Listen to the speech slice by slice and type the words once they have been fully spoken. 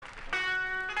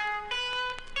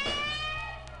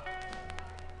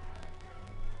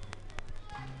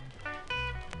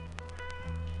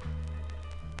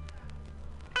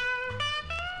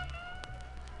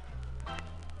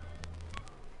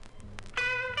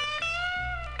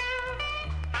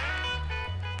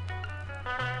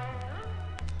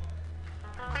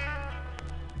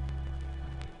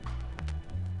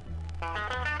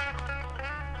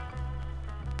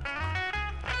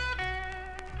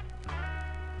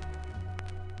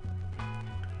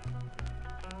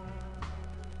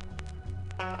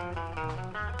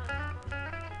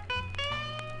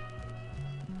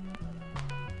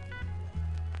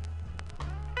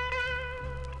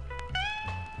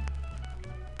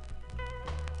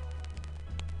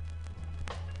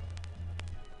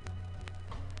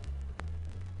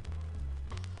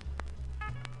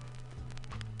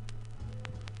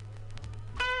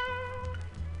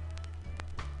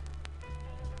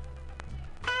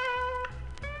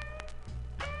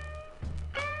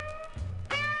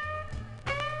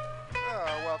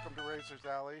Welcome to Racers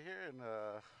Alley here in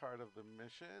the heart of the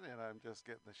mission, and I'm just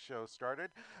getting the show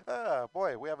started.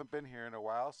 Boy, we haven't been here in a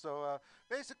while, so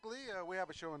basically we have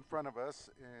a show in front of us,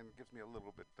 and gives me a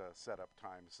little bit setup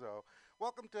time. So,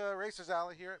 welcome to Racers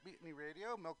Alley here at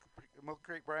MutinyRadio. Milk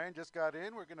Crate Brian just got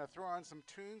in. We're gonna throw on some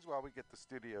tunes while we get the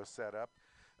studio set up.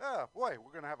 Boy,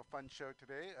 we're gonna have a fun show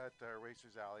today at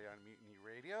Racers Alley on Mutiny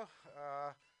Radio.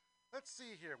 Let's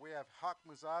see here. We have Hawk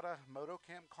Mazada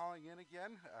Motocamp calling in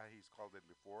again. He's called in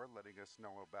before, letting us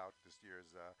know about this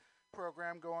year's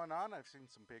program going on. I've seen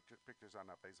some pictures on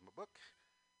Facebook book.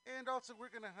 And also, we're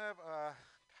going to have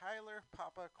Tyler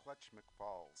Papa Clutch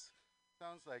McFalls.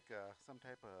 Sounds like some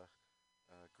type of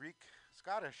Greek,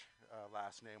 Scottish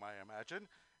last name, I imagine.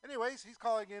 Anyways, he's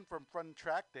calling in from Fun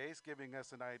Track Days, giving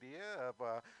us an idea of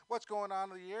what's going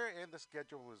on in the year and the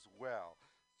schedule as well.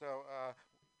 So,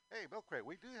 hey, Milk Crate,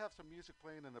 we do have some music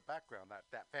playing in the background,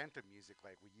 that phantom music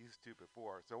like we used to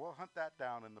before. So we'll hunt that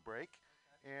down in the break.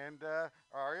 And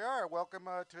RER, welcome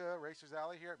to Racers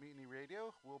Alley here at Mutiny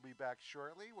Radio. We'll be back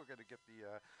shortly. We're going to get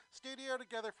the studio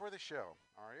together for the show.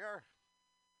 RER.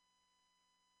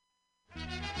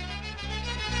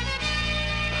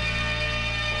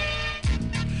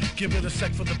 Give it a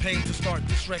sec for the pain to start.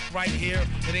 This wreck right here,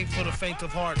 it ain't for the faint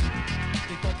of heart.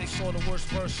 They thought they saw the worst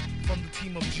verse from the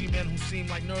team of G-men who seem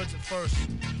like nerds at first.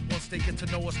 Once they get to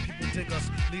know us, people dig us.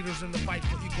 Leaders in the fight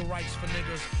for equal rights for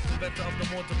niggas. Inventor of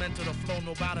the more demented, the flow,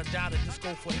 no doubt it. Just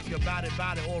go for it if you're about it,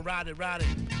 or ride it.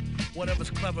 Whatever's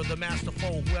clever, the master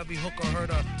foe, whoever hook or hurt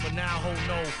her. But now, ho,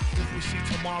 no. If we see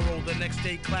tomorrow, the next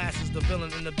day class is the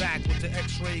villain in the back with the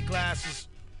x-ray glasses.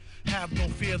 Have no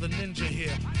fear, the ninja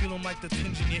here. Feeling like the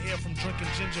tinge in your ear from drinking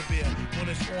ginger beer. When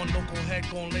it's on, local head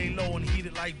gon' lay low and heat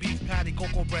it like beef patty,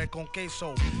 cocoa bread con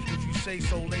queso. If you say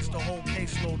so, lace the whole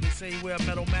caseload. They say he wear a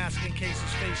metal mask in case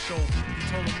his face show.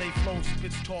 He told them they flow,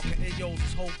 spits talking ayos.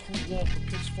 His whole crew walk with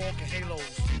pitchfork and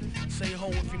halos. Say ho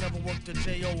if you never worked a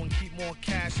J.O. and keep more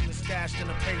cash in the stash than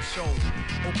a pay show.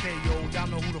 Okay, yo, y'all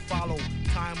know who to follow.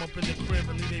 Tie him up in the crib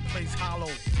and leave they place hollow.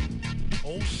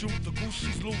 Oh shoot, the goose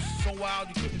she's loose. So wild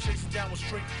you couldn't chase it down with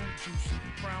straight fruit juice.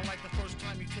 Frown like the first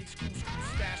time you taste goose.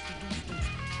 Stash the deuce.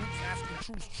 Troops asking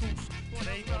truce.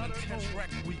 Today on Intense Rec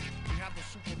Week, we have the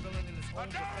super villain in his own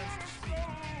defense to speak.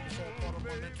 It's all part of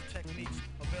our mental techniques,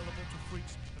 available to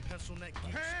freaks and pencil neck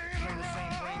geeks. Turn the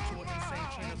same brain to an insane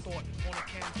train of thought. On a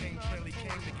campaign, clearly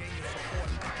came to gain your support.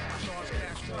 Charge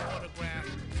cash for an autograph.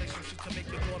 Say some shit to make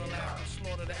your daughter laugh and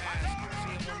slaughter the ass.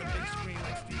 See him on the big screen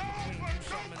like Steve McQueen. Do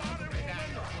something and never react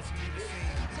once he leave the scene.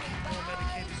 Keep more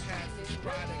medicated pads and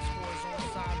stride X-boys on the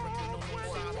side, record no more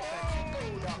side effects.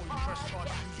 Before you press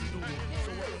charge, use your noodle.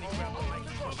 So what when he grab the mic,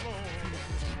 he crush it.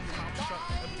 Keep your mouth shut,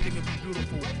 everything will be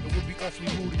beautiful. It would be awfully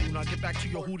rude to you. Now get back to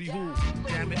your hootie hoo.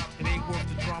 Damn it ain't worth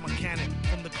the drama cannon.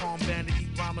 From the calm bandit, eat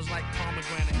rhymes like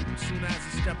pomegranate. Soon as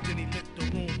he stepped in, he lit the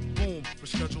room. Boom,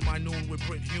 reschedule my noon with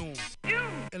Brit Hume.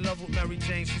 In love with Mary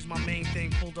Jane, she's my main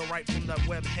thing. Pulled her right from that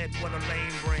web head, what a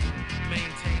lame brain.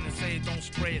 Maintain and say it, don't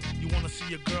spray it. You wanna see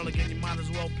your girl again, you might as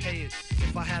well pay it.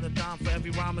 If I had a dime for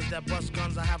every rhymers that bust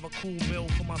guns, I have a cool mill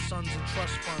for my sons and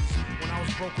trust funds. When I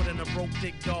was broker than a broke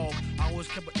dick dog, I always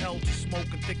kept an L to smoke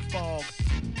and thick fog.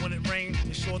 When it rained,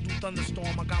 it sure do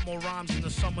thunderstorm. I got more rhymes in the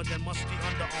summer than musty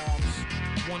underarms.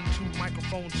 1-2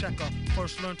 microphone checker.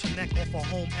 First learned to neck off a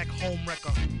home ec home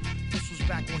wrecker. This was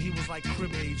back when he was like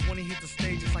crib age. When he hit the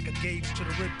stage, it's like a gauge to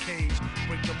the rib cage.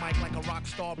 Break the mic like a rock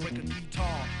star, break a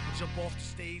guitar. And jump off the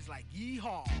stage like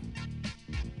yeehaw.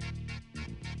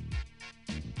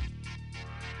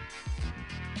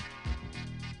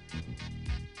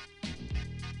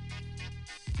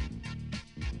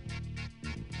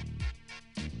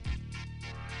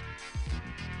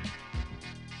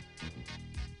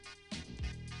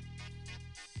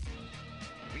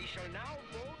 We shall now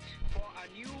vote for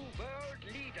a new world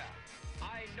leader.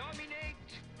 I nominate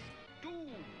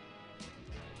Doom.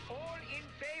 All in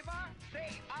favor,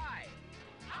 say aye.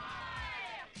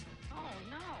 Aye! Oh,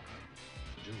 no.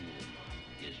 Doom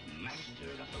is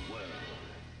master of the world.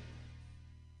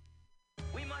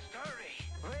 We must hurry.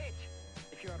 Wait.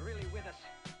 If you are really with us,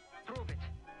 prove it.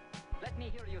 Let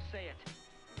me hear you say it.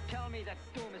 tell me that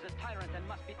Doom is a tyrant and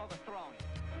must be overthrown.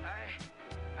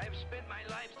 I've spent my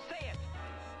life... Say it!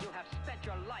 You have spent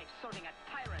your life serving a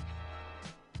tyrant.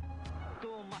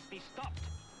 Doom must be stopped.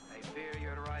 I fear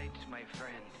you're right, my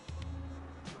friend.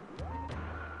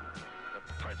 The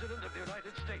President of the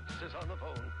United States is on the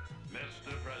phone.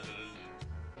 Mr. President,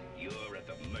 you're at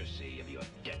the mercy of your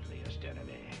deadliest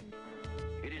enemy.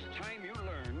 It is time you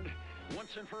learned,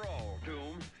 once and for all,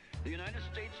 Doom, the United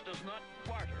States does not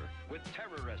barter with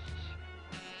terrorists.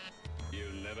 You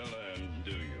never learn,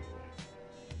 do you?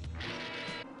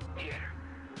 Here,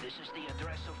 this is the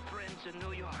address of friends in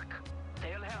New York.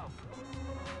 They'll help.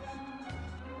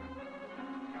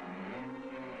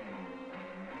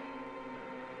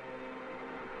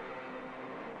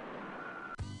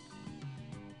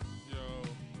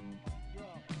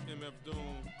 MF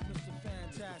Doom, Mr.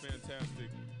 Fantastic. Fantastic.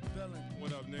 Villain.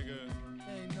 What up, nigga?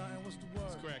 Ain't nothing. What's the word?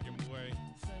 It's cracking, boy.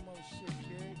 Same old shit,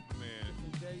 kid. Man,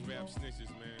 Different day, you rap know?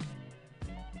 snitches, man.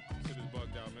 Shit is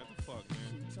bugged out, man. What the fuck, man?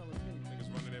 Shit, you telling me. Niggas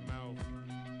running their mouth,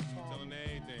 Talk. telling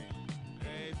everything.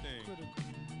 Everything. Critical.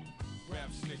 Rap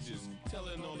snitches,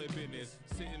 telling all their business.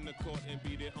 Sit in the court and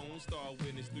be their own star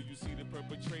witness. Do you see the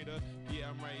perpetrator? Yeah,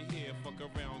 I'm right here. Fuck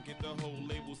around, get the whole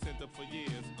label sent up for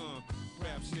years.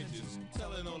 Rap snitches,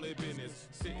 telling all their business.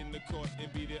 Sit in the court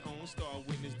and be their own star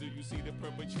witness. Do you see the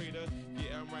perpetrator?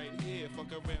 Yeah, I'm right here.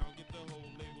 Fuck around, get the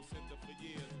whole label sent up for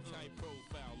years. Tight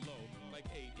profile, low, like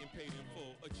 8 and paid in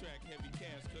full. Attract heavy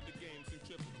cash, cut the game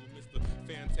centrifugal. Mr.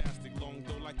 Fantastic, long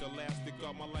though like elastic.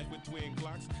 Got my life with twin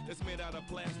Glocks that's made out of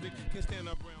plastic. Can't stand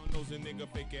up brown nose and nigga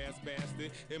fake ass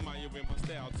bastard. Admiring my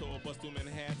style, tall bust on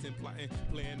Manhattan, plotting,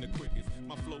 playing the quickest.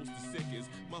 My flow's the sickest,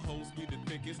 my hoes be the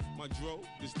thickest. My dro,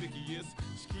 the stickiest.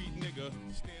 Street nigga,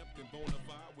 stamped and bona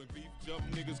fide. When beef jump,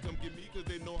 niggas come get me cause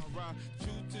they know I ride.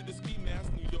 True to the ski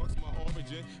mask, New York's my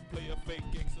origin. Play a fake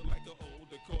gangster like an old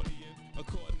accordion.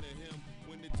 According to him,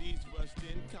 when the D's rushed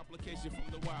in, complication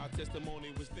from the wild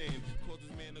testimony was thin. Caused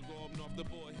this man to go up north the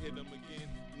board, hit him again.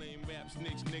 Lame rap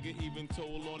snitch, nigga, even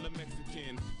told on the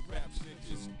Mexican. Rap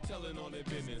snitches, telling on their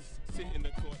business. Sit in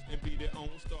the court and be their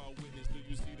own star witness. Do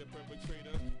you see the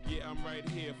perpetrator? Yeah, I'm right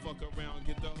here. Fuck around,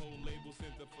 get the whole label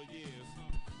sent up for years.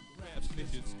 Rap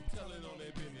snitches, telling on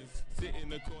their business. Sit in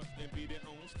the court and be their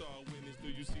own star witness. Do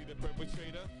you see the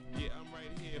perpetrator? Yeah, I'm right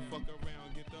here. Fuck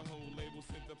around, get the whole label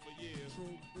sent up for years.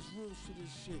 True, it's rules to this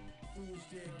shit. Fools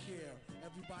dare care.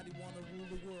 Everybody wanna rule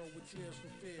the world with tears for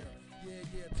fear.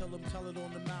 Yeah, tell it on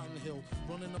the mountain hill.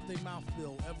 Running up their mouth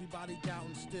bill. Everybody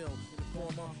doubting still.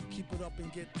 Informer, keep it up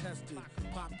and get tested.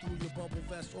 Pop through your bubble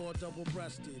vest or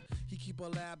double-breasted. He keep a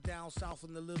lab down south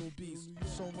in the Little Beast.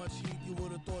 So much heat you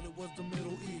would've thought it was the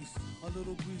Middle East. A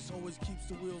little grease always keeps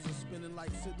the wheels a spinning, like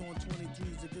sitting on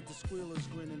 23s to get the squealers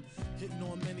grinning. Hitting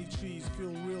on many trees,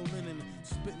 feel real linen.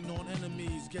 Spitting on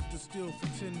enemies, get the steel for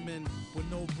 10 men. With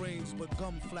no brains but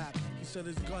gum flap. He said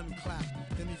his gun clapped,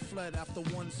 then he fled after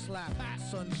one slap.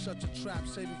 Son, shut your trap,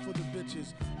 save it for the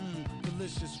bitches.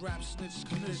 Delicious, rap snitch,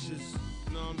 delicious.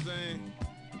 You know what I'm saying?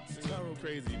 It's terrible.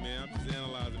 Crazy, man. I'm just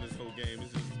analyzing this whole game.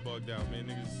 It's just bugged out, man.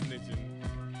 Niggas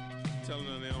snitching, telling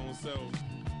on their own self.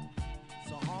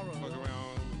 It's a horror. Fuck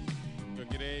around, gonna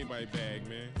get everybody bag,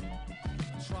 man.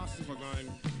 Atrocity. Fuck around,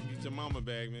 get your mama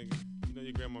bag, man. You know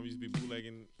your grandmama used to be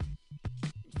bootlegging,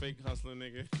 fake hustling,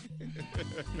 nigga.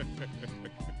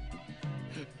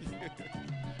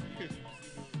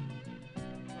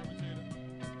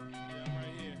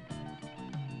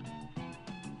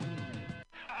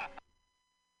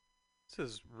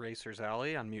 This is Racers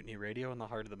Alley on Mutiny Radio in the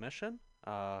heart of the mission.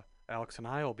 Alex and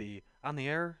I will be on the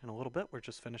air in a little bit. We're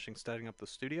just finishing setting up the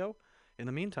studio. In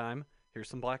the meantime, here's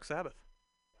some Black Sabbath.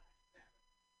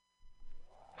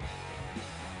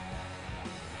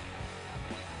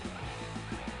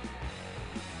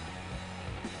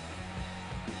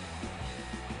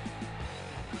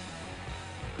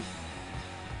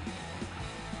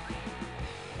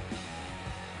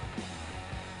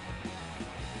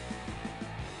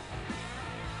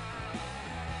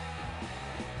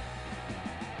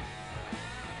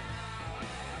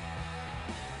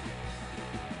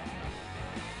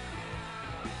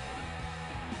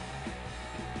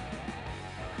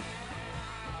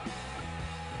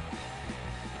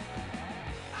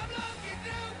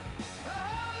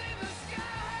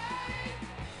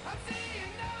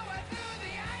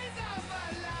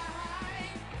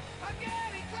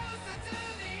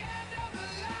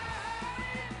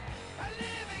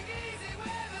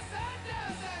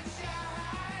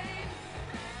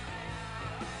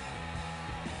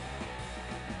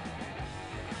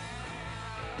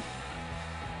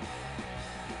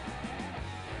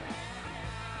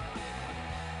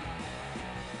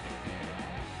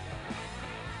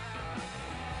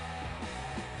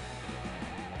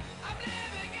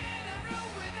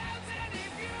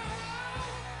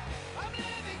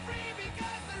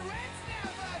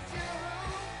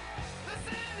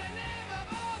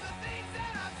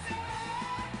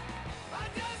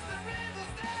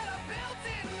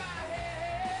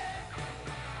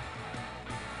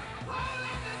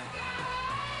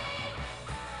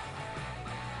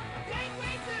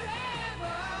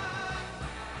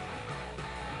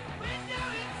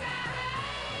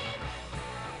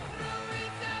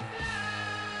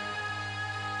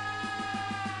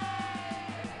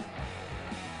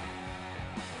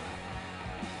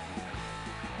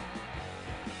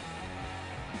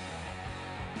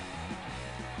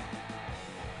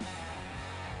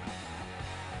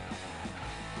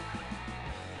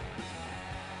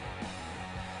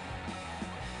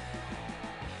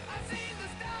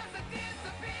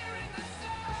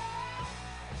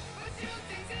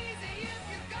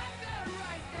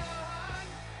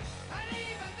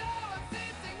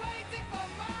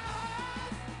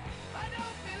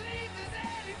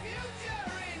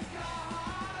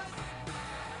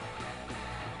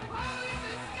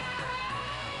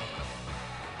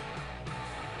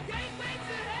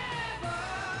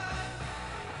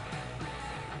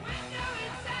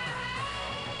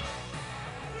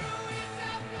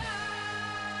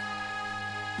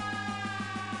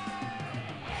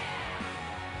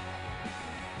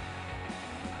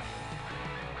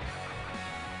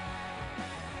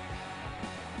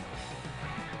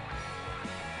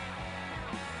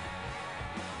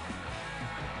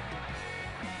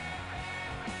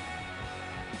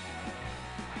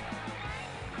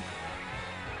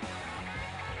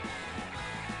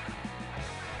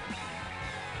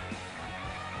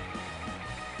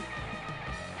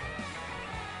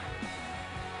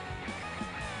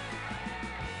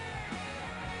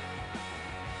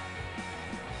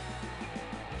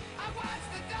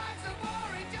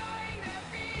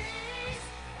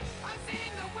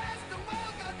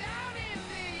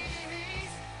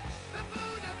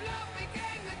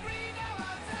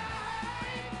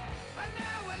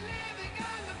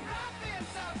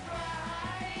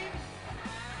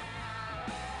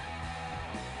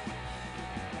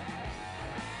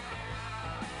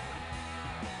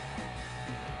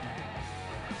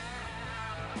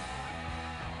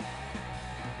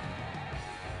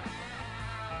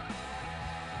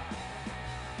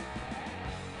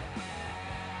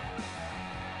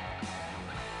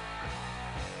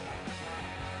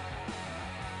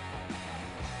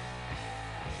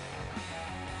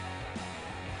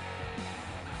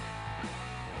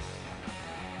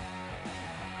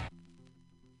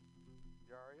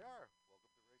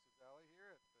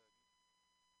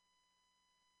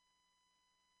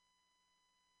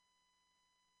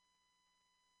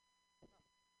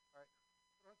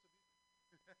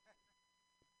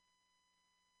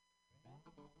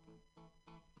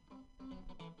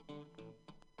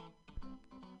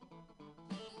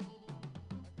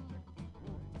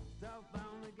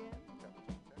 Southbound again.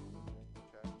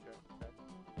 Check, check, check.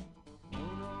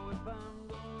 Don't know if I'm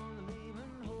gonna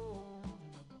leaving home.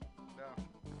 No.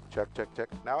 Check, check, check.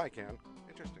 Now I can.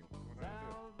 Interesting. What did I do?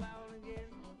 Southbound again.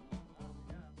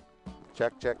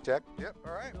 Check, check, check. Yep.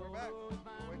 All right, we're back. We'll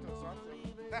wait till the song's over.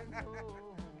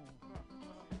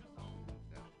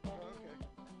 Oh, okay.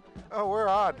 Oh, we're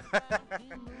on.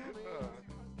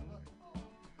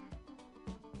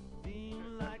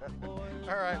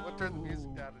 All right, we'll turn the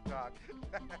music down and talk.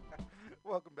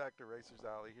 Welcome back to Racers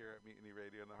Alley here at Mutiny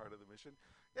Radio in the heart of the mission.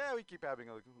 Yeah, we keep having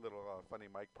a little funny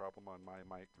mic problem on my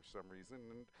mic for some reason,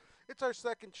 and it's our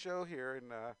second show here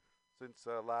since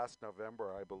last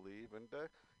November, I believe. And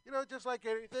just like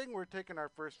anything, we're taking our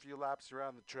first few laps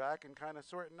around the track and kind of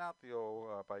sorting out the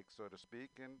old bike, so to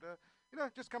speak, and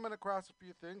just coming across a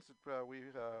few things that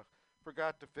we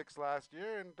forgot to fix last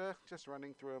year, and just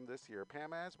running through them this year.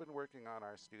 Pam has been working on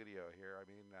our studio here. I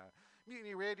mean,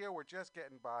 Mutiny Radio, we're just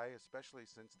getting by, especially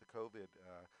since the COVID,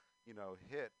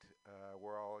 hit.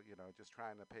 We're all, just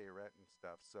trying to pay rent and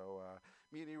stuff. So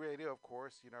Mutiny Radio, of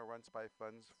course, runs by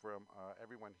funds from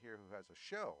everyone here who has a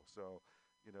show. So,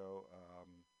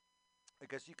 I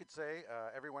guess you could say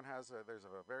everyone has, there's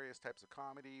various types of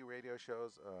comedy, radio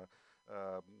shows,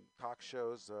 talk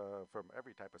shows from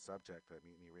every type of subject at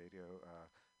Mutiny Radio.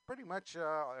 Pretty much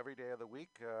every day of the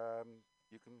week,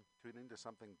 you can tune into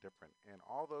something different. And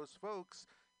all those folks,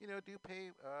 do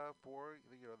pay for,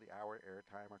 the hour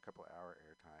airtime or a couple hour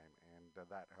airtime. And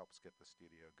that helps get the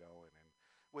studio going. And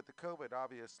with the COVID,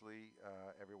 obviously,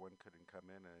 everyone couldn't come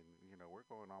in. And, we're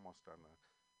going almost on the,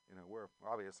 we're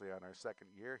obviously on our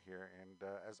second year here. And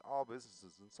as all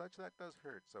businesses and such, that does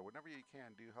hurt. So whenever you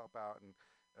can, do help out. And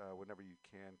whenever you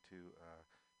can to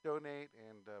donate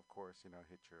and, of course,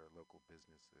 hit your local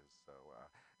businesses. So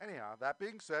anyhow, that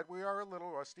being said, we are a little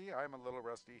rusty. I'm a little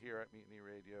rusty here at Mutiny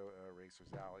Radio,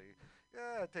 Racers Alley.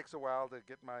 Yeah, it takes a while to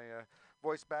get my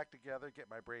voice back together, get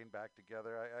my brain back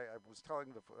together. I was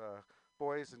telling the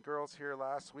boys and girls here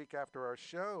last week after our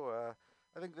show,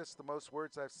 I think this is the most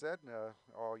words I've said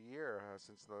all year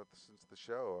since the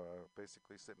show.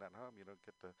 Basically sitting at home, you don't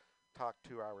get to talk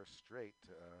 2 hours straight.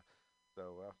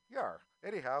 So, yeah.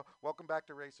 Anyhow, welcome back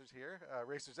to Racers here,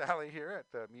 Racers Alley here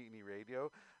at Mutiny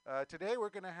Radio. Today we're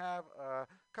going to have a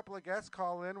couple of guests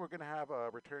call in. We're going to have a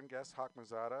return guest, Hawk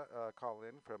Mazzata, call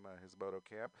in from his moto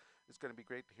camp. It's going to be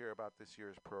great to hear about this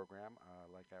year's program.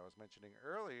 Like I was mentioning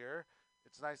earlier,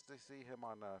 it's nice to see him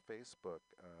on Facebook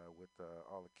with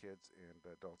all the kids and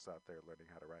adults out there learning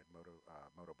how to ride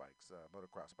motorbikes,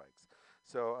 motocross bikes.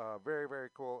 So very, very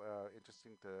cool.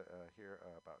 Interesting to hear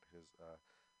about his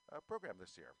program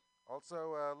this year.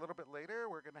 Also, a little bit later,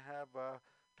 we're going to have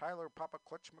Tyler Papa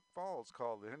Clutch McFalls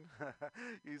called in.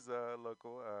 He's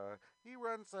local. He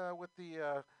runs with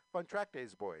the Fun Track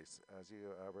Days boys. As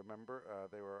you remember,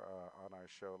 they were on our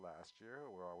show last year.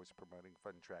 We're always promoting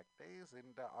Fun Track Days,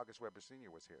 and August Weber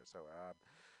Sr. was here. So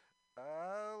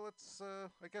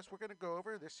I guess we're going to go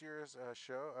over this year's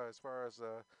show as far as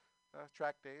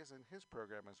track days and his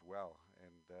program as well.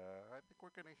 And I think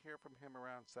we're going to hear from him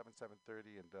around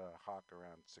 7:30 and Hawk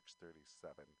around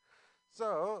 6:37.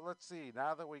 So let's see.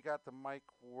 Now that we got the mic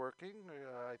working,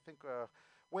 I think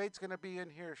Wade's going to be in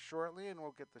here shortly and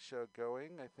we'll get the show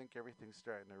going. I think everything's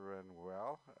starting to run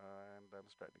well and I'm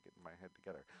starting to get my head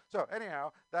together. So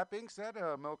anyhow, that being said,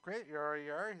 Milk Crate, Yar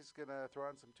Yar, he's going to throw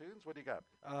on some tunes. What do you got?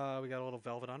 We got a little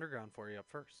Velvet Underground for you up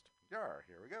first. Yar,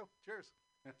 here we go. Cheers.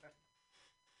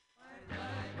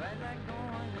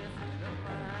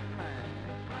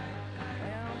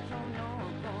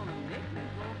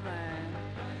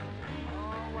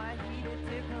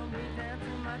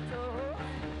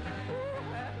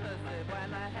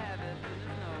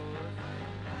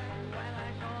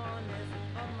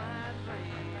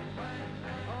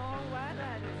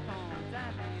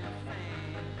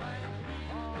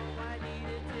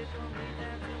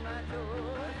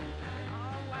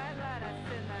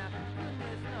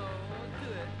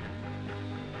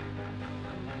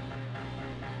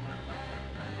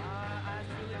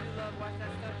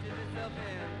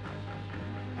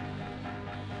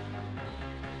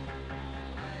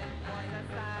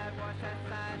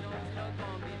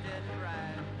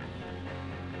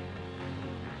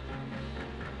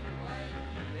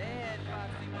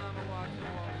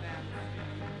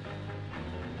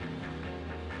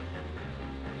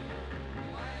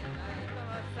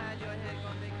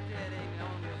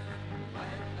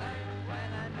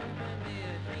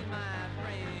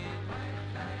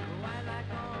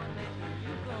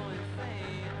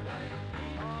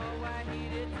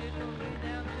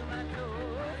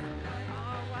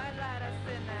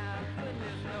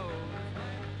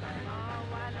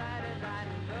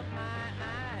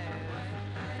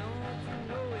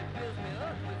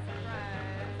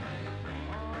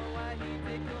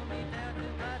 told me down to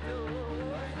my toes.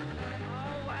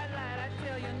 Oh, white light, I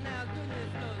tell you now,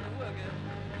 goodness knows the working.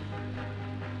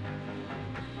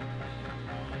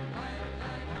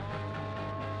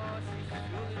 Oh, she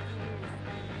surely do move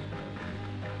speed.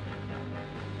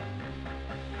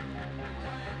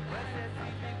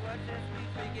 Watch that sweet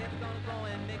freak, it's gonna go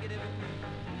and make it every week.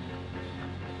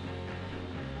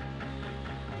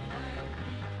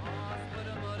 Oh, split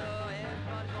a mother,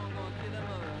 everybody's gonna go and kill a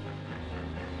mother.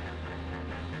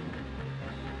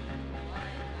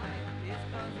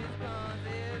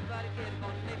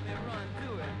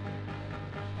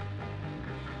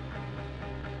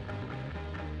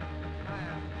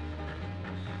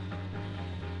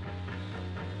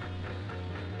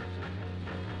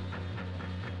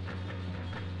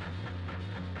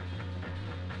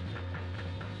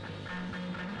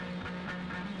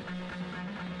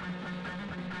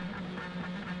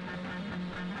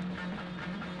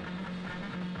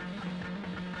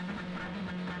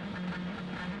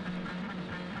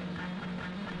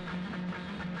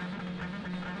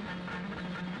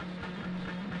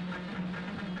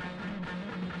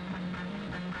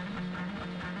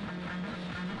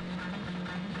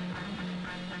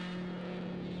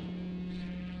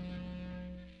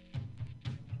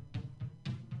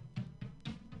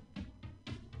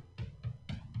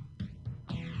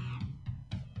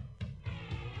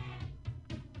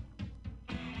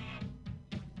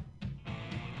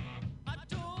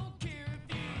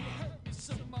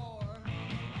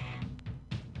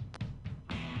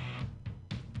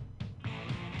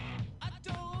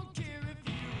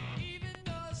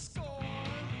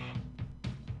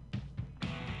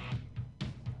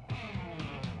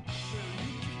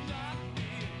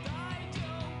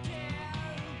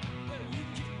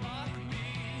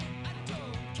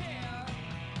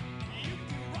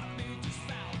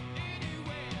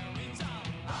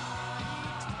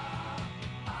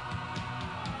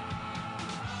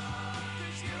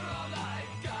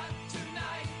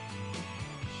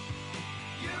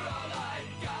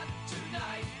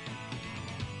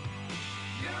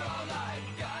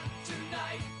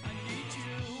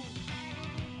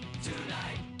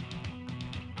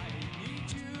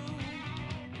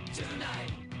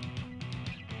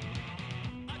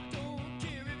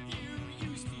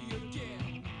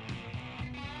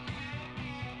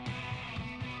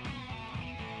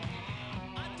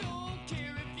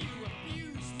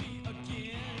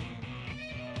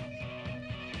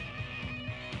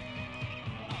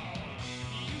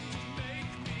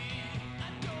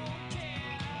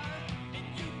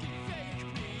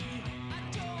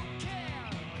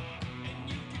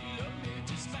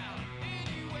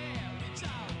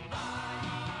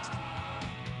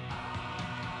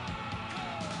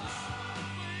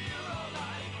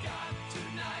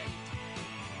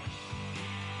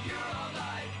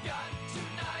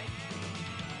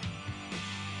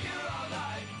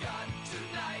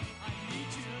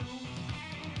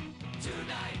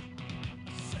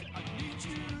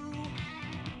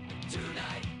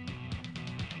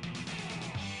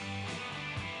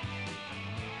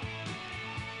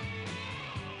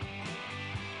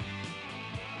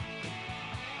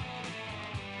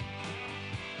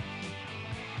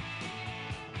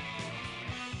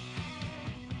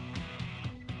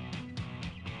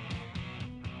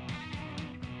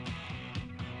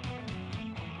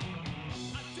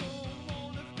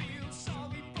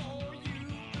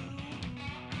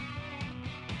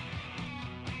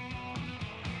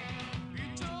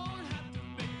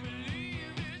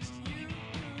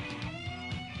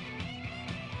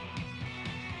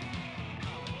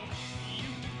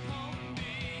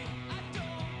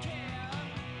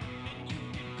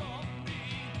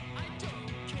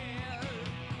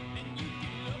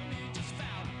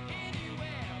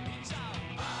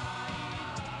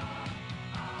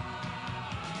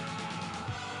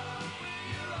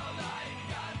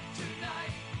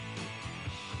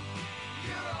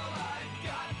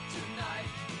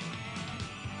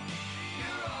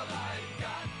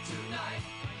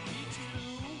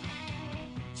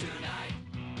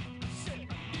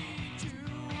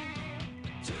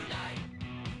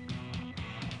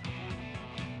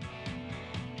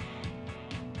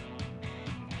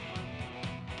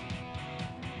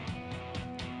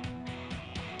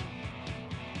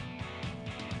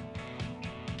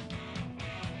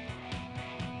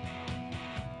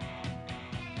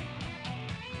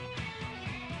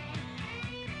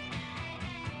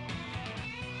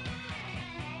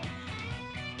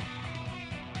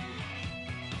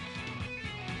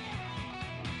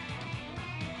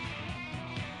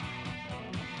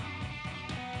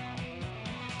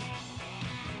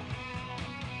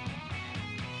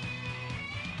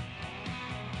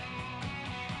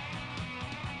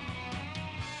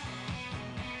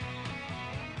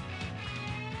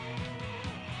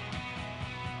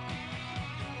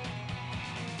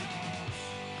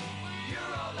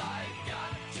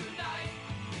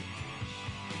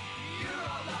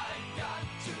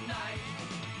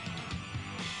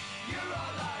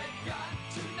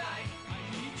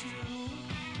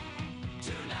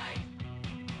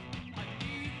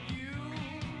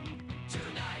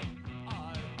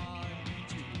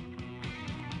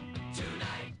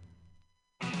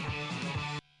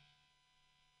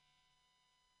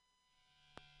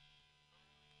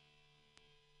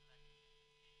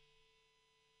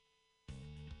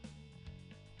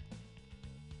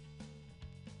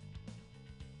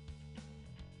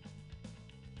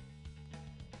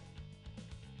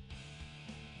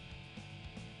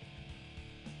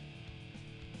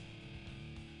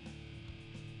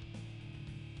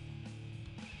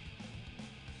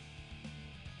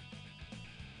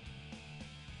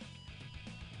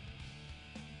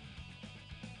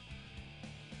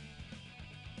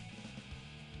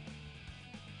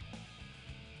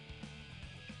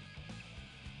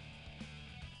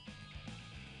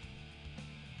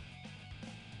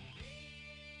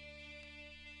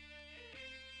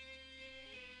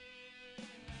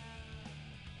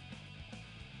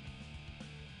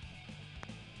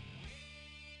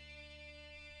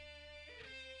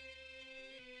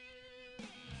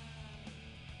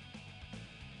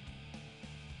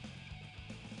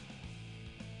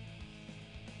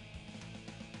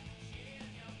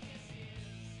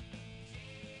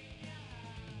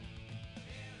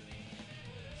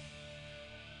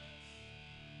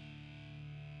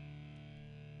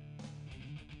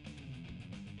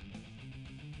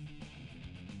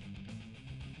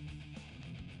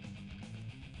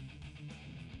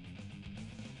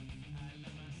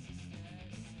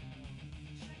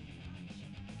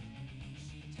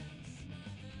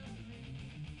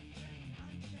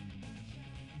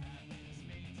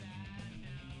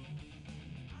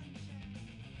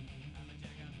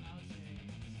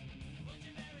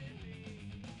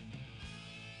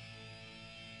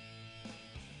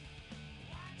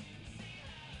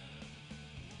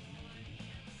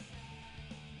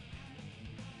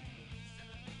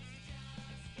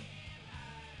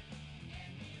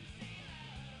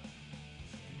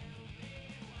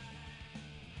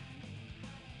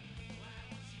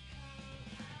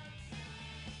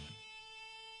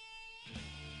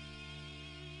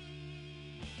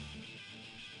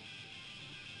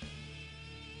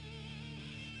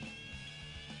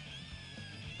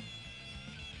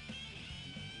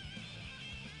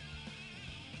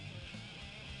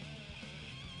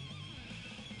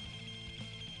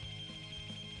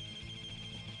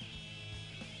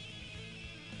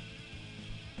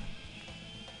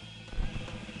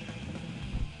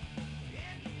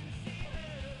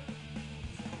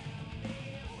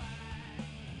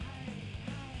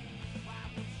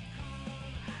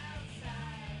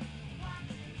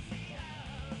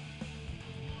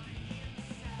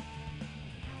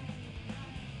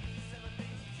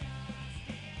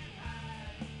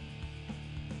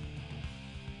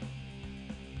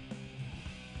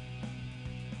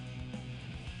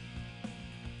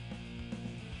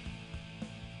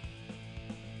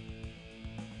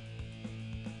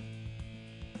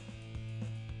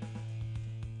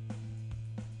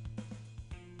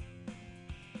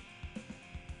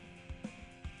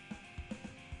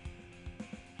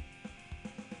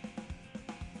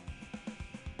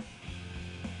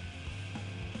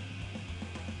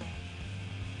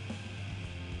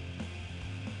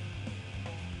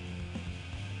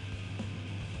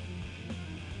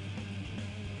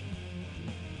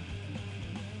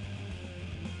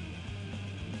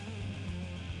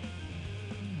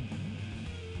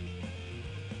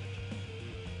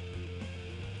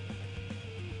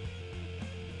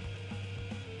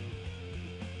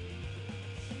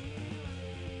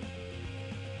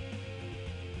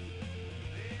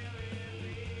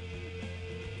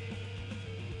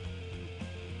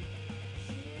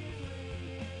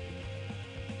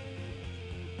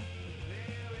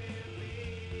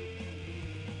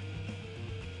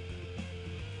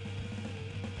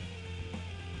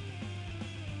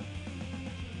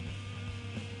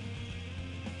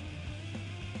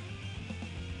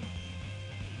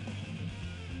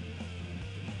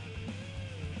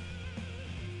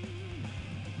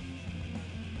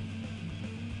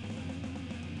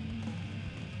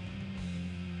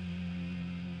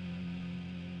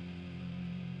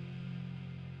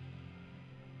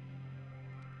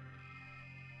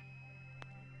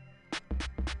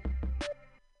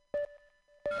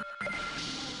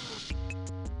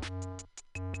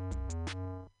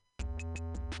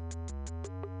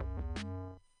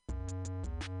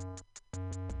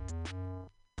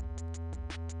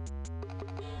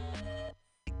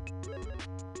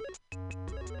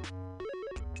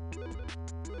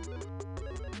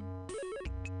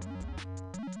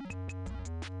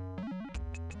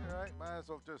 as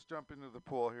well just jump into the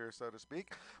pool here, so to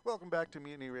speak. Welcome back to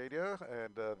Mutiny Radio,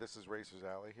 and this is Racers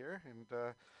Alley here. And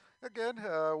again,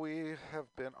 we have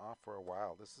been off for a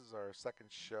while. This is our second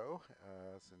show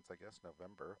since, I guess,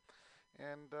 November.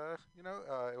 And,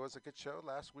 it was a good show.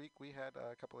 Last week we had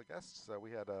a couple of guests.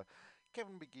 We had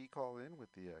Kevin McGee call in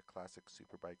with the Classic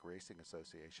Superbike Racing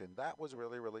Association. That was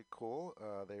really, really cool.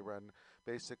 They run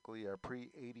basically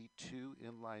pre-82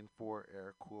 inline 4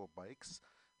 air-cooled bikes.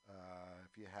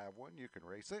 If you have one, you can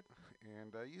race it.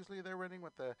 And usually they're running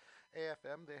with the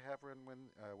AFM. They have run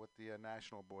with the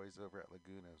National Boys over at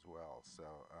Laguna as well. So,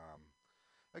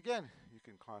 again, you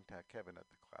can contact Kevin at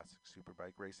the Classic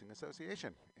Superbike Racing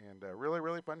Association. And really,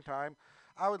 really fun time.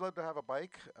 I would love to have a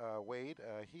bike. Wade,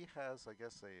 he has, I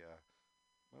guess,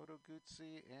 a Moto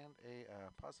Guzzi and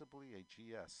possibly a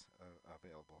GS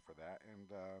available for that. And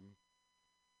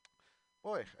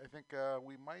boy, I think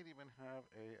we might even have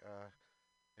a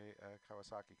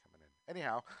Kawasaki coming in.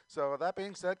 Anyhow, so that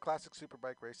being said, Classic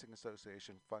Superbike Racing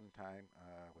Association, fun time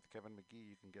with Kevin McGee.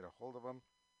 You can get a hold of him.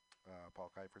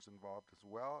 Paul Kiefer's involved as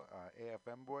well.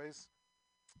 AFM boys.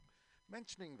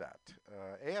 Mentioning that,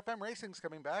 AFM Racing's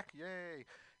coming back. Yay!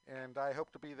 And I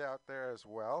hope to be out there as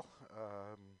well.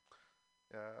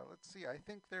 Let's see, I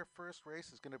think their first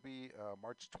race is going to be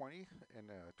March 20th and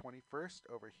 21st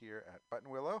over here at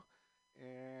Buttonwillow.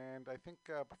 And I think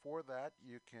before that,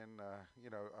 you can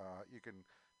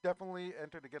definitely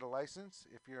enter to get a license.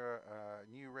 If you're a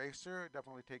new racer,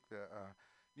 definitely take the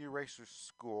new racer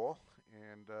school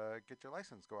and get your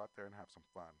license. Go out there and have some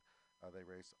fun. They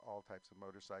race all types of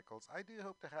motorcycles. I do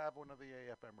hope to have one of the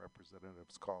AFM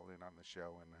representatives call in on the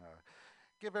show and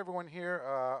give everyone here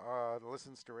that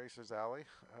listens to Racers Alley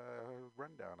a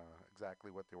rundown of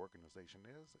exactly what the organization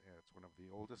is. It's one of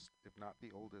the oldest, if not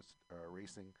the oldest,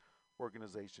 racing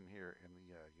organization here in the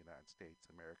United States,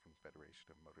 American Federation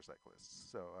of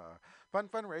Motorcyclists. So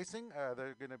fun racing.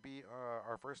 They're going to be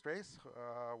our first race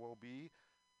will be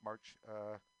March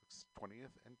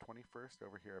 20th and 21st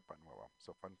over here at Buttonwillow.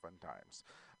 So fun times.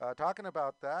 Talking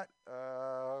about that,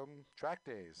 track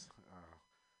days.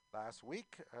 Last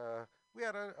week, we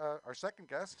had our second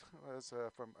guest was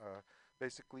from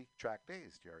basically Track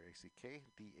Days,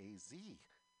 TRACKDAZ.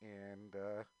 And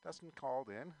Dustin called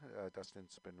in.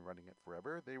 Dustin's been running it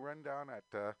forever. They run down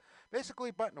at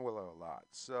basically Buttonwillow a lot.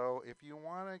 So if you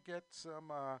want to get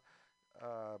some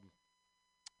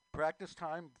practice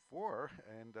time before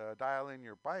and dial in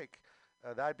your bike,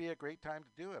 that'd be a great time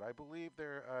to do it. I believe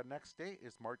their next date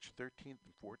is March 13th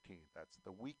and 14th. That's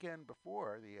the weekend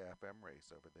before the AFM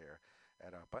race over there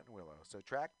at Buttonwillow. So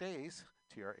Track Days,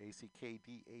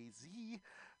 TRACKDAZ,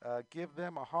 give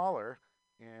them a holler,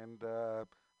 and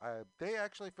they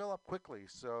actually fill up quickly.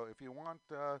 So if you want,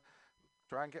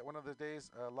 try and get one of the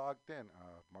days logged in.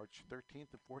 March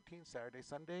 13th and 14th, Saturday,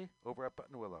 Sunday, over at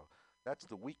Buttonwillow. That's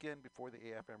the weekend before the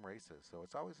AFM races. So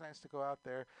it's always nice to go out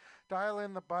there, dial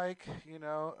in the bike.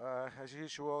 As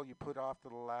usual, you put off to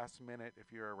the last minute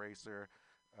if you're a racer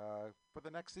for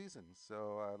the next season.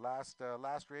 So last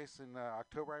race in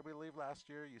October, I believe, last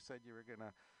year, you said you were going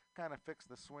to kind of fix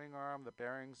the swing arm, the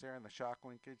bearings there, and the shock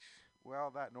linkage.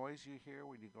 Well, that noise you hear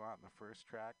when you go out in the first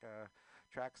track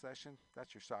session,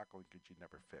 that's your shock linkage you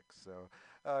never fix. So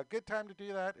good time to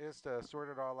do that is to sort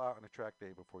it all out on a track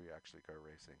day before you actually go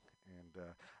racing. And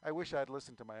I wish I'd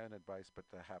listened to my own advice, but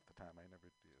half the time I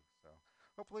never do. So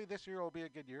hopefully this year will be a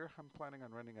good year. I'm planning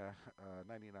on running a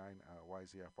 99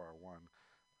 YZF-R1,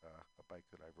 a bike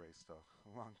that I've raced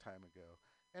a long time ago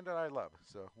and that I love.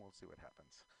 So we'll see what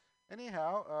happens.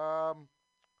 Anyhow,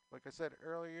 like I said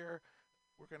earlier,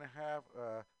 we're going to have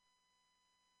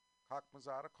Hawk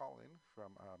Mazzata call in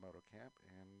from Moto Camp,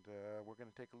 and we're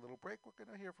going to take a little break. We're going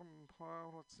to hear from,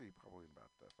 let's see, probably about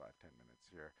 5-10 minutes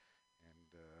here, and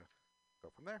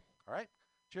go from there. All right.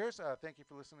 Cheers. Thank you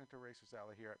for listening to Racers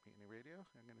Alley here at Mutiny Radio.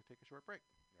 I'm going to take a short break.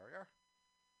 There we are.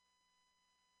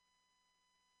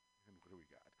 And what do we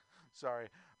got?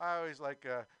 Sorry. I always like,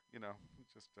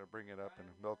 just bring it up and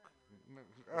milk.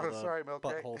 Oh, sorry, milk.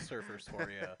 Butthole surfers for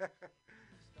you.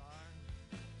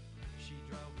 She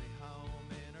drove me home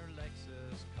in her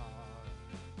Lexus car.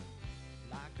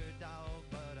 Like her dog,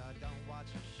 but I don't watch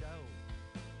her show.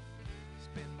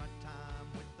 Spend my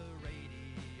time with the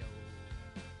radio.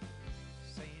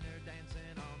 Seen her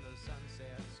dancing on the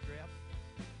Sunset Strip.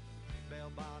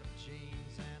 Bell-bottom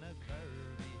jeans and her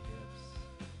curvy hips.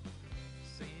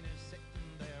 Seen her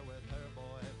sitting there with her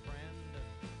boyfriend.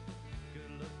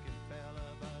 Good-looking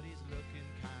fella, but he's looking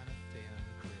kind of thin.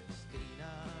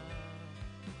 Christina.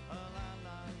 La la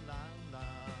la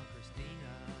la,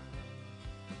 Christina.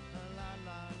 La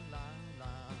la la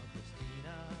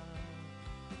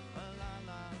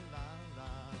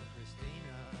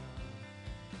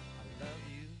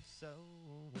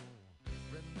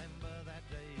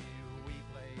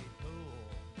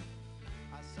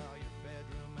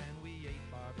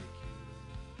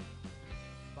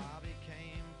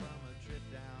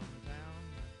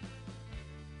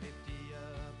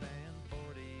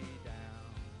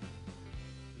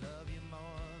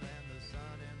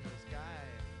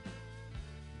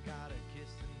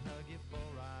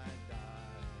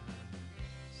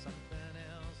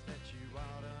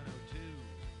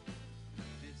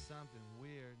something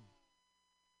weird.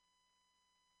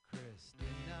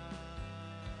 Christina,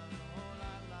 oh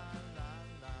la la la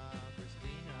la,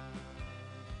 Christina,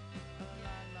 oh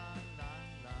la la la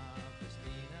la,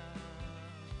 Christina,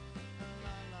 oh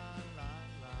la la la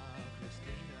la,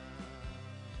 Christina,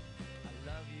 I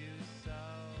love you so.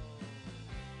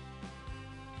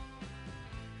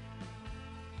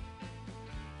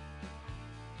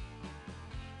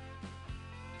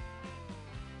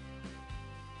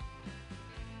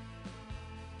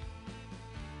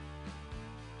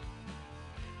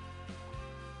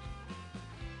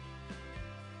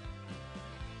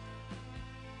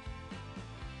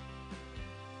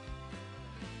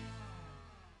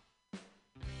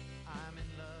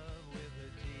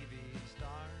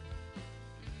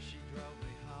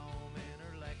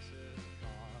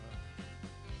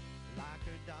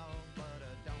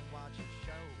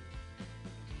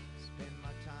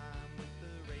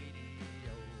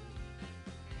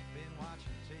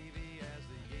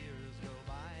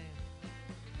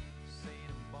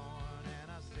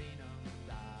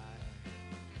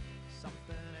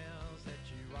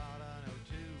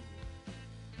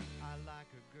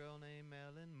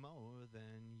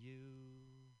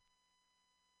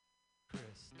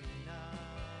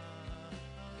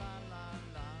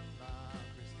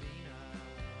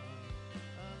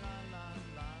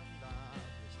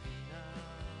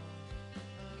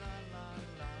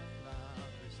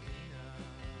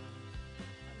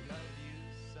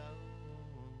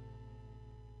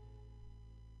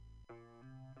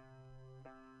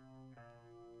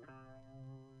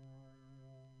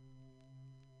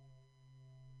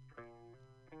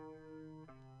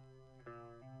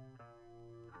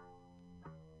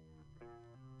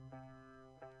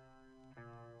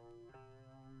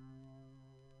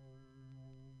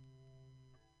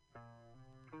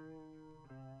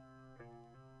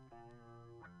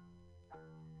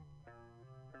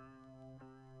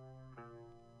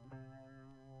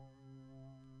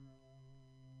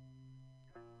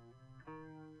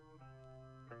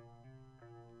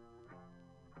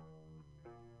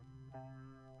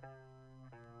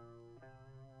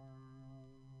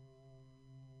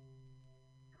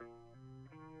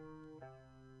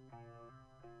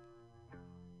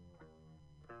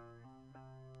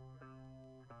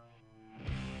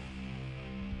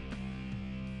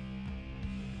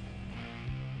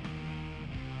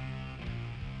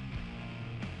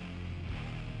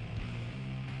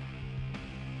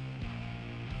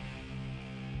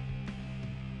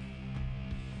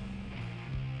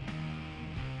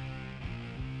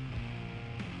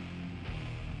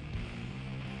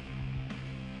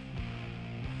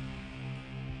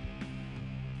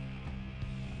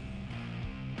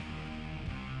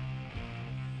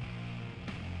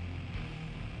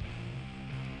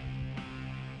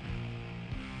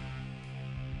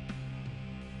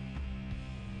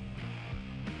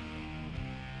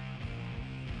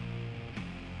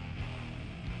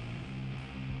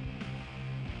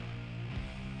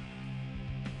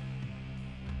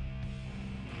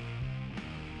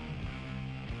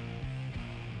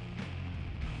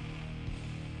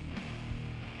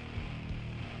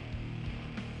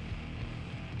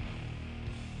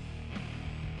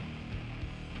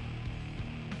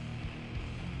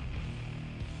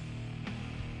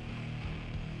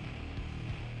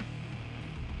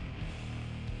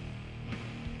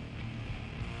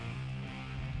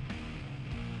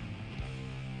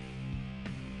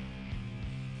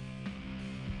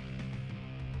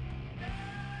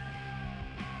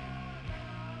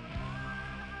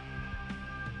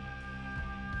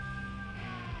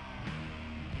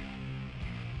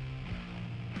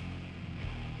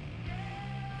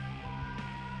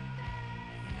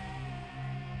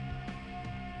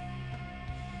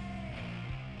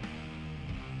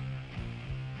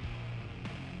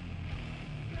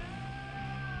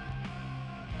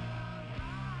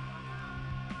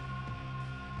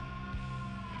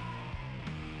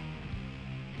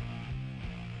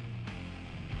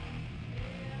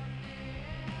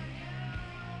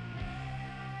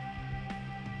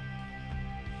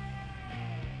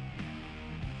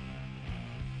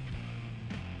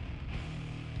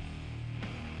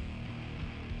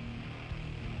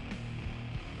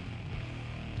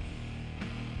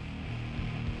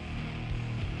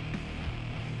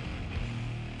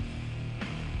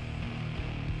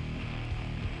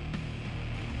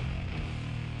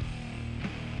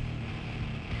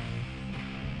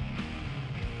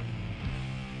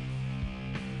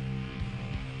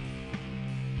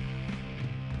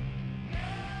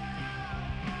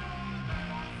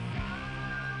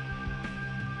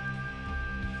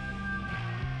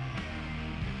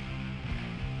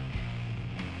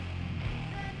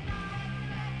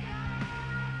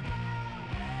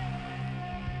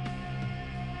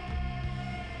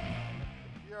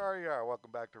 Yeah.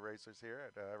 Welcome back to Racers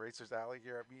here at Racers Alley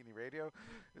here at MutinyRadio.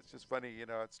 It's just funny, at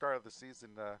the start of the season,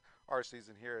 our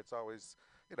season here, it's always,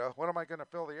 what am I going to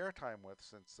fill the airtime with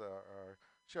since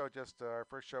our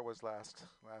first show was last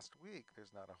week.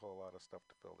 There's not a whole lot of stuff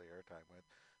to fill the airtime with.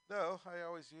 Though, I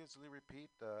always usually repeat,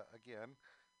 again,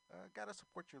 gotta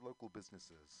support your local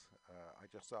businesses. I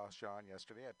just saw Sean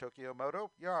yesterday at Tokyo Moto.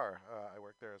 Yar, I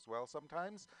work there as well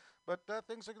sometimes, but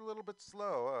things are a little bit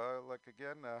slow.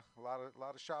 A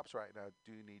lot of shops right now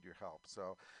do need your help.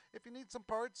 So if you need some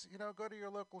parts, go to your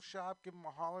local shop, give them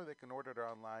a holler. They can order it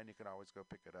online. You can always go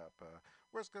pick it up.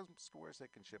 Worst comes to worst, they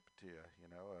can ship it to you.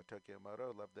 Tokyo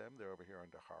Moto, love them. They're over here on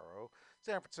Deharo,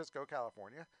 San Francisco,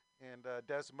 California. And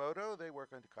Desmoto, they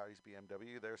work on Ducati's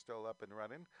BMW. They're still up and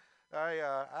running.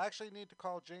 I actually need to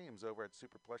call James over at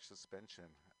Super Plush Suspension.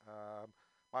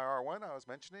 My R1 I was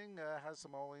mentioning has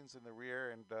some O-rings in the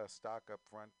rear and stock up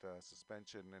front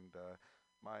suspension and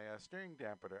my steering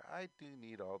dampener. I do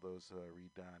need all those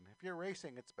redone. If you're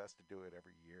racing, it's best to do it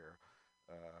every year.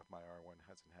 My R1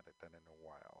 hasn't had it done in a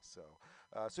while. So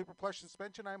Super Plush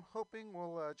Suspension, I'm hoping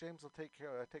James will take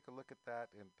a look at that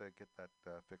and get that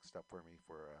fixed up for me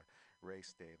for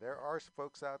race day. There are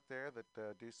folks out there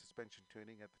that do suspension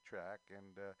tuning at the track,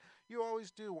 and you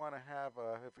always do want to have,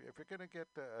 if you're going to get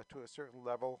to a certain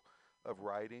level of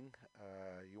riding,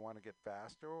 you want to get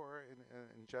faster, or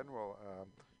in general,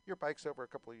 your bike's over a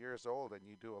couple of years old and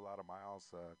you do a lot of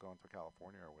miles going through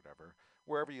California or whatever,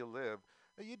 wherever you live,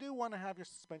 you do want to have your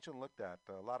suspension looked at.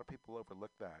 A lot of people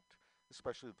overlook that,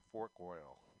 especially the fork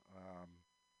oil.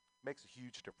 Makes a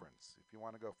huge difference if you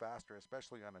want to go faster,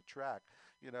 especially on a track.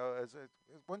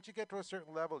 Once you get to a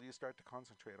certain level, you start to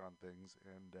concentrate on things,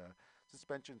 and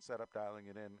suspension setup, dialing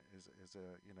it in is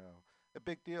a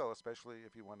big deal, especially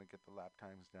if you want to get the lap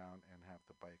times down and have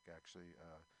the bike actually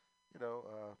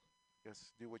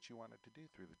do what you want it to do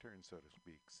through the turn, so to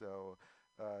speak. So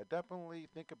definitely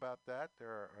think about that.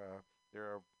 There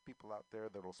are people out there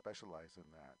that will specialize in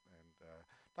that, and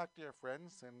talk to your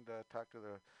friends and talk to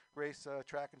the race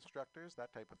track instructors,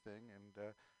 that type of thing,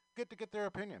 and get their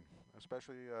opinion,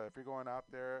 especially if you're going out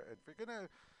there. If you're gonna,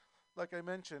 like I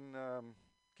mentioned,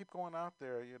 keep going out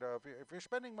there. If you're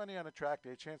spending money on a track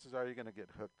day, chances are you're gonna get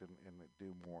hooked and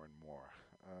do more and more.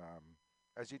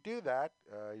 As you do that,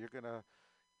 you're gonna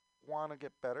want to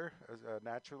get better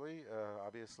naturally.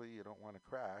 Obviously, you don't want to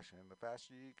crash, and the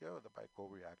faster you go, the bike will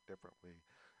react differently.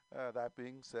 That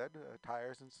being said,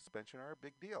 tires and suspension are a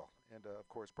big deal, and of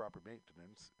course, proper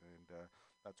maintenance. And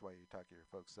that's why you talk to your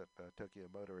folks at Tokyo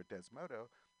Moto or Desmoto.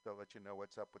 They'll let you know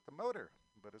what's up with the motor.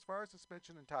 But as far as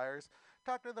suspension and tires,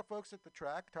 talk to the folks at the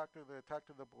track. Talk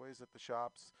to the boys at the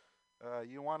shops.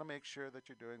 You want to make sure that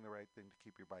you're doing the right thing to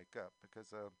keep your bike up,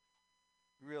 because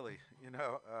really,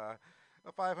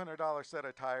 a $500 set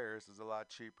of tires is a lot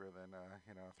cheaper than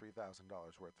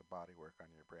 $3,000 worth of body work on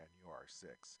your brand new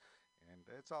R6. And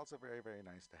it's also very, very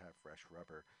nice to have fresh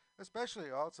rubber, especially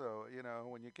also,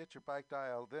 when you get your bike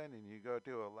dialed in and you go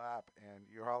do a lap and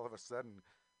you're all of a sudden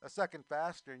a second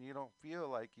faster and you don't feel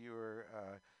like you're,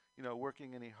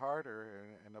 working any harder,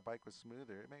 and the bike was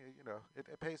smoother.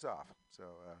 It pays off. So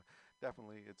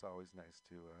definitely, it's always nice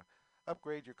to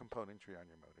upgrade your componentry on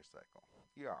your motorcycle.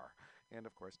 And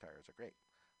of course, tires are great.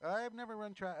 I've never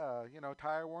run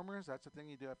tire warmers. That's a thing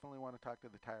you definitely want to talk to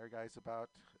the tire guys about.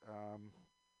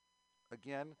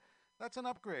 Again, that's an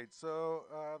upgrade. So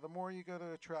the more you go to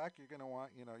the track, you're going to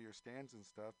want, your stands and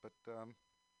stuff. But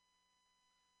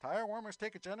tire warmers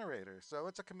take a generator, so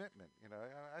it's a commitment.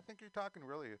 I think you're talking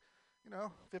really,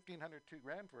 $1,500,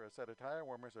 $2,000 for a set of tire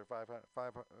warmers, or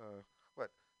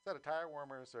set of tire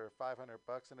warmers are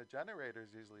 $500, and a generator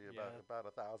is usually about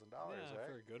 $1,000, right?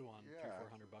 For a good one,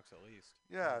 $300-400 at least.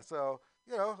 Yeah, so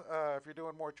if you're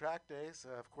doing more track days,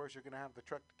 of course you're going to have the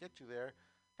truck to get you there.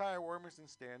 Tire warmers and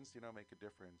stands, make a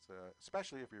difference,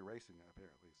 especially if you're racing,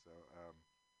 apparently. So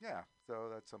so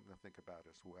that's something to think about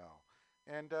as well.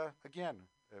 And again,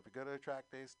 if you go to the track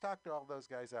days, talk to all those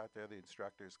guys out there, the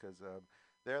instructors, because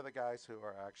they're the guys who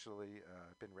are actually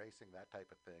been racing that type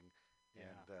of thing,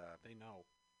 and they know.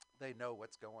 They know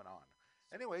what's going on.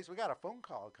 Anyways, we got a phone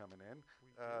call coming in.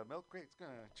 Milk Crate's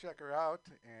going to check her out,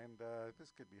 and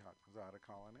this could be Hazada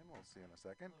calling in. We'll see in a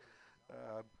second.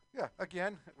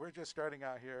 Again, we're just starting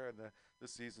out here in the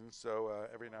season, so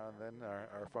every now and then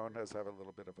our phone does have a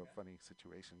little bit of a funny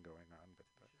situation going on, but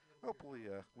hopefully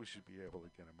we should be able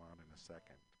to get him on in a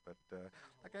second. But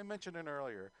like I mentioned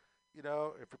earlier, if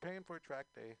you're paying for a track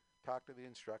day, talk to the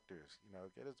instructors.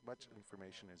 Get as much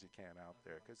information as you can out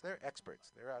there, because they're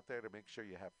experts. They're out there to make sure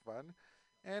you have fun,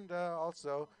 and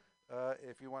also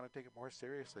if you want to take it more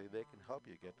seriously, they can help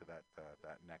you get to that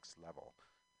next level.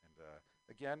 And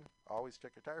Again, always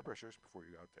check your tire pressures before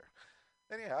you go out there.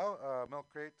 Anyhow, Milk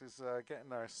Crate is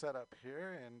getting our setup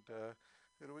here, and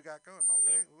who do we got going, Milk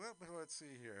Crate? Whoop, let's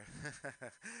see here.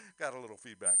 Got a little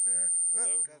feedback there.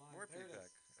 Whoop, got more feedback.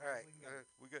 All right,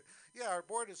 we good. Yeah, our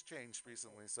board has changed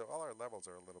recently, so all our levels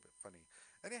are a little bit funny.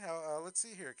 Anyhow, let's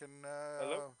see here. Can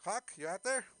Hawk, you out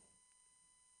there?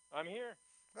 I'm here.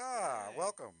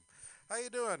 Welcome. How you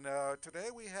doing? Today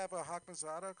we have Hawk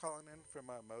Mazzata calling in from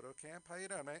Moto Camp. How you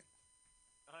doing, mate?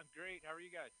 I'm great. How are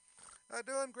you guys?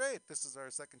 Doing great. This is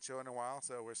our second show in a while,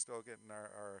 so we're still getting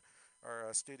our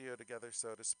studio together,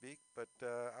 so to speak. But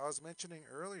I was mentioning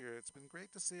earlier, it's been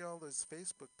great to see all those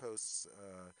Facebook posts.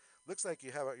 Looks like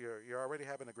you're already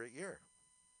having a great year.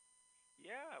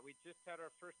 Yeah, we just had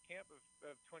our first camp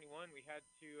of 21. We had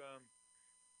to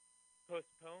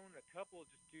postpone a couple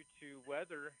just due to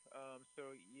weather.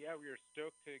 So yeah, we were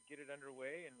stoked to get it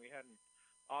underway, and we had an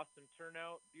awesome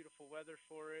turnout, beautiful weather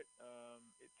for it.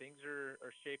 Things are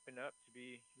shaping up to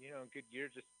be, a good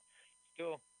year. Just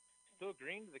still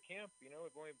green to the camp. We've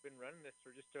only been running this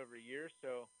for just over a year,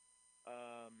 so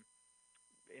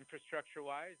infrastructure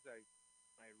wise, I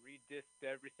redisked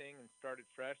everything and started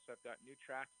fresh. So I've got new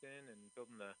tracks in and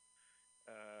building the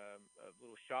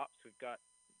little shops. We've got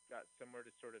somewhere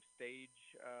to sort of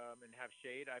stage and have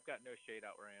shade. I've got no shade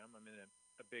out where I am. I'm in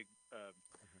a big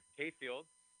hayfield,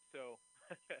 so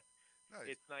Nice.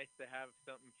 It's nice to have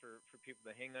something for people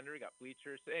to hang under. We got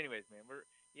bleachers. So anyways, man, we're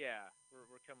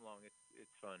coming along.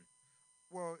 It's fun.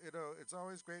 Well, it's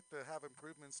always great to have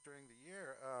improvements during the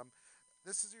year.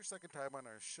 This is your second time on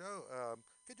our show.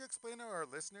 Could you explain to our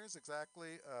listeners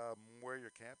exactly where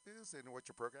your camp is and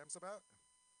what your program's about?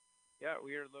 Yeah,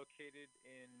 we are located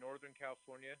in Northern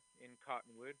California in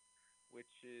Cottonwood,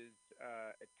 which is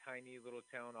a tiny little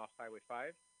town off Highway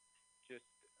 5,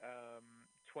 just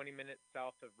 20 minutes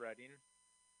south of Redding,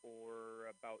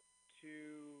 or about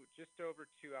just over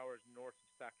 2 hours north of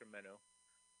Sacramento,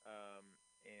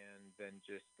 and then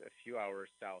just a few hours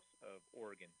south of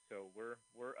Oregon. So we're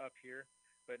up here,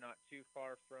 but not too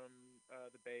far from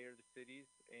the Bay or the cities,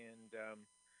 and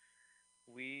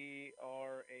we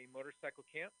are a motorcycle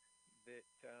camp that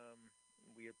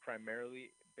we are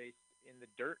primarily based in the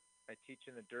dirt. I teach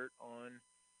in the dirt on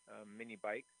mini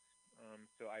bikes.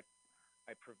 So I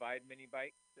provide mini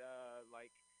bikes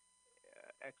like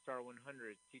XR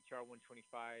 100s, TTR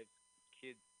 125s,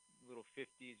 kids, little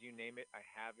 50s, you name it, I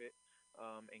have it,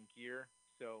 and gear.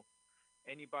 So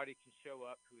anybody can show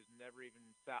up who has never even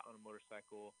sat on a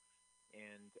motorcycle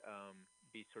and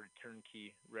be sort of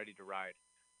turnkey, ready to ride.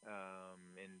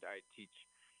 And I teach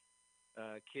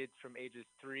kids from ages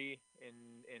 3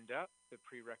 and up, the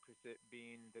prerequisite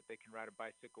being that they can ride a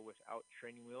bicycle without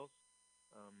training wheels.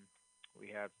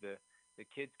 We have the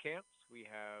kids camps, we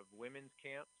have women's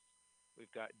camps,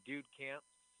 we've got dude camps,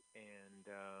 and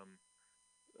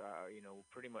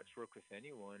pretty much work with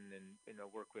anyone, and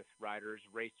work with riders,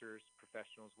 racers,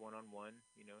 professionals, one-on-one,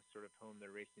 sort of hone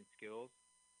their racing skills.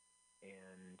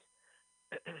 And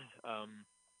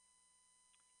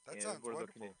That and sounds we're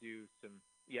wonderful. looking to do some,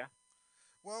 yeah.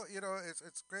 Well,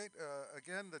 it's great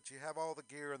again that you have all the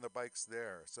gear and the bikes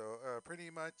there. So pretty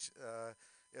much,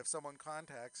 if someone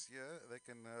contacts you, they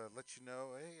can let you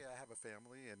know, hey, I have a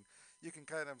family, and you can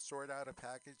kind of sort out a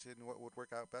package and what would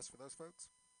work out best for those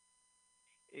folks.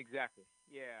 Exactly.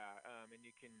 Yeah. And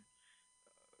you can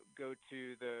go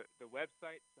to the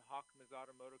website, the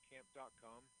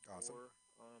hawkmazzataMotocamp.com, Awesome. or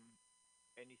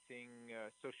anything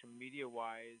social media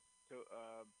wise, so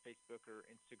Facebook or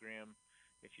Instagram.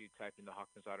 If you type in the Hawk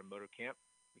Mazzata Moto Camp,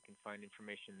 you can find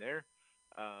information there.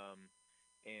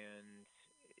 And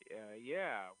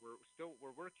yeah, we're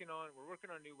working on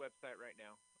a new website right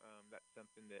now. That's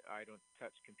something that I don't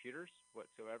touch computers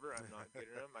whatsoever. I'm not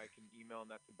good at them. I can email, and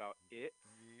that's about it.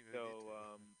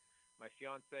 So my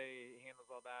fiance handles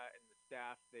all that, and the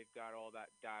staff, they've got all that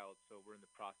dialed. So we're in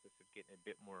the process of getting a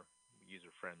bit more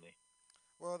user friendly.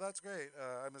 Well, that's great.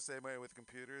 I'm the same way with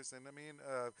computers, and I mean,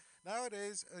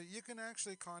 nowadays you can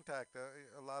actually contact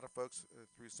a lot of folks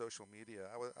through social media.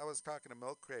 I was talking to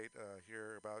Milk Crate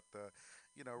here about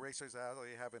Racers Alley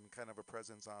having kind of a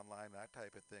presence online, that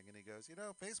type of thing, and he goes,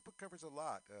 Facebook covers a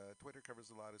lot, Twitter covers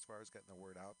a lot as far as getting the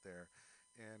word out there,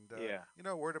 and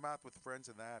Yeah. word of mouth with friends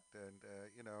and that, and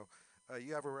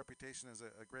you have a reputation as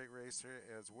a great racer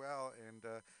as well, and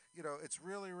it's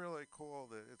really, really cool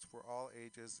that it's for all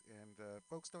ages, and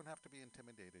folks don't have to be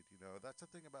intimidated. That's the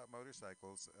thing about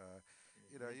motorcycles.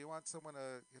 You want someone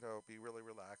to, be really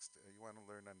relaxed. You want to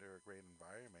learn under a great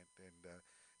environment, and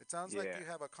it sounds like Yeah. you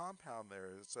have a compound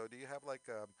there. So do you have like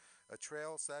a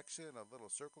trail section, a little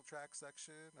circle track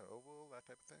section, an oval, that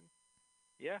type of thing?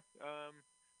 Yeah.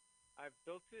 I've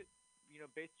built it,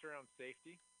 based around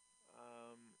safety.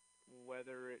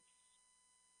 Whether it's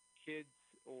kids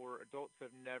or adults who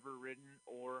have never ridden,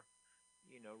 or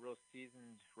real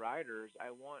seasoned riders,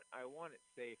 I want it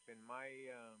safe. And my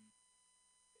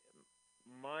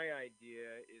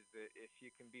idea is that if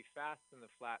you can be fast in the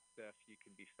flat stuff, you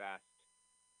can be fast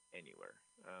anywhere,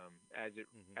 as it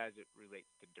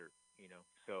relates to dirt.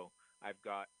 So I've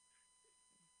got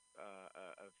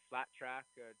a flat track,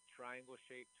 a triangle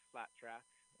shaped flat track.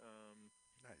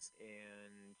 Nice.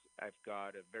 And I've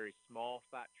got a very small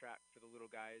flat track for the little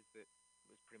guys that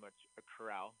was pretty much a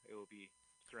corral. It will be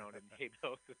surrounded in hay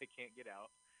bales so they can't get out.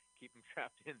 Keep them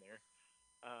trapped in there.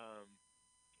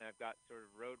 And I've got sort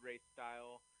of road race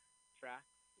style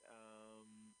tracks, a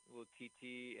little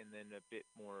TT, and then a bit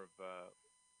more of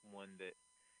one that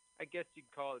I guess you'd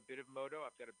call it a bit of moto.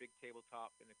 I've got a big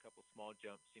tabletop and a couple small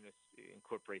jumps.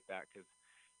 Incorporate that because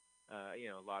a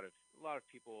lot of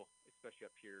people, especially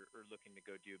up here, are looking to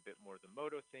go do a bit more of the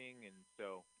moto thing, and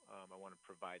so I want to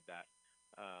provide that.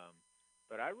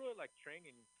 But I really like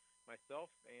training myself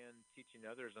and teaching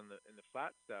others in the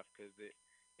flat stuff, because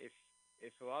if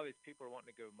a lot of these people are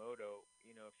wanting to go moto,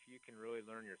 if you can really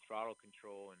learn your throttle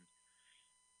control and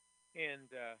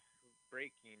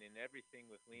braking and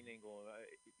everything with lean angle,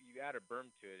 you add a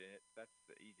berm to it, and that's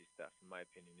the easy stuff, in my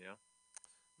opinion.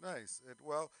 Nice.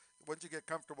 Well, once you get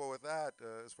comfortable with that,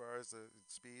 as far as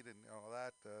speed and all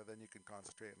that, then you can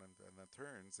concentrate on the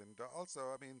turns. And also,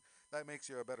 I mean, that makes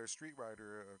you a better street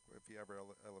rider if you ever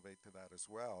elevate to that as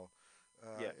well.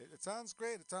 Yes. It sounds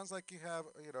great. It sounds like you have,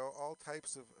 all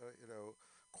types of,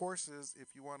 courses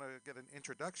if you want to get an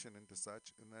introduction into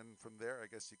such. And then from there, I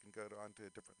guess you can go on to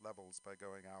different levels by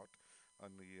going out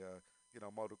on the,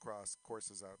 motocross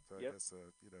courses out, I Yep. guess,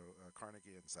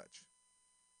 Carnegie and such.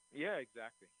 Yeah,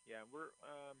 exactly. Yeah,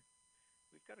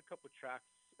 we've got a couple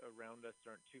tracks around us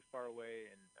that aren't too far away,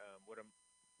 and what I'm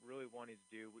really wanting to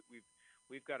do,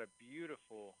 we've got a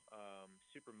beautiful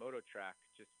supermoto track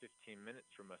just 15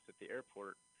 minutes from us at the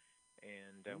airport,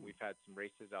 and we've had some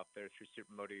races out there through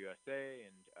Supermoto USA,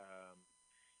 and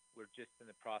we're just in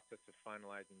the process of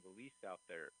finalizing the lease out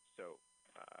there. So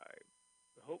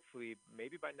hopefully,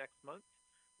 maybe by next month,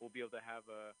 we'll be able to have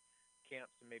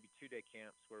camps, and maybe 2-day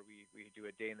camps where we do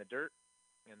a day in the dirt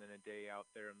and then a day out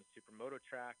there on the supermoto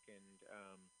track, and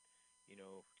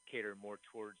cater more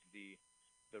towards the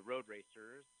road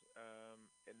racers,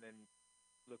 and then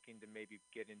looking to maybe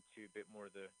get into a bit more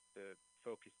the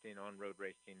focused in on road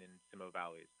racing in some of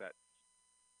valleys.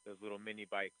 Those little mini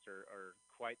bikes are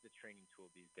quite the training tool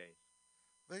these days.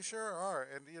 They sure are,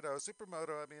 and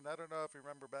supermoto. I mean, I don't know if you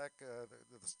remember back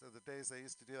the days they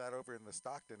used to do that over in the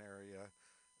Stockton area.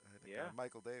 I think, Yeah.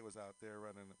 Michael Day was out there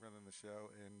running the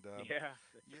show, and Yeah,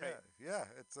 that's right. yeah.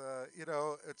 It's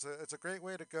it's a great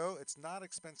way to go. It's not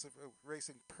expensive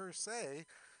racing per se,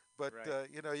 but Right.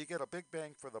 you get a big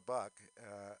bang for the buck,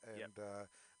 and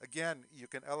again, you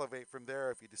can elevate from there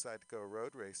if you decide to go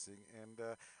road racing. And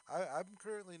I'm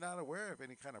currently not aware of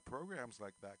any kind of programs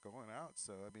like that going out.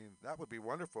 So I mean, that would be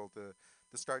wonderful to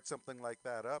start something like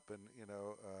that up, and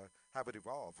have it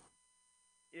evolve.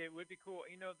 It would be cool.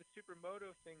 The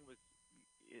supermoto thing was,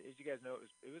 as you guys know,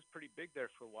 it was pretty big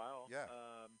there for a while. Yeah.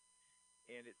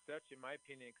 And it's such, in my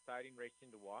opinion, exciting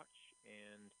racing to watch.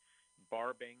 And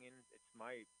bar banging, it's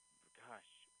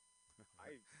gosh,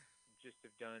 I just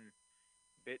have done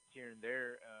bits here and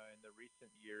there. In the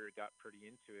recent year, got pretty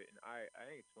into it, and I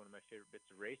think it's one of my favorite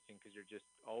bits of racing, because you're just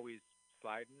always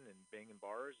sliding and banging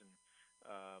bars, and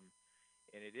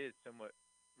it is somewhat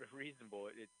reasonable.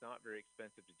 It's not very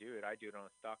expensive to do it. I do it on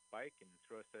a stock bike and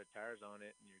throw a set of tires on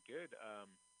it, and you're good.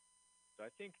 So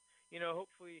I think,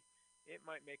 hopefully it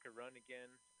might make a run again.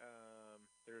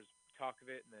 There's talk of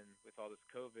it, and then with all this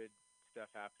COVID stuff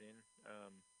happening,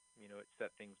 it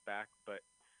set things back. But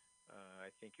I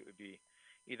think it would be,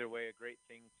 either way, a great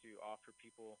thing to offer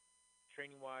people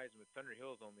training-wise. And with Thunder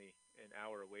Hills only an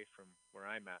hour away from where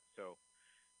I'm at, so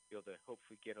be able to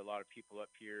hopefully get a lot of people up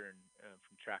here and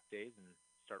from track days, and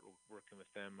start working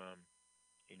with them, on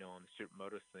the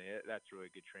supermoto thing. That's really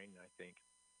good training, I think.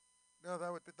 No,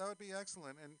 that would be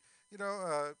excellent, and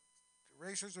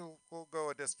racers will go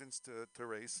a distance to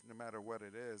race no matter what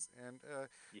it is, and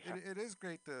Yeah. it is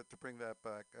great to bring that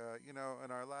back. In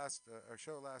our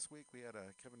show last week, we had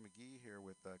Kevin McGee here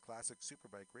with the Classic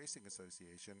Superbike Racing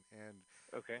Association, and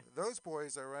Okay. those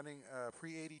boys are running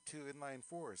pre-82 inline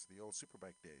fours, the old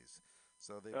superbike days.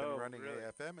 So they've been Oh, running really?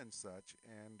 AFM and such,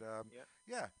 and Yeah.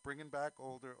 yeah, bringing back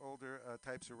older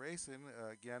types of racing.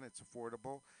 Again, it's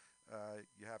affordable.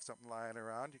 you have something lying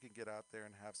around, you can get out there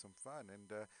and have some fun. And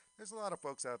there's a lot of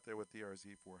folks out there with the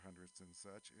RZ 400s and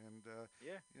such. And,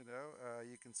 Yeah.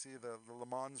 you can see the Le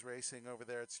Mans racing over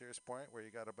there at Sears Point, where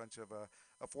you got a bunch of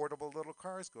affordable little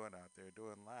cars going out there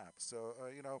doing laps. So,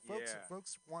 Yeah.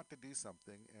 folks want to do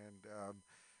something. And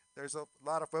there's a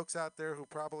lot of folks out there who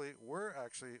probably were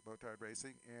actually motard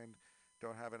racing and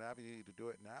don't have an avenue to do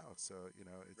it now. So,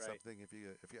 it's Right. something if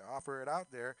you offer it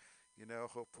out there,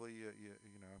 hopefully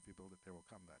if you build it, there will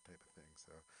come that type of thing.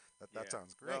 So that Yeah.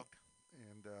 sounds great. Well,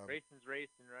 And racing's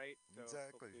racing, right? So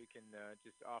Exactly. hopefully we can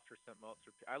just offer something else.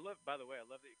 I love, by the way, I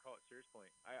love that you call it Sears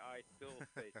Point. I still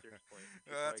say Sears Point.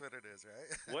 Well, that's what it is,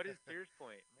 right? What is Sears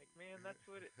Point? I'm like, man, that's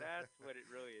what it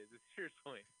really is. It's Sears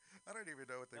Point. I don't even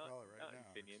know what they call it right not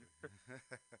now. Infineon.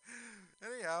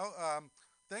 Anyhow,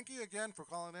 thank you again for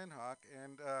calling in, Hawk.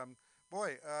 And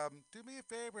do me a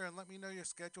favor and let me know your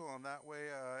schedule. And that way,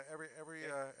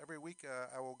 every week,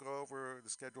 I will go over the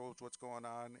schedules, what's going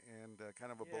on, and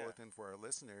kind of a Yeah. bulletin for our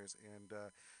listeners. And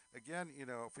again,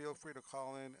 feel free to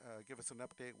call in, give us an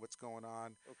update, what's going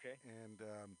on. Okay. And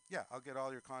I'll get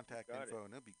all your contact Got info, it.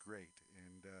 and it'll be great.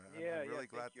 And Yeah, I'm really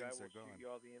glad thank you. things I are will going. shoot you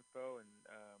all the info, and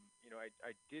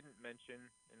I didn't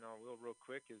mention, and I will real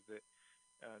quick, is that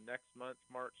next month,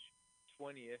 March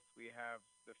 20th, we have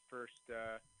the first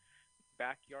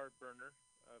backyard burner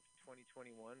of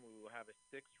 2021. We will have a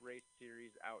 6-race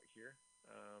series out here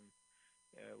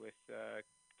with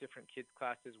different kids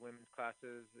classes, women's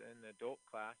classes, and adult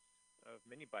class of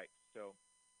mini bikes. So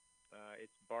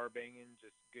it's bar banging,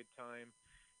 just good time,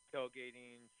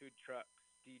 tailgating, food trucks,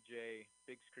 DJ,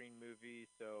 big screen movie.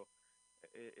 So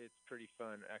it's pretty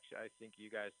fun. Actually, I think you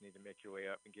guys need to make your way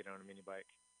up and get on a mini bike.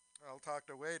 I'll talk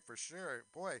to Wade for sure.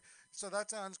 Boy, so that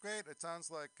sounds great. It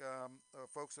sounds like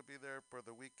folks will be there for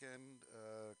the weekend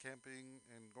camping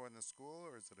and going to school,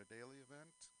 or is it a daily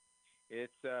event?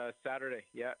 It's Saturday.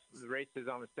 Yeah, the race is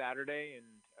on a Saturday, and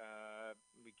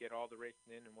we get all the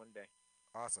racing in one day.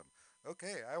 Awesome.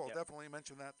 Okay, I will Yep. definitely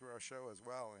mention that through our show as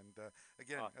well. And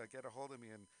again, Awesome. get a hold of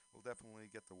me, and we'll definitely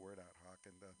get the word out, Hawk.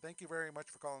 And thank you very much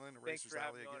for calling in to Thanks Racers for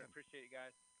having Alley me on. again. Appreciate you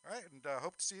guys. All right, and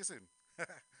hope to see you soon.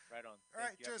 Right on. All right,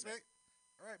 Thank you. Have cheers, a good mate.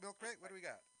 All right, Milk Crate, what do we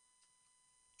got?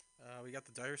 We got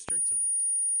the Dire Straits up next.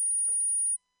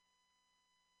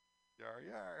 Yar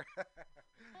yar.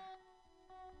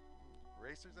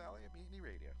 Racers Alley at Mutiny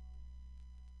Radio.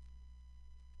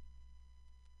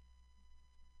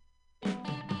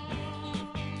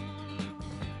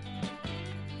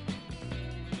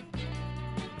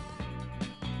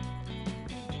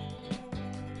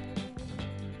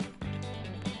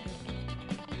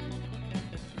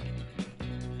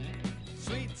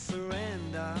 Sweet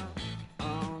surrender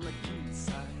on the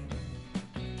quayside.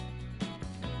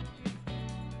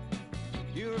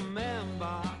 You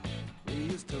remember we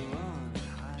used to run and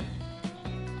hide.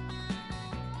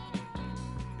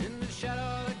 In the shadow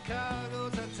of the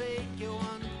cargoes, I take you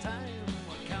one time.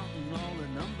 We're counting all the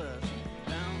numbers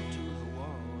down to the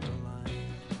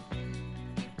waterline.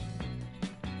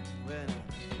 When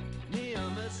me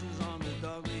and Mrs. on the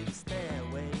dog-leaf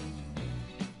stairway,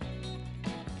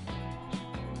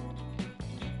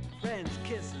 French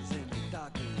kisses in the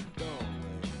darkened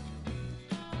doorway.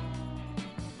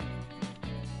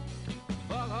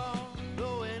 Foghorn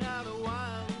blowing out a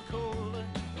wild and cold.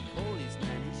 The police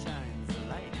man, he shines the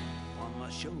light on my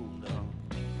shoulder.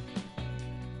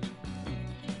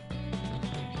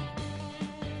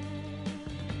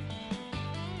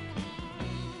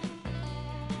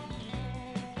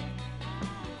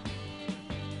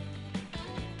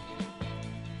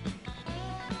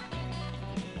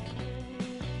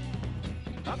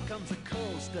 Up comes a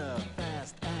coaster,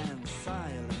 fast and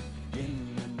silent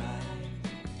in the night.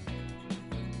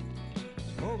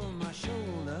 Over my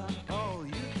shoulder, all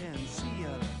you can see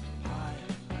are the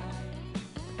highlights.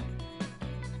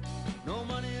 No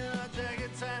money in our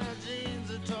jackets and our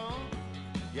jeans are torn.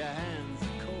 Your hands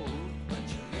are cold, but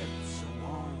your lips are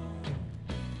warm.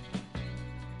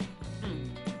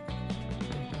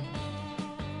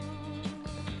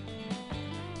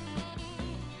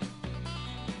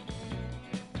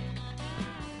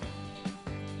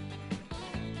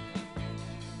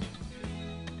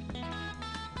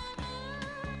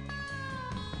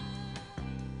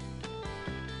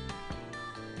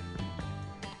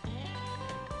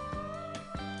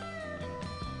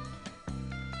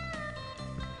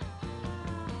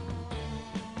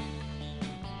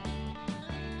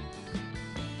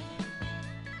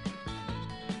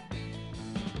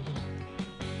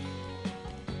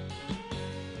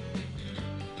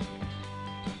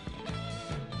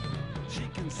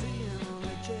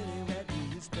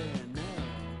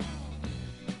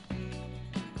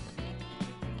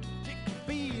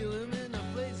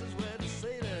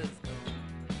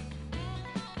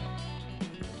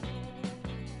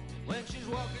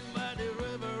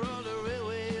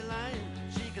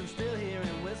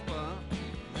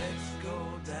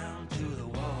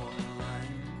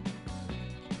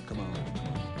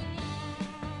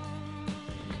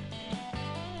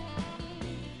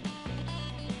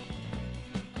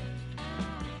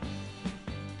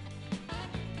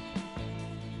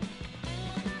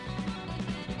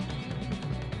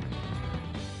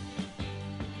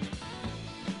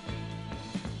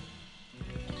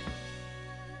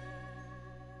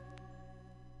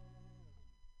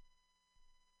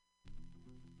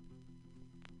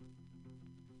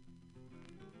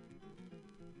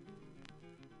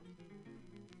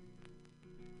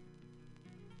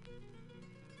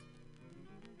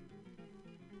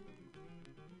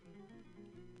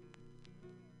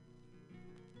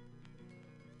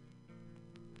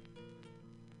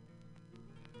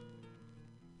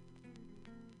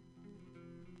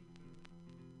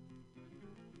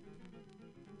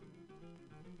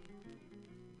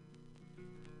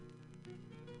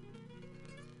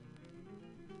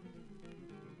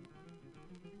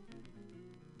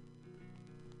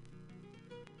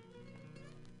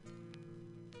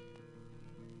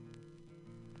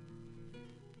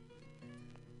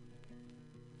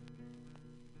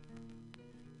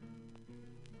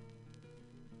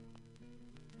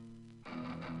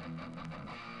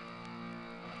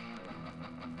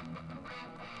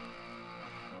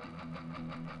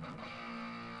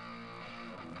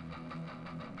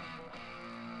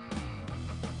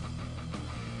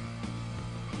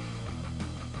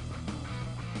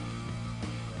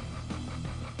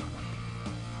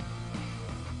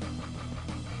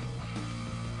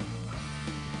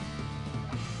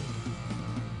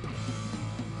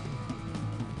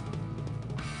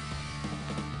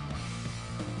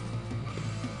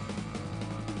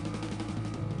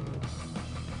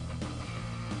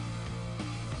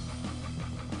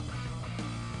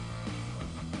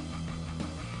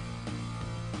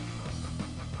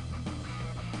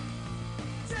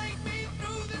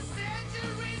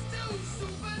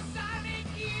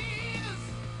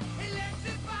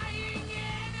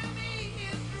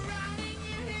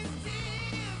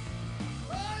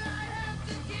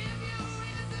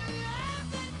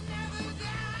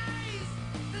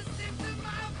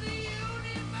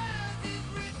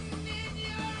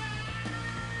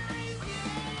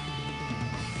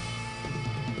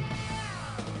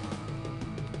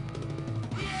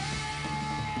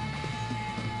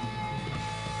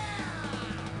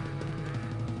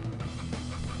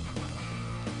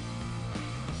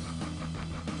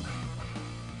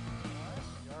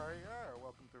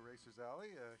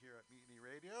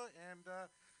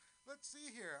 let's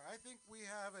see here. I think we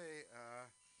have a.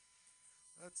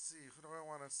 Let's see. Who do I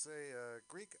want to say?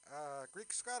 Greek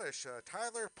Scottish.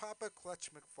 Tyler Papa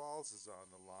Clutch McFalls is on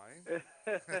the line.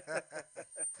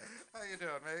 How you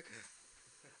doing, mate?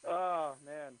 Oh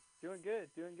man, doing good,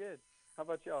 doing good. How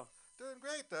about y'all? Doing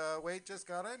great. Wade just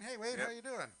got in. Hey, Wade, Yep. how you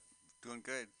doing? Doing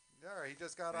good. Yeah, he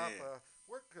just got Yeah. off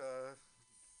work.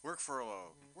 Work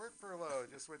furlough. Work furlough.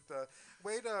 Just with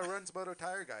Wade runs Moto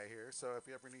Tire Guy here, so if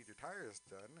you ever need your tires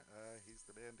done, he's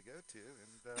the man to go to.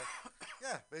 And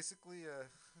yeah, basically,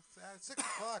 at 6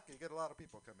 o'clock, you get a lot of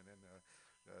people coming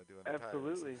in doing the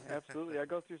Absolutely, tires. absolutely. I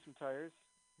go through some tires.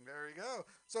 There you go.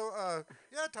 So,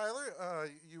 yeah,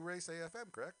 Tyler, you race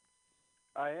AFM, correct?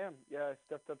 I am. Yeah, I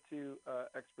stepped up to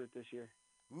expert this year.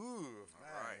 Ooh,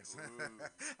 nice. All right.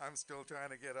 Ooh. I'm still trying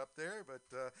to get up there,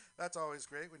 but that's always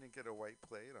great when you get a white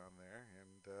plate on there.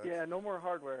 And Yeah, no more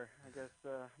hardware. I guess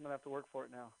I'm gonna have to work for it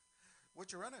now.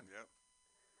 What you running? Yep.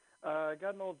 I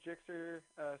got an old Gixxer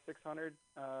 600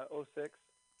 06.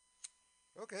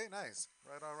 Okay, nice.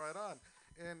 Right on, right on.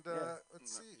 And Yeah.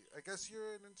 let's see. I guess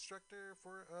you're an instructor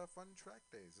for Fun Track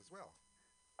Days as well.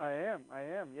 I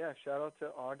am. Yeah, shout out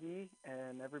to Augie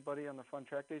and everybody on the Fun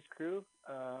Track Days crew.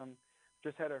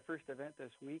 Just had our first event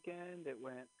this weekend. It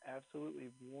went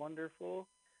absolutely wonderful.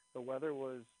 The weather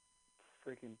was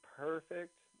freaking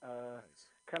perfect. Nice.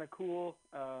 Kind of cool.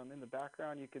 In the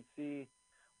background, you could see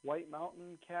white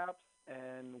mountain caps,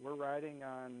 and we're riding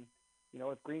on,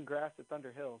 it's green grass at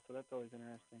Thunder Hill, so that's always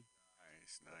interesting.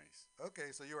 Nice.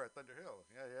 Okay, so you were at Thunder Hill.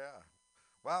 Yeah.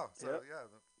 Wow. So, Yep. yeah,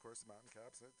 of course, the mountain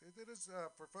caps. It is,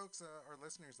 for folks, our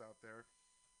listeners out there,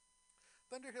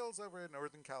 Thunder Hill's over in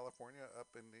Northern California,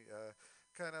 up in the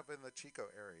kind of in the Chico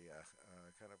area,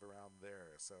 kind of around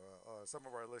there. So some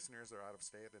of our listeners are out of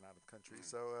state and out of country,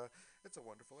 so it's a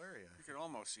wonderful area. You can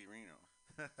almost see Reno.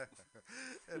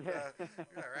 And, yeah,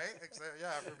 right.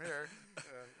 Yeah, from here,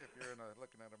 if you're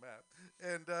looking at a map.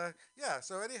 And yeah,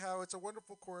 so anyhow, it's a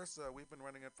wonderful course. We've been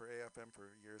running it for AFM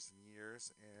for years and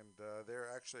years, and they're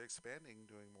actually expanding,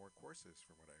 doing more courses,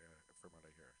 from what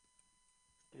I hear.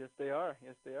 Yes, they are.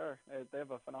 They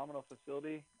have a phenomenal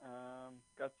facility.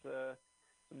 Got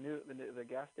some new. The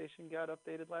gas station got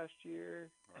updated last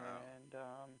year, Wow.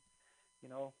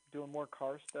 and doing more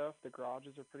car stuff. The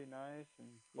garages are pretty nice, and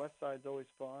West Side's always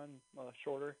fun.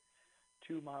 Shorter,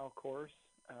 2-mile course.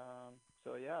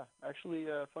 So yeah, actually,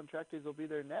 Fun Track Days will be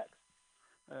there next,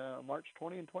 March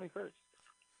 20th and 21st.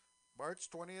 March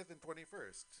 20th and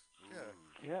 21st. Yeah.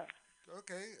 Yeah.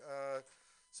 Okay.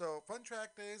 So Fun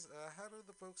Track Days. How do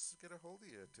the folks get a hold of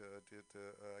you to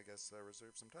I guess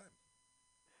reserve some time?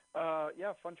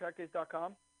 Yeah,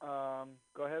 funtrackdays.com.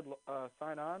 Go ahead,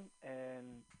 sign on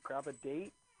and grab a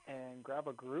date and grab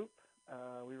a group.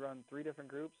 We run 3 different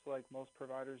groups like most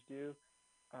providers do,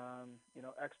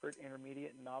 expert,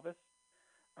 intermediate, and novice.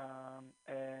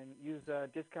 And use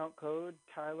discount code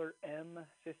Tyler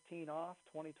M15 off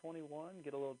 2021.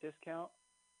 Get a little discount.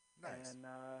 Nice. And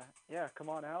yeah, come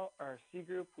on out. Our C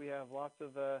group, we have lots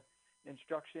of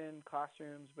instruction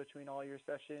classrooms between all your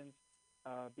sessions.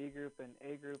 B group and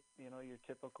A group, your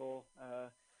typical,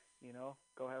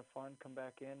 go have fun, come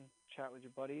back in, chat with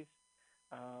your buddies.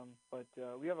 But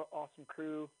we have an awesome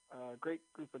crew, great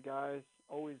group of guys,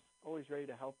 always ready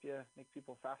to help you, make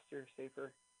people faster,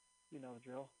 safer. You know the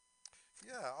drill.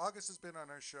 Yeah, August has been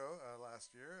on our show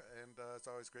last year, and it's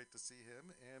always great to see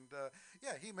him. And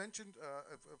yeah, he mentioned,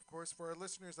 of course, for our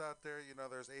listeners out there,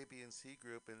 there's A, B, and C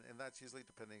group, and that's usually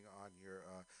depending on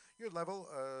your level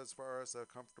as far as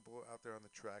comfortable out there on the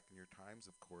track and your times,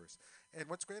 of course. And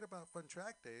what's great about Fun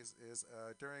Track Days is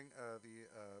during the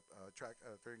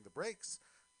during the breaks.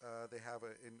 They have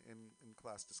a in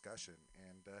class discussion,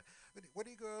 and what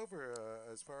do you go over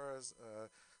as far as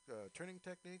turning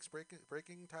techniques,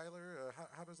 braking, Tyler?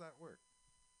 How does that work?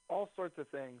 All sorts of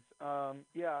things.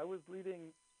 Yeah, I was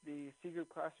leading the C group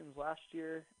classrooms last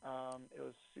year. It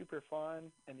was super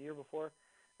fun, and the year before,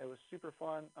 it was super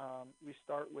fun. We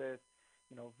start with,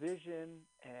 vision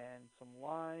and some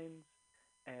lines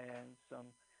and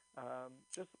some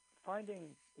just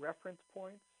finding reference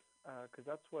points, because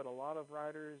that's what a lot of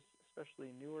riders,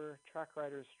 especially newer track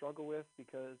riders, struggle with,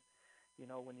 because,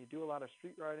 when you do a lot of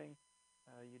street riding,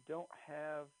 you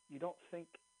don't think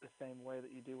the same way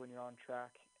that you do when you're on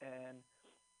track. And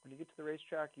when you get to the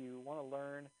racetrack, you want to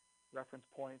learn reference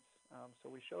points. So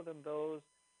we show them those.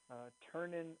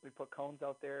 Turn-in, we put cones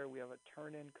out there. We have a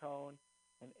turn-in cone,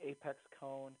 an apex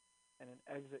cone, and an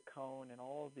exit cone in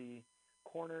all of the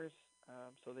corners,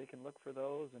 so they can look for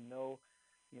those and know,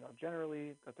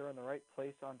 generally that they're in the right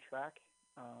place on track.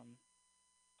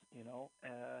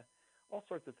 All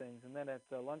sorts of things. And then at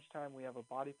lunchtime, we have a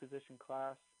body position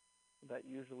class. that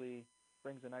usually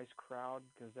brings a nice crowd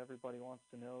because everybody wants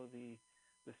to know the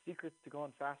secrets to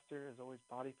going faster is always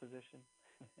body position.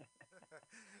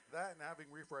 That and having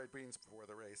refried beans before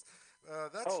the race.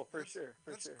 Oh, for sure,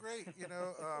 for That's sure. great.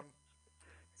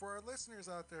 For our listeners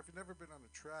out there, if you've never been on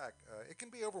a track, it can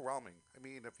be overwhelming. I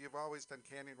mean, if you've always done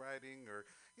canyon riding or,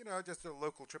 just a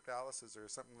local trip to Alice's or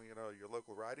something, your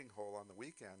local riding hole on the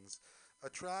weekends, a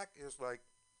track is like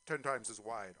 10 times as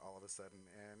wide all of a sudden.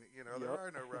 And, there Yep.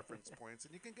 are no reference points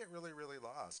and you can get really, really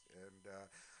lost. And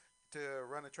to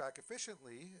run a track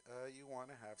efficiently, you want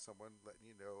to have someone letting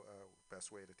you know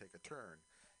best way to take a turn.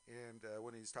 And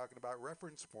when he's talking about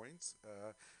reference points,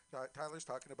 Tyler's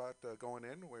talking about going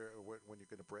in, when you're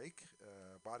going to brake,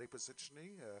 body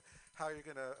positioning, how you're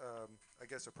going to, I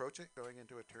guess, approach it, going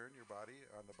into a turn, your body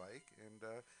on the bike, and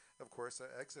of course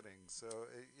exiting. So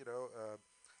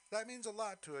that means a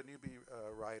lot to a newbie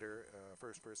rider,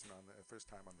 first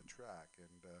time on the track.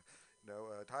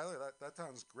 And Tyler, that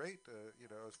sounds great.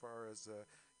 As far as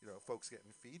folks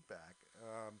getting feedback.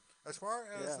 As far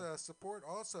as Yeah. support,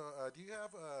 also, do you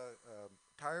have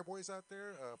tire boys out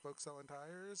there, folks selling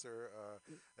tires, or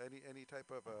any type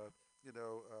of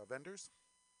vendors?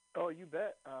 Oh, you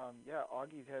bet. Yeah,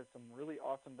 Augie's has some really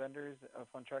awesome vendors.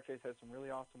 Fun Track Days has some really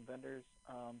awesome vendors.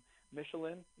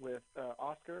 Michelin with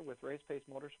Oscar with Race Pace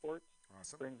Motorsports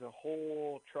Awesome. brings a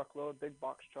whole truckload, big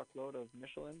box truckload of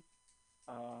Michelin.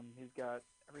 He's got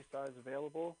every size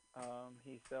available.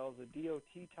 He sells a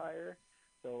DOT tire,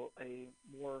 so a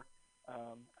more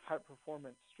high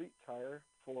performance street tire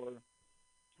for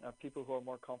people who are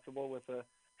more comfortable with a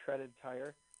treaded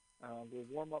tire. Will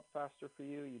warm up faster for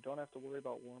you. You don't have to worry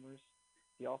about warmers.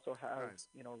 He also has,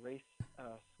 Nice. race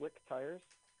slick tires.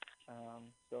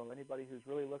 So anybody who's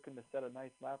really looking to set a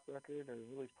nice lap record or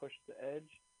really push the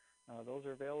edge, those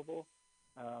are available.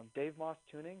 Dave Moss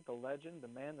Tuning, the legend, the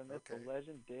man, the myth, Okay. the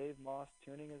legend, Dave Moss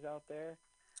Tuning is out there.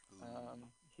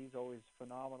 He's always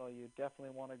phenomenal. You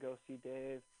definitely want to go see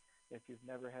Dave if you've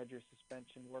never had your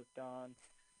suspension worked on.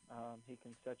 He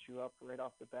can set you up right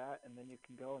off the bat, and then you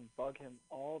can go and bug him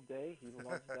all day. He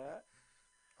loves that.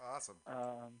 Awesome.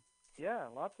 Yeah,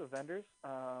 lots of vendors.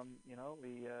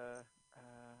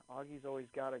 Augie's always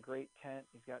got a great tent.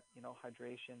 He's got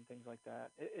hydration, things like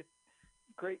that. It's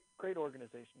great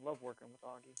organization. Love working with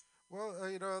Augie. Well,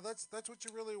 that's what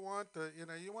you really want.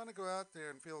 You want to go out there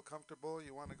and feel comfortable.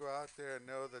 You want to go out there and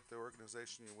know that the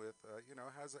organization you're with,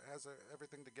 has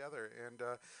everything together. And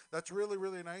that's really,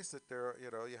 really nice that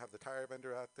you have the tire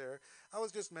vendor out there. I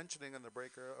was just mentioning in the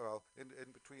breaker, well,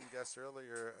 in between guests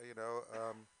earlier,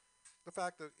 the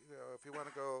fact that if you want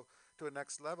to go to a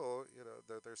next level,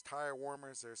 there's tire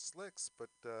warmers, there's slicks, but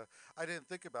I didn't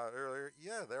think about earlier.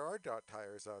 Yeah, there are dot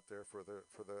tires out there for the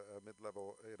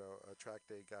mid-level track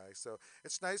day guy. So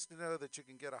it's nice to know that you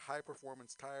can get a high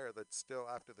performance tire that's still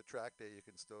after the track day you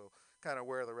can still kind of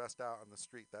wear the rest out on the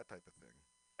street, that type of thing.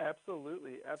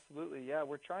 Absolutely, absolutely. Yeah,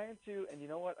 we're trying to, and you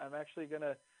know what? I'm actually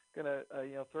gonna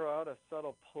throw out a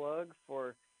subtle plug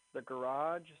for the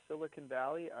Garage, Silicon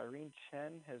Valley. Irene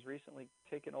Chen has recently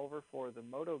taken over for the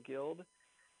Moto Guild,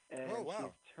 and Oh, wow.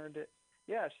 she's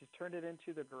turned it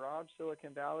into the Garage,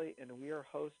 Silicon Valley, and we are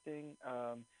hosting,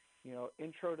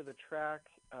 intro to the track,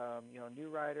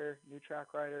 new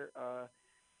track rider,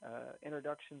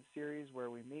 introduction series where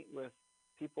we meet with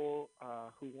people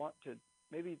who want to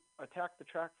maybe attack the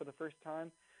track for the first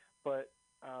time, but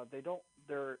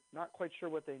they're not quite sure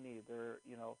what they need. They're,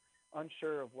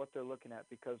 unsure of what they're looking at,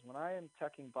 because when I am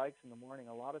teching bikes in the morning,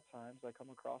 a lot of times I come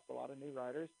across a lot of new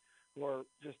riders who are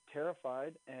just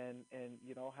terrified and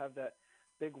have that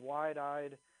big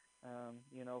wide-eyed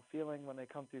feeling when they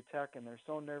come through tech, and they're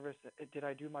so nervous. Did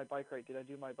I do my bike right? Did I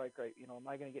do my bike right? Am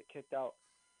I going to get kicked out?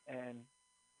 And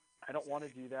I don't want to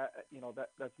do that.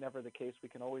 That's never the case. We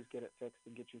can always get it fixed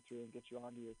and get you through and get you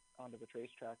onto the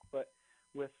racetrack. But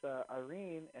with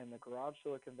Irene and the Garage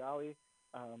Silicon Valley,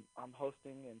 I'm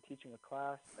hosting and teaching a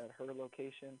class at her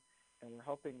location, and we're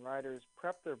helping riders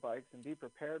prep their bikes and be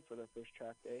prepared for their first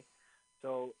track day.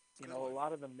 So, a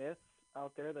lot of the myths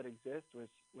out there that exist,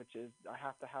 which is I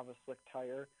have to have a slick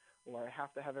tire or I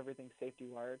have to have everything safety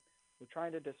wired, we're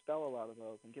trying to dispel a lot of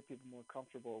those and get people more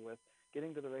comfortable with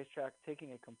getting to the racetrack,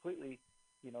 taking a completely,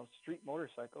 street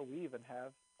motorcycle. We even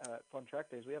have, Fun Track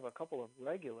Days, we have a couple of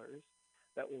regulars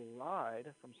that will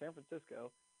ride from San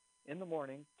Francisco in the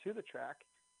morning to the track,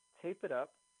 tape it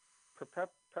up,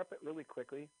 prep it really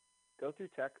quickly, go through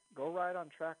tech, go ride on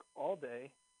track all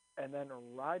day, and then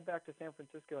ride back to San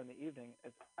Francisco in the evening.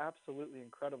 It's absolutely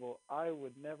incredible. I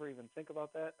would never even think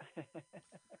about that.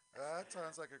 That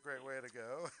sounds like a great way to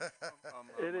go.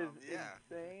 It is yeah.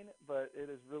 insane, but it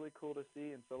is really cool to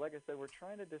see. And so, like I said, we're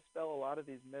trying to dispel a lot of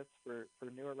these myths for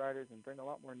newer riders and bring a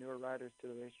lot more newer riders to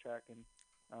the racetrack. And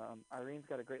Irene's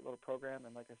got a great little program,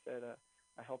 and like I said,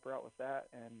 I help her out with that.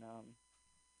 And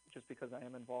just because I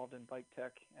am involved in bike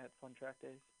tech at Fun Track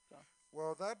Days. So.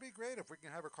 Well, that'd be great if we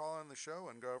can have her call on the show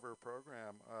and go over a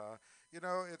program. You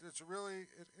know, it's really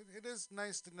it is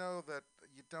nice to know that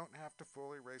you don't have to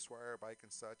fully race wire a bike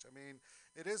and such. I mean,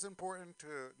 it is important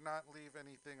to not leave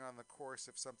anything on the course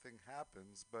if something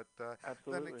happens. But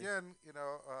then again, you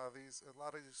know, a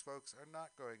lot of these folks are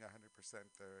not going 100%.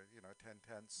 You know,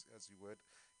 10/10ths as you would,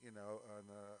 you know, on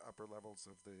the upper levels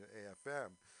of the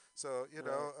AFM. So you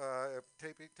know, if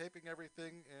taping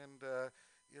everything and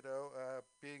you know,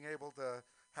 being able to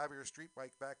have your street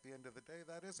bike back the end of the day,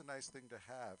 that is a nice thing to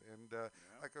have. And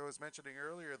like I was mentioning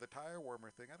earlier, the tire warmer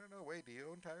thing, I don't know, Wade, do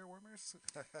you own tire warmers?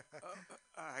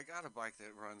 I got a bike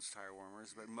that runs tire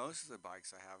warmers, but most of the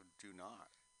bikes I have do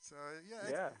not. So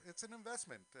yeah, it's an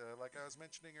investment. Like I was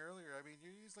mentioning earlier, I mean,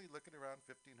 you're usually looking around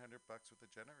 $1,500 with a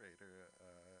generator,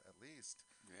 at least.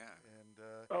 Yeah. And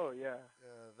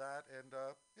that and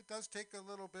it does take a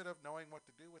little bit of knowing what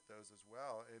to do with those as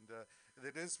well. And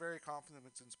it is very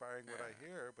confidence inspiring what I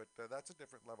hear, but that's a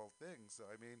different level thing. So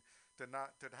I mean, to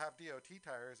have DOT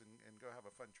tires and go have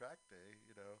a fun track day,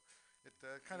 you know, it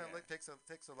kind of like takes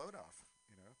a load off,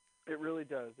 you know. It really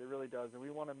does. It really does. And we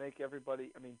want to make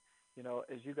everybody. I mean, you know,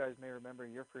 as you guys may remember,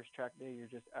 your first track day, you're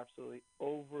just absolutely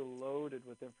overloaded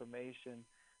with information.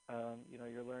 You know,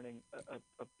 you're learning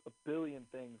a billion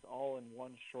things all in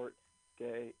one short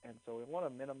day. And so we want to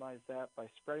minimize that by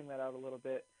spreading that out a little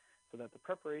bit so that the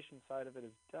preparation side of it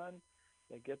is done.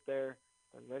 They get there,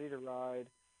 they're ready to ride.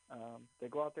 They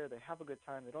go out there, they have a good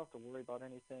time. They don't have to worry about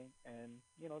anything. And,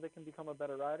 you know, they can become a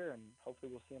better rider, and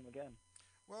hopefully we'll see them again.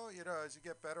 Well, you know, as you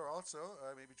get better also,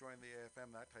 maybe join the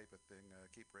AFM, that type of thing,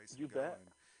 keep racing you going.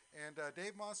 Bet. And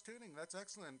Dave Moss Tuning, that's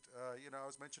excellent. You know, I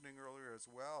was mentioning earlier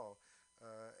as well,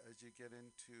 as you get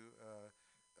into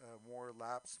more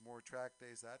laps, more track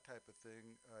days, that type of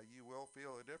thing, you will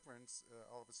feel a difference.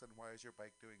 All of a sudden, why is your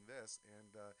bike doing this?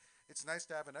 And it's nice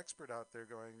to have an expert out there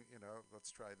going, you know,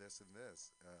 let's try this and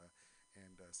this.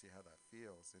 And see how that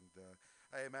feels. And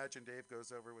I imagine Dave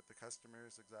goes over with the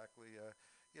customers exactly,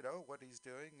 you know, what he's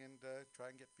doing and try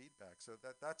and get feedback. So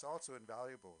that's also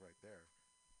invaluable right there.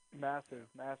 Massive.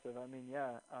 I mean,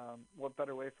 what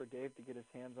better way for Dave to get his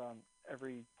hands on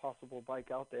every possible bike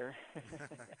out there?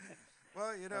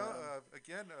 Well, you know,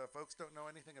 again, folks don't know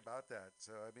anything about that.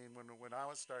 So, I mean, when I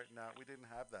was starting out, we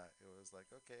didn't have that. It was like,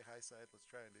 okay, high side, let's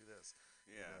try and do this.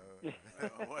 Yeah. You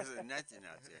know? It wasn't nothing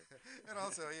out there. And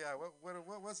also,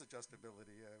 what was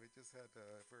adjustability? We just had,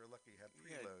 if we were lucky, had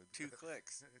preload. 2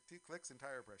 clicks. 2 clicks and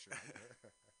tire pressure.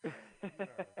 But,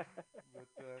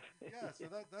 so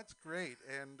that's great.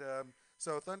 And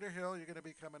so Thunderhill, you're going to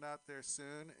be coming out there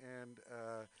soon. And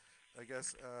I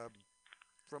guess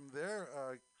from there,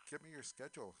 give me your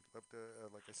schedule. Love to,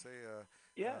 like I say,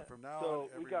 from now on,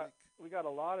 every week. We got a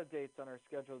lot of dates on our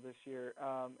schedule this year,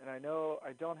 and I know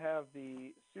I don't have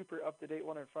the super up-to-date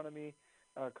one in front of me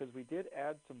because we did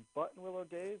add some Button Willow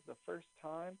days. The first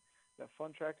time that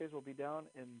Fun Track Days will be down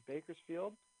in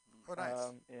Bakersfield,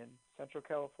 in Central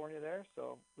California there.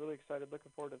 So really excited,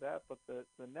 looking forward to that. But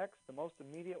the most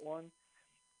immediate one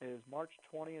is March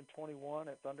 20 and 21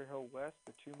 at Thunderhill West,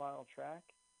 the 2-mile track.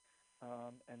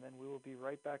 And then we will be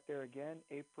right back there again,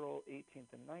 April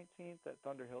 18th and 19th at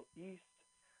Thunderhill East.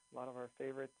 A lot of our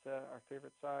favorite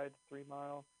side,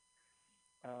 3-mile.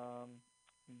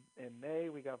 In May,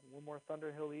 we got one more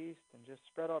Thunderhill East, and just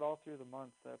spread out all through the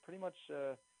month. Pretty much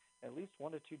at least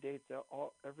 1 to 2 dates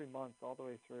every month, all the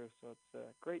way through. So it's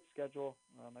a great schedule.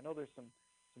 I know there's some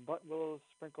Button Willows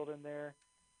sprinkled in there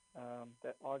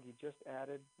that Augie just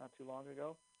added not too long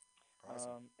ago.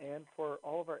 Awesome. And for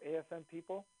all of our AFM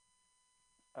people,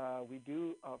 we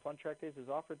do Fun Track Days has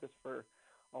offered this for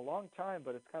a long time,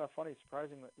 but it's kind of funny,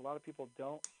 surprising that a lot of people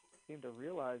don't seem to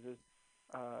realize is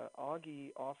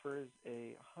Augie offers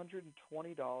a $120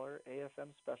 AFM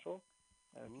special.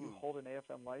 If you hold an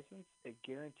AFM license, it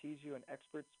guarantees you an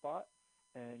expert spot,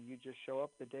 and you just show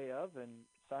up the day of and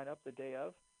sign up the day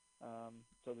of.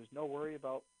 So there's no worry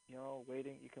about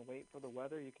waiting. You can wait for the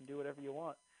weather. You can do whatever you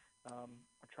want.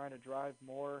 We're trying to drive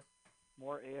more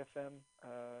AFM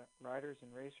riders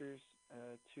and racers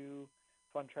to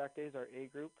Fun Track Days, our A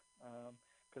group,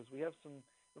 because we have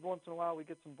every once in a while we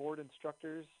get some board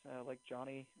instructors like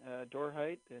Johnny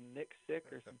Dorheit and Nick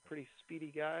Sick are some pretty speedy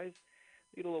guys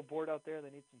get a little bored out there. They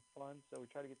need some fun, so we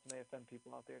try to get some AFM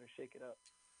people out there to shake it up.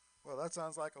 Well, that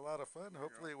sounds like a lot of fun.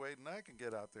 Hopefully, Wade and I can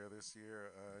get out there this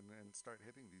year and start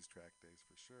hitting these track days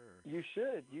for sure. You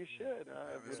should. You should.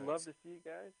 We'd love to see you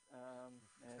guys,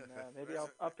 and maybe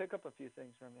I'll pick up a few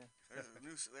things from you.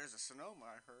 There's a Sonoma,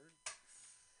 I heard.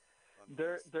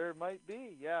 There might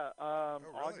be, yeah. Really?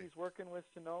 Augie's working with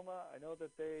Sonoma. I know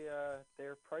that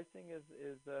their pricing is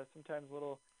sometimes a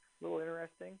little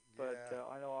interesting, but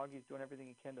I know Augie's doing everything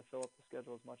he can to fill up the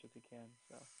schedule as much as he can.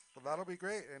 So. Well, that'll be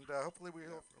great, and hopefully we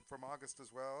hear from August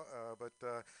as well. But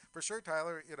for sure,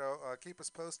 Tyler, keep us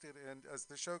posted, and as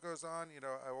the show goes on,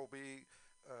 I will be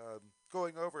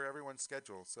going over everyone's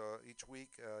schedule. So each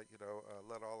week,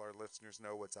 let all our listeners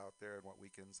know what's out there and what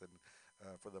weekends and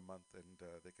for the month, and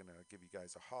they can give you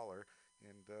guys a holler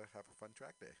and have a fun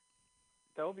track day.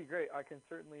 That would be great. I can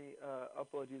certainly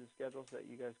upload you the schedule so that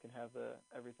you guys can have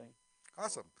everything.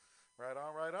 Awesome. Right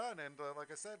on, right on. And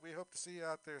like I said, we hope to see you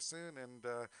out there soon. And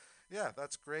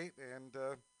that's great. And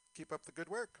keep up the good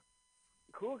work.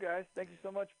 Cool, guys. Thank you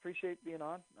so much. Appreciate being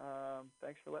on.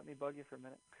 Thanks for letting me bug you for a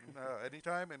minute.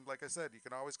 Anytime. And like I said, you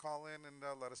can always call in and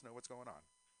let us know what's going on.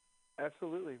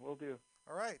 Absolutely. Will do.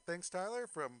 All right. Thanks, Tyler,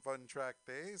 from Fun Track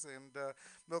Days. And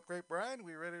Milk Crate Brian,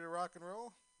 we ready to rock and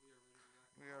roll?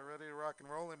 We are ready to rock and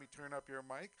roll. Let me turn up your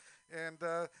mic. And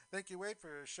thank you, Wade,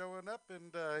 for showing up.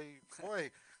 And,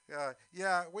 boy,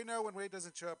 we know when Wade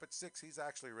doesn't show up at 6, he's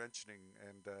actually wrenching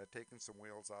and taking some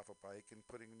wheels off a bike and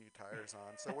putting new tires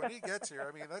on. So when he gets here,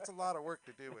 I mean, that's a lot of work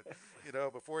to do with,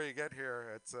 before you get here.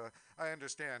 It's I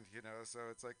understand, so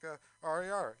it's like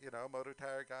RAR, Moto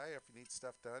Tire Guy. If you need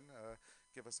stuff done,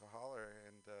 give us a holler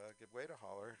and give Wade a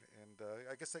holler. And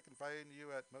I guess they can find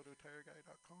you at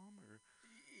mototireguy.com or...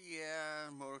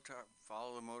 Yeah,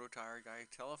 follow the Moto Tire Guy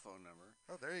telephone number.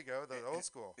 Oh, there you go, the old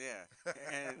school. Yeah,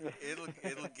 and it'll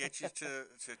get you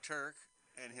to Turk,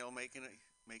 and he'll make an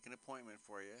appointment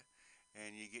for you,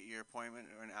 and you get your appointment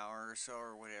in an hour or so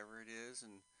or whatever it is,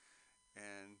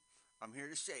 and I'm here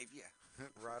to save you.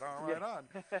 Right on, right on.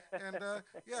 And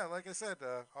like I said,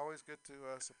 always good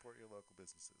to support your local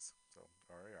businesses. So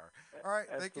RAR. All right,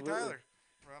 thank you, Tyler.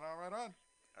 Right on, right on.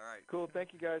 All right. Cool.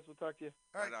 Thank you, guys. We'll talk to you.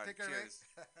 All right. Take care, Cheers.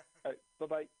 All right.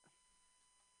 Bye-bye.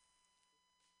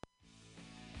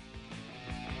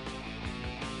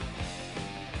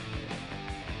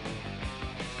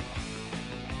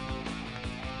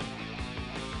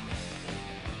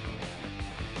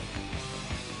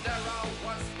 There I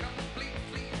was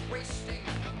completely wasting,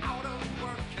 out of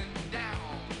work and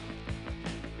down.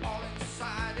 All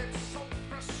inside, it's so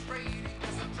frustrating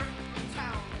as I drift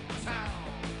town to town.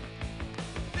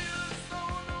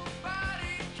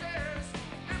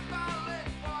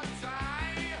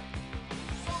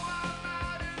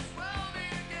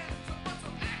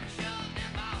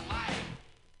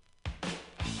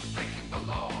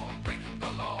 Breaking the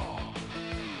law,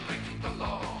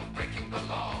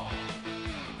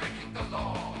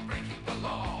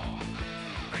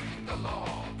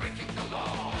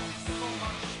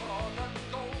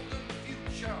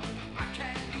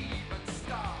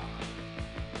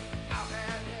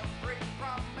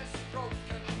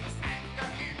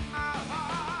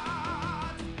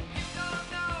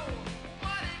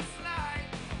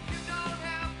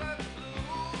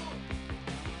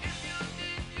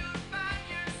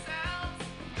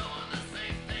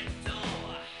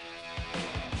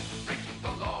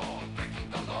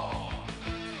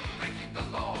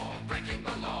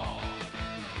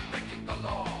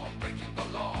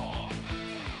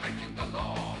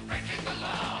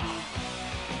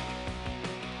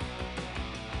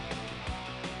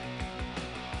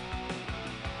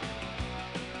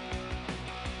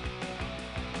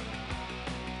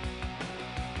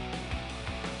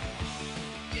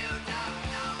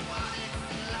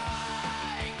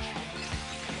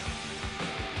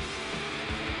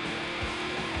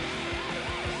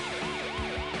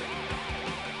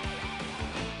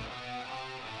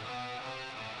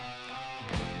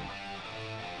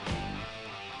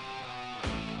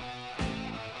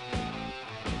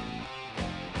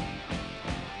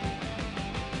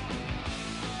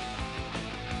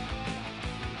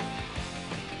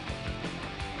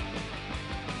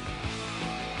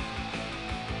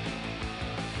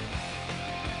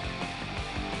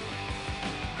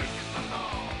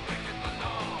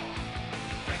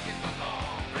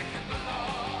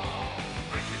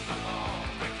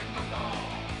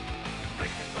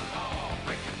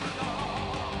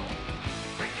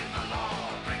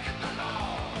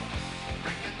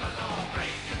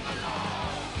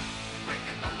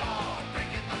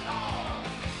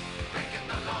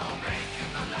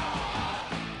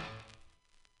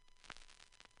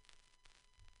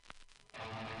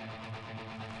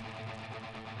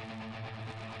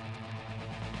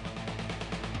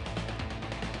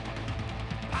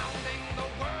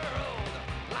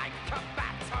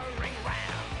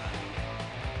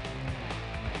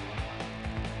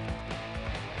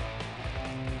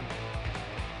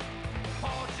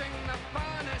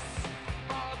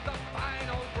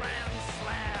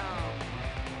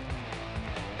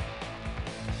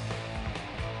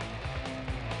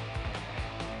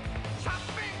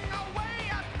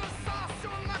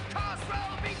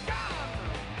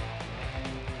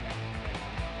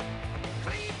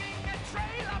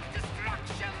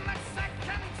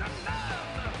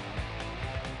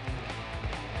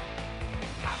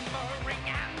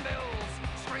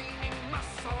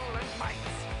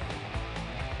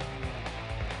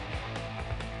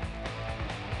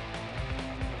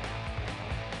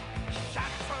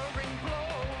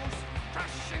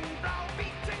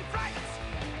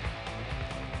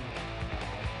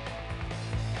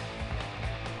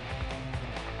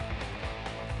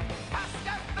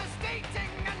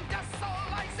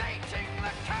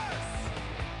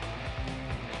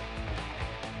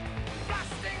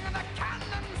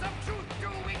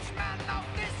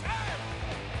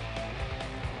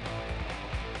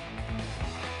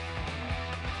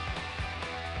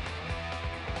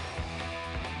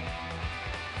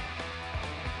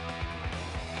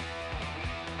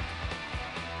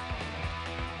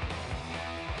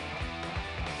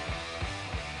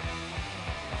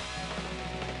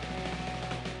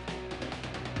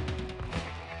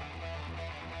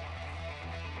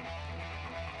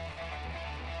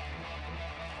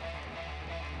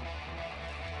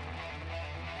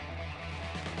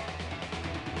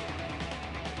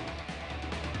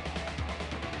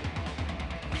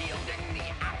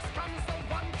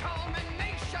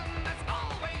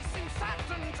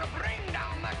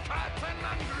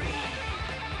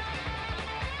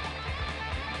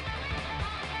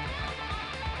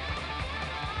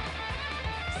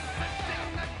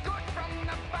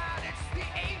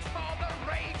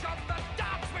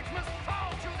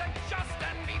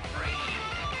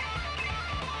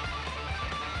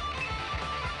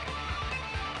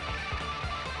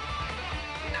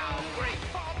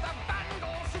 for the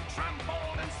vandals who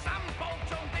trampled and sampled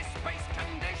till this base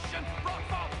condition brought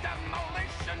forth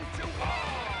demolition to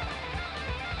all.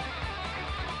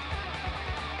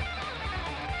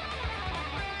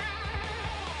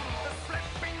 The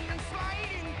slipping and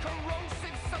sliding,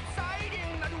 corrosive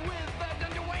subsiding, that withered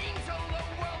and waned till the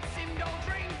world seemed all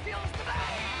drain fields today.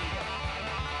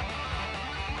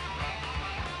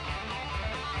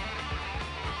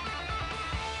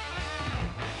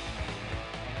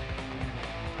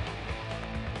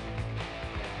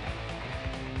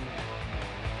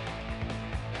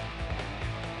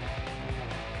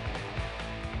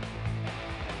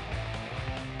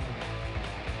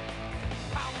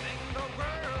 Pounding the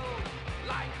world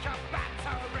like a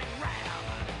battering ram.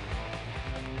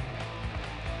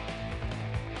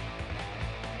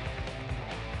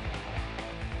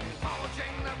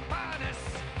 Forging the furnace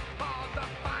for the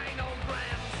final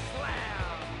grand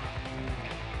slam.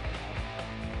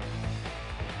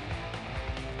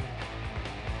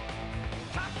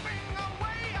 Tapping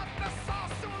away at the saw,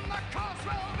 soon the cause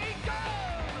will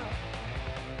begun.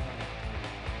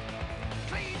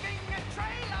 Cleaving a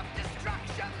trail of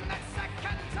destruction that's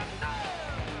second to none.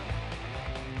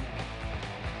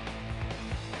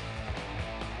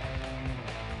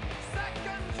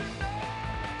 Second to none.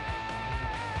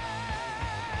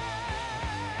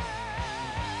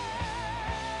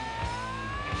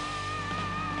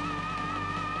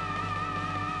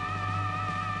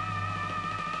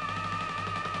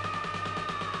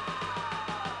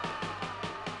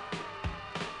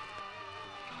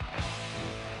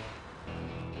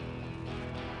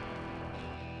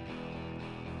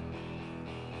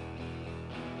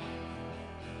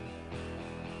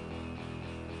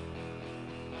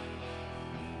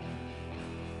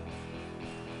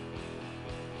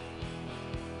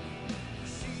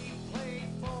 She played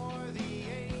for the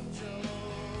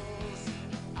Angels,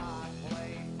 I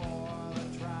played for the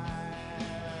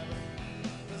Tribe.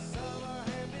 The summer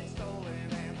had been stolen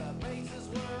and the bases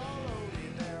were all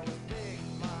loaded. There was big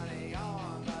money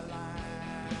on the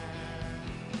line.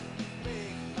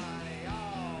 Big money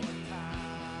all the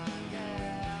time.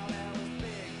 Yeah, there was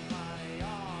big money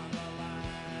on the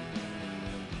line.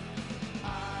 I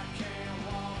can't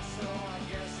walk, so I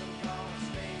guess I'm gonna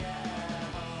stay at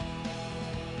home.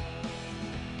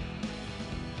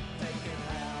 They can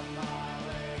have my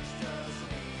legs, just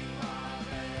leave my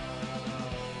mail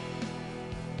alone.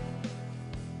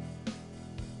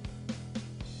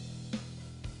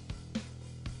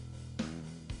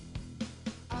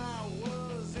 I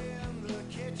was in the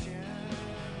kitchen,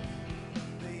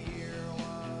 the year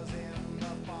was in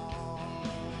the fall.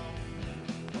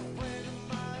 A friend of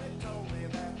mine had told me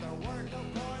that there weren't no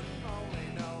point in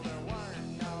rolling. No, there weren't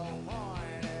no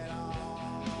point at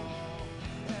all.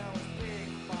 There was big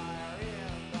fire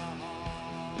in the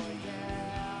hall.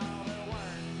 Yeah, there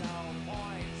weren't no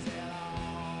points at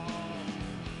all.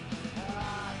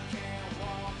 I can't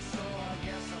walk, so I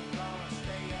guess I'm gonna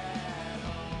stay at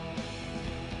home.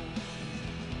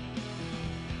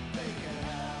 They can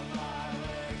have my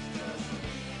legs, just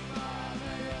leave my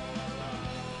mail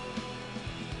alone.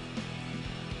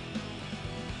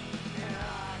 And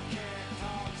I can't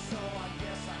talk, so I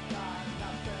guess I got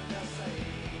nothing to say.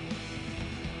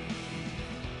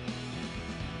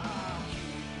 I'll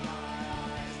keep my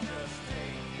eyes, just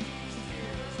take these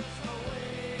tears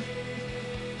away.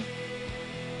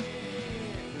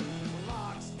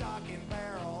 Lock, stock, and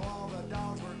barrel, all the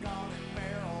dogs were gone and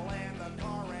feral, and the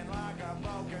car ran like a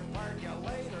broken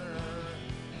percolator.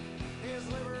 His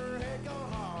liver had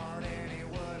gone hard and he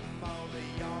wouldn't mow the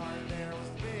yard. There was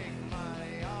big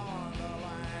money on the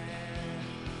line.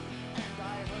 And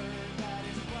I heard that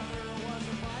his brother was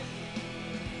a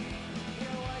Viking. He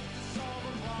liked to solve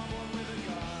a problem with a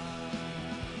gun.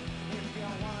 If you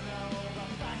wanna know the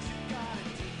facts, you gotta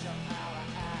teach 'em how to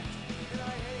act. And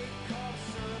I hate cough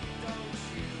syrup, don't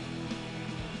you?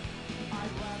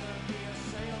 I'd rather be a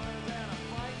sailor than a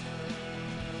fighter.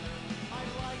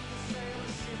 I'd like to sail a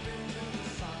ship into the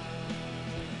sun.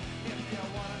 If you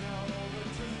wanna know the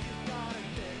truth, you gotta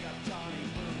dig up Johnny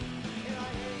Boo. And I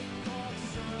hate cough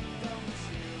syrup, don't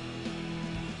you?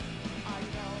 I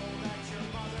know that your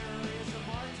mother is a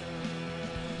martyr.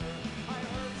 I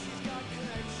heard she's got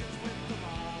connections with the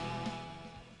mob.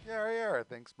 Yeah.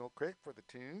 Thanks, Milk Crate, for the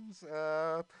tunes.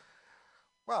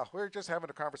 Well, we were just having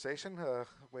a conversation,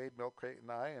 Wade, Milk Crate,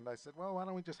 and I said, well, why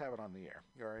don't we just have it on the air?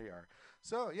 Yar.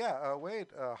 So, yeah, Wade,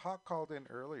 Hawk called in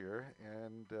earlier,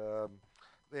 and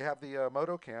they have the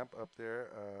moto camp up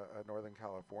there in Northern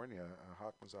California,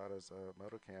 Hawk Mazada's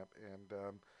moto camp, and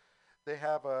They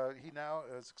have he now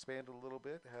has expanded a little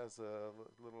bit. Has a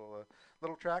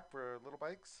little track for little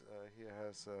bikes.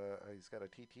 He's got a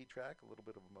TT track, a little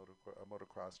bit of a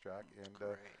motocross track, and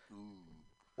Great. Ooh.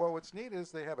 well, what's neat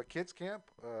is they have a kids camp.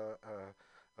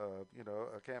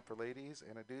 A camp for ladies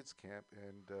and a dudes camp,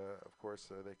 and of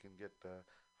course they can get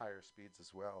higher speeds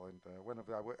as well. And one of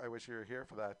the, I wish you were here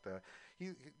for that.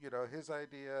 His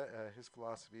idea, his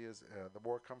philosophy is the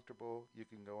more comfortable you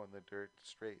can go on the dirt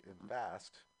straight and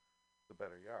fast, the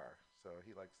better you are. So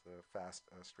he likes the fast,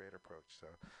 straight approach. So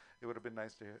it would have been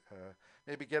nice to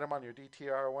maybe get him on your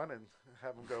DTR one and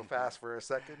have him go fast for a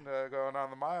second, going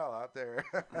on the mile out there.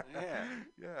 Yeah.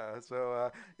 Yeah.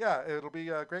 So it'll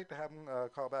be great to have him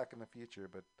call back in the future.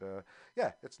 But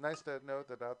it's nice to know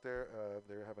that out there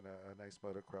they're having a nice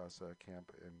motocross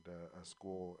camp and a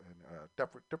school and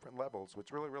different levels.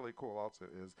 What's really cool also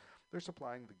is they're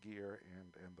supplying the gear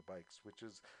and the bikes, which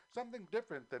is something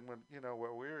different than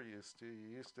what we were used to.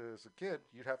 You used to, as a kid,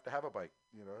 you'd have to have a bike,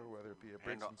 whether it be a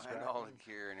Briggs and all the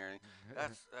gear and everything.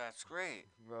 That's great.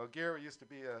 Well, gear used to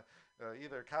be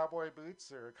either cowboy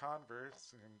boots or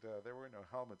Converse, and there were no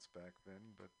helmets back then.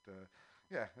 But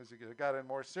as you got in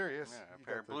more serious, a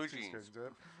pair of blue jeans.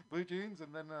 Blue jeans,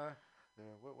 and then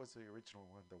what was the original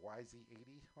one? The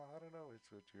YZ80? Well, I don't know.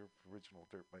 It's what your original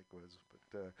dirt bike was,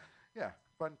 but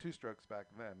fun two-strokes back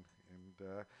then.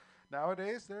 And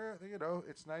nowadays,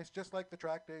 it's nice. Just like the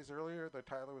track days earlier that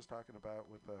Tyler was talking about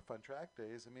with fun track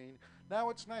days. I mean, now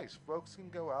it's nice. Folks can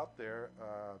go out there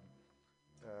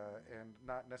and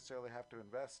not necessarily have to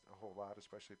invest a whole lot,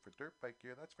 especially for dirt bike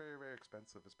gear. That's very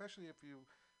expensive, especially if you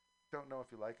don't know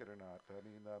if you like it or not. I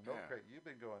mean, Milk Crate, you've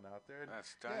been going out there, and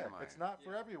that's dynamite. It's not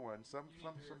for everyone. Some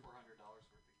 $400 worth of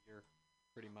gear,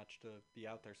 pretty much, to be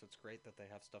out there. So it's great that they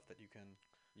have stuff that you can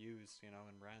use, and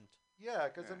rent. Yeah,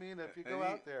 because I mean, if you go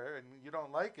out there and you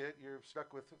don't like it, you're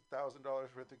stuck with $1,000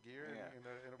 worth of gear. Yeah. in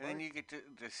a and bike. then you get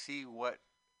to see what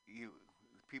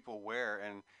people wear,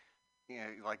 and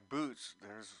like boots.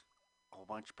 There's a whole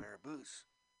bunch of pair of boots.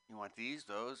 You want these,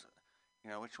 those,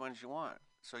 which ones you want.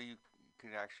 So you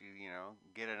could actually,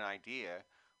 get an idea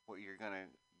what you're going to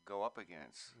go up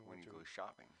against when you go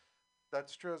shopping.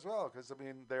 That's true as well, because I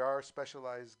mean, there are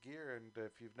specialized gear, and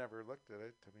if you've never looked at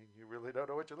it, I mean, you really don't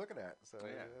know what you're looking at. So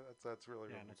that's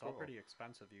really and it's cool. all pretty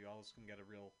expensive. You always can get a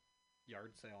real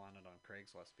yard sale on it on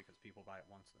Craigslist because people buy it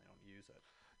once and they don't use it.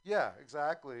 Yeah,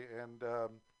 exactly, and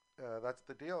that's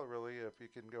the deal, really. If you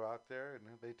can go out there and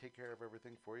they take care of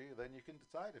everything for you, then you can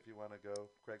decide if you want to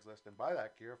go Craigslist and buy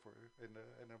that gear in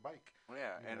a bike.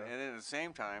 Yeah, and at the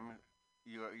same time,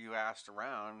 you asked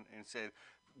around and said,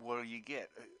 what do you get?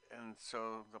 And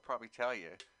so they'll probably tell you,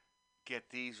 get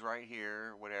these right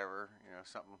here, whatever,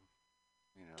 something,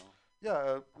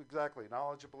 Yeah, exactly.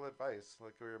 Knowledgeable advice,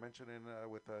 like we were mentioning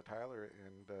with Tyler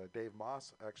and Dave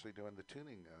Moss actually doing the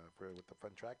tuning with the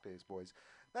Fun Track Days boys.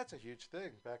 That's a huge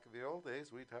thing. Back in the old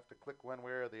days, we'd have to click one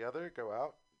way or the other, go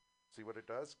out, see what it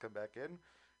does, come back in,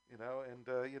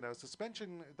 and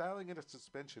suspension, dialing in a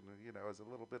suspension, is a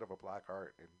little bit of a black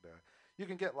art, and you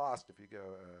can get lost if you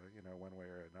go, one way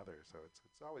or another. So it's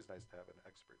always nice to have an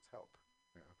expert's help.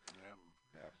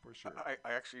 Yeah, for sure.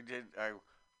 I actually did.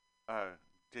 I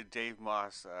did Dave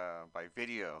Moss by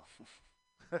video,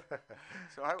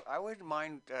 so I wouldn't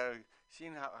mind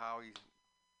seeing how he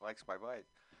likes my bike,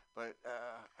 but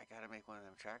I got to make one of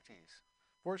them track days.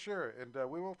 For sure, and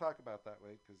we will talk about that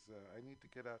way because I need to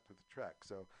get out to the track.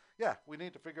 So yeah, we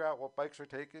need to figure out what bikes are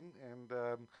taken, and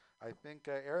I think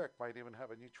Eric might even have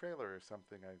a new trailer or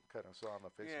something. I kind of saw on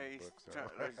the Facebook.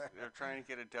 They're trying to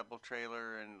get a double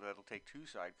trailer, and that'll take 2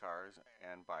 sidecars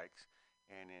and bikes,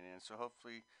 and so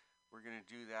hopefully we're gonna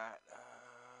do that.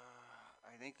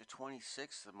 I think the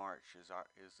 26th of March is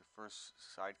the first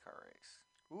sidecar race.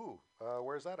 Ooh,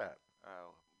 where's that at?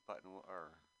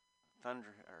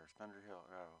 Thunder Hill.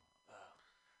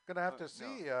 Gonna have to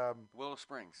see. Willow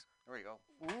Springs. There we go.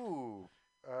 Ooh,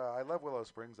 I love Willow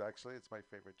Springs. Actually, it's my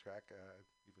favorite track,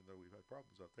 even though we've had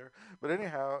problems out there. But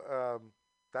anyhow,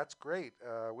 that's great.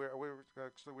 We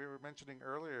were mentioning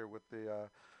earlier with the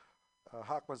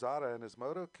Hawk Mazada and his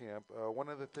moto camp. One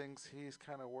of the things he's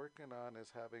kind of working on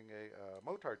is having a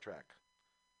motard track.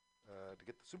 To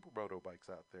get the supermoto bikes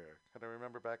out there. And I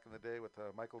remember back in the day with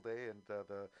Michael Day and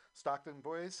the Stockton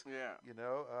boys. Yeah.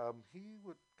 He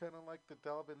would kind of like to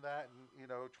delve in that and,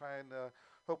 try and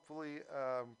hopefully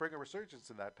bring a resurgence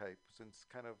in that type since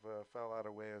kind of fell out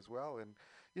of way as well. And,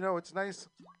 it's nice,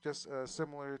 just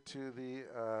similar to the,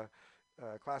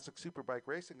 Classic Superbike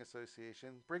Racing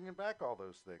Association, bringing back all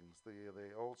those things.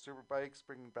 The old superbikes,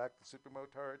 bringing back the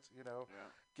supermotards.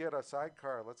 Get a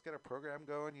sidecar. Let's get a program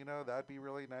going. That'd be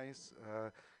really nice.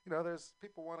 There's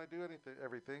people want to do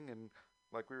everything, and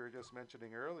like we were just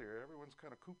mentioning earlier, everyone's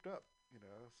kind of cooped up.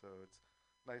 So it's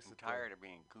nice. I'm tired of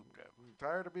being cooped up. I'm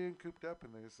tired of being cooped up,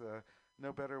 and there's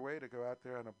no better way to go out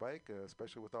there on a bike,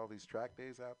 especially with all these track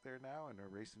days out there now, and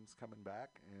racing's coming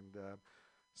back. And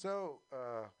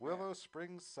Willow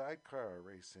Springs Sidecar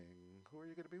Racing. Who are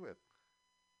you going to be with?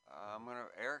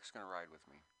 Eric's gonna ride with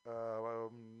me.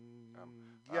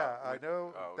 I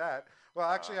know that. Well,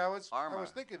 actually, I was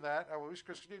thinking that. I wish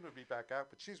Christine would be back out,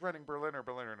 but she's running Berliner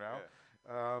now.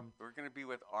 Yeah. We're gonna be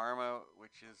with Arma,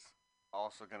 which is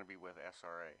also gonna be with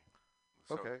SRA.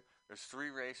 So okay. There's 3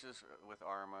 races with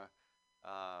Arma,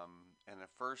 and the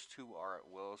first 2 are at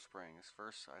Willow Springs.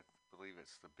 First, I believe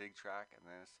it's the big track, and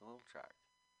then it's the little track,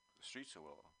 the streets of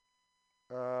Willow.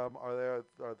 Are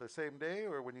the same day,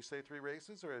 or when you say 3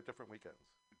 races, or at different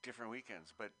weekends? Different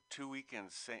weekends, but 2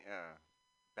 weekends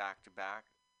back to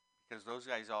back, because those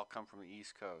guys all come from the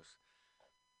East Coast,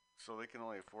 so they can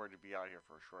only afford to be out here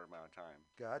for a short amount of time.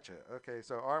 Gotcha. Okay,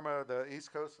 so Arma, the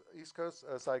East Coast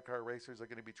sidecar racers are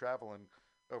going to be traveling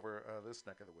over this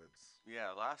neck of the woods.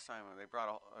 Yeah, last time they brought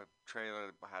a trailer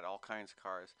that had all kinds of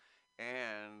cars,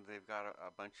 and they've got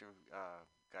a bunch of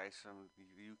guys from the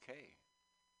UK.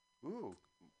 Ooh,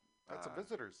 that's some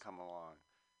visitors come along.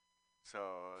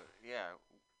 So yeah,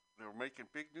 they're making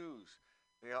big news.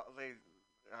 They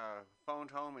phoned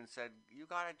home and said, "You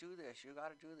got to do this. You got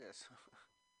to do this."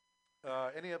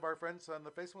 Any of our friends on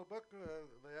the Facebook book, the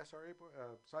SRA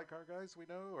sidecar guys we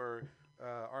know, or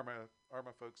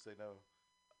Arma folks they know?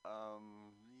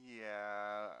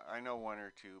 Yeah, I know 1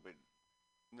 or 2, but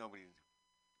nobody.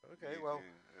 Okay, well,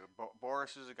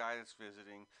 Boris is a guy that's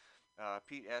visiting.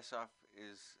 Pete Essoff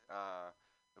is a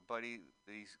buddy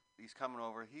that he's coming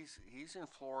over. He's in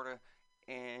Florida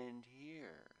and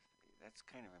here. That's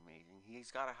kind of amazing.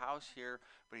 He's got a house here,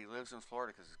 but he lives in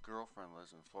Florida because his girlfriend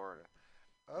lives in Florida.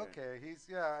 Okay,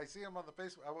 I see him on the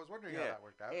Facebook. I was wondering how that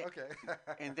worked out. Okay.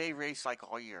 And they race like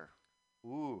all year.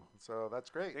 Ooh, so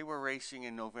that's great. They were racing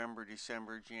in November,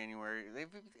 December, January.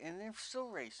 They're still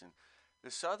racing. The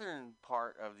southern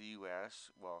part of the U.S.,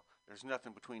 well, there's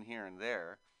nothing between here and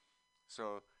there.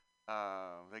 So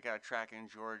they got a track in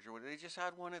Georgia. They just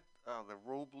had one at the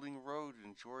Roebling Road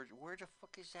in Georgia. Where the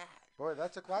fuck is that? Boy,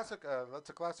 that's a classic.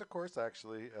 That's a classic course,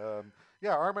 actually.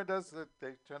 Yeah, Arma does.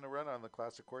 They tend to run on the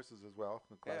classic courses as well.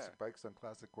 The classic bikes on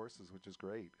classic courses, which is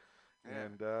great. Yeah.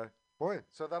 And boy,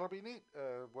 so that'll be neat.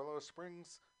 Willow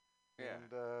Springs. Yeah.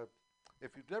 And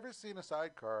if you've never seen a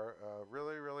sidecar,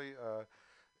 really,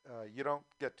 you don't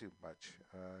get too much.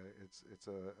 It's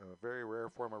a very rare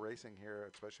form of racing here,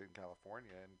 especially in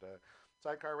California. And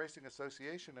Sidecar Racing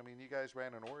Association, I mean, you guys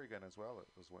ran in Oregon as well at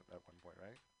one point,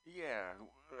 right? Yeah,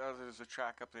 there's a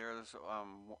track up there.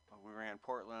 We ran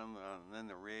Portland, and then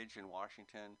the Ridge in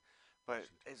Washington. But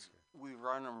we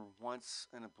run them once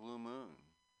in a blue moon.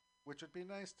 Which would be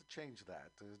nice to change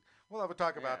that. We'll have a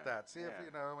talk about that. See if,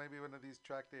 maybe one of these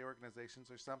track day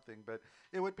organizations or something. But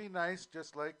it would be nice,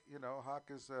 just like, Hawk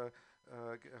is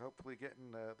hopefully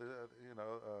getting the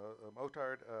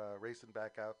Motard racing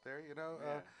back out there.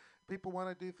 People want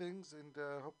to do things, and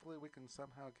hopefully we can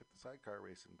somehow get the sidecar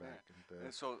racing back. Yeah.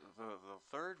 And so the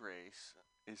third race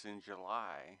is in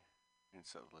July, in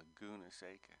Laguna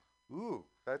Seca. Ooh,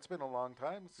 that's been a long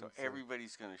time. So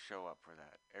everybody's going to show up for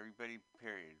that. Everybody,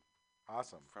 period.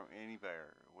 Awesome. From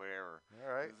anywhere, wherever.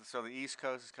 All right. So the East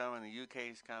Coast is coming, the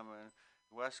UK is coming,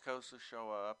 the West Coast will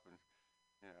show up, and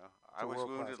I was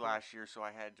wounded last year, so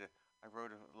I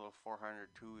rode a little 400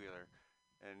 two-wheeler,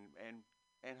 and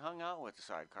hung out with the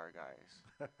sidecar guys.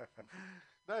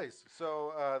 Nice.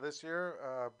 So this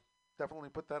year, definitely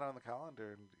put that on the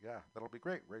calendar, and yeah, that'll be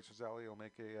great. RacersAlley will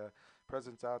make a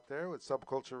presence out there with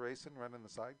Subculture Racing running the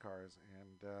sidecars,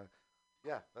 and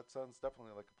yeah, that sounds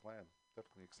definitely like a plan.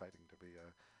 Definitely exciting to be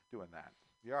doing that.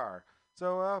 Yeah.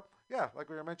 So yeah, like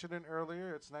we were mentioning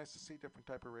earlier, it's nice to see different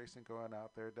type of racing going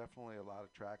out there. Definitely a lot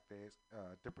of track days,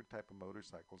 different type of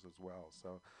motorcycles as well.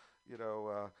 So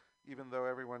even though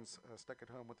everyone's stuck at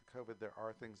home with the COVID, there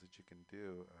are things that you can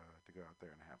do to go out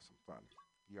there and have some fun.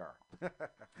 Yeah.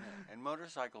 And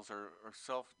motorcycles are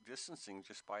self-distancing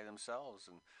just by themselves,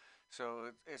 and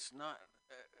so it's not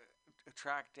a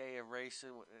track day of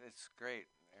racing. It's great.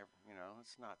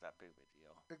 It's not that big of a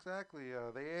deal. Exactly.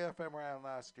 The AFM ran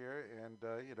last year, and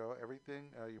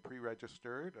everything you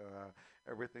pre-registered.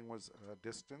 Everything was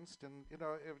distanced, and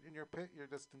in your pit you're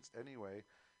distanced anyway.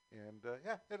 And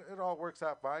yeah, it all works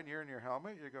out fine. You're in your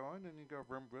helmet, you're going, and you go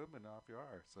vroom vroom, and off you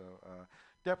are. So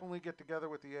definitely get together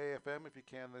with the AFM if you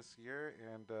can this year.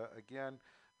 And again,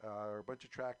 there are a bunch of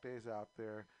track days out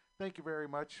there. Thank you very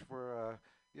much for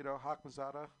Hawk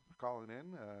Mazada calling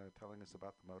in, telling us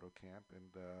about the Moto Camp.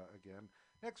 And again,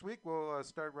 next week we'll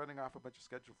start running off a bunch of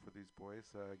schedule for these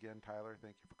boys. Again, Tyler,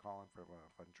 thank you for calling for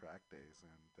fun track days.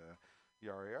 And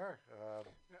yar.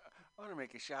 I want to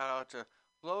make a shout out to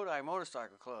Lodi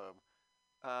Motorcycle Club.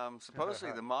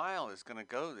 Supposedly the mile is going to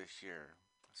go this year,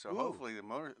 so hopefully the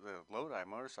Lodi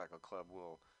Motorcycle Club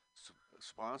will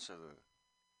sponsor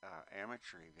the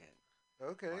amateur event.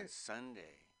 Okay. On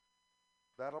Sunday.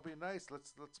 That'll be nice.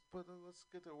 Let's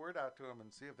get the word out to them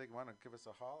and see if they want to give us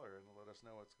a holler and let us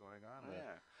know what's going on.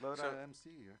 Yeah. Lodi So- MC.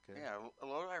 Okay. Yeah,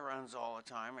 Lodi runs all the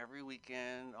time, every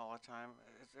weekend, all the time.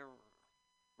 They're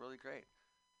really great.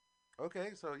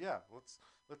 Okay, so yeah, let's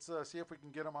see if we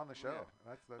can get them on the show. Yeah.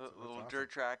 That's Little awesome.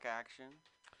 dirt track action.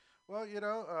 Well,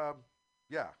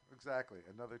 yeah, exactly.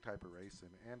 Another type of racing.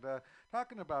 And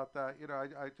talking about that,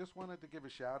 I just wanted to give a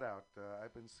shout out.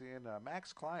 I've been seeing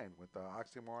Max Klein with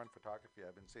Oxymoron Photography.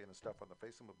 I've been seeing his stuff on the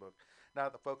Facebook book. Now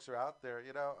that the folks are out there,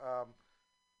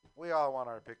 we all want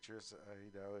our pictures.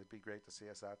 It'd be great to see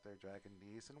us out there dragging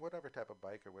knees and whatever type of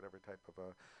bike or whatever type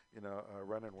of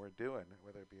running we're doing,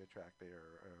 whether it be a track day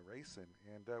or racing.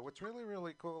 And what's really,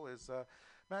 really cool is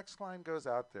Max Klein goes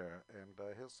out there and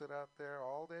he'll sit out there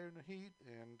all day in the heat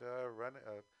and run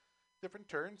different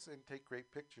turns and take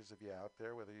great pictures of you out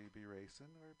there, whether you be racing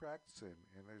or practicing.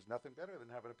 And there's nothing better than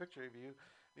having a picture of you,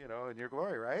 in your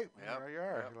glory, right? Yep. There you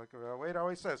are. Yep. Like Wade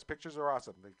always says, pictures are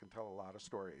awesome. They can tell a lot of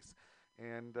stories.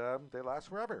 And they last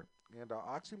forever. And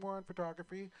Oxymoron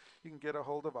Photography, you can get a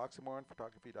hold of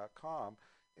oxymoronphotography.com.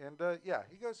 And yeah,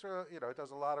 he goes through,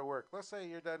 does a lot of work. Let's say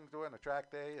you're done doing a track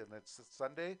day and it's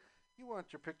Sunday. You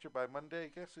want your picture by Monday.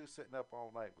 Guess who's sitting up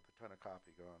all night with a ton of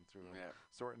coffee going through and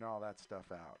sorting all that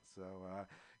stuff out. So,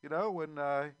 when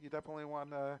you definitely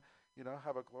want to,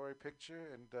 have a glory picture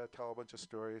and tell a bunch of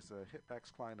stories, hit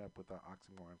Max Klein up with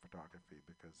Oxymoron Photography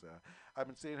because I've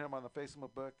been seeing him on the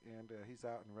Facebook book and he's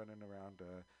out and running around.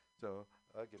 So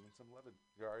give me some loving.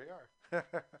 You already are. All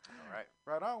right.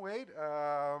 Right on, Wade.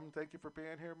 Thank you for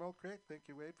being here, Milk Crate. Thank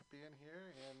you, Wade, for being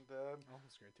here. And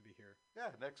it's great to be here.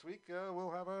 yeah, next week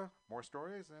we'll have more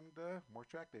stories and more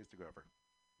track days to go over.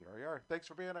 You already are. Thanks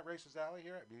for being at Racers Alley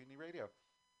here at Mutiny Radio.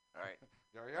 All right.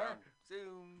 You already are.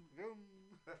 Zoom. Zoom.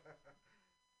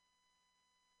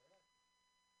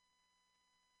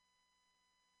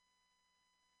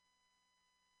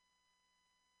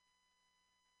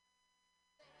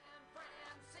 San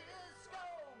Francisco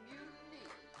Mutiny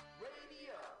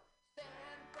Radio.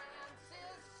 San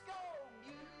Francisco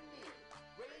Mutiny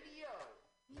Radio.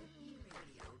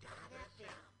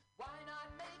 MutinyRadio.fm. Why not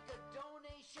make a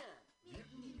donation?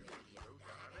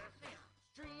 MutinyRadio.fm.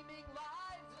 Streaming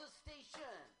live the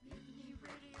station.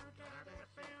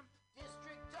 MutinyRadio.fm.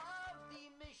 District of the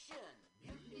Mission.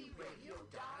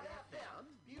 MutinyRadio.fm.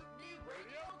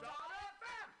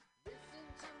 MutinyRadio.fm. Listen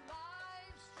to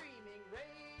live streaming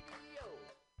radio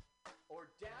or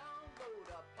download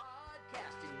a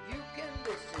podcast and you can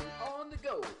listen on the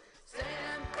go.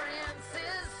 San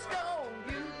Francisco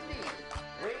Mutiny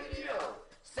Radio.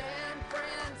 San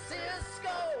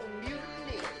Francisco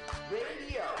Mutiny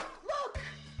Radio. Look,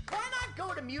 why not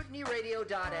go to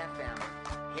mutinyradio.fm?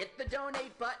 Hit the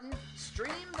donate button,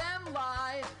 stream them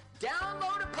live,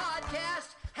 download a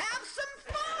podcast, have some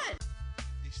fun.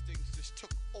 These things just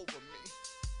took over me.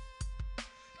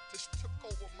 Just took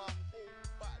over my whole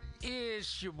body.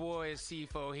 It's your boy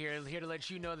CFO here to let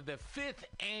you know that the 5th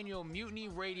annual Mutiny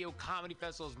Radio Comedy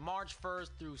Festival is March 1st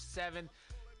through 7th,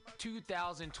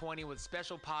 2020 with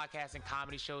special podcasts and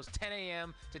comedy shows 10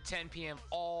 a.m. to 10 p.m.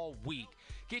 all week.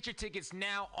 Get your tickets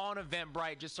now on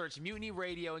Eventbrite. Just search Mutiny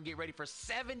Radio and get ready for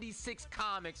 76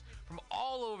 comics from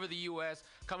all over the U.S.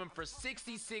 coming for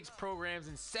 66 programs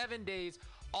in 7 days,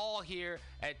 all here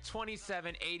at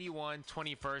 2781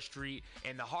 21st Street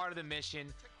in the heart of the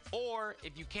Mission. Or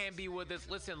if you can't be with us,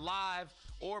 listen live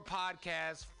or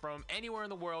podcast from anywhere in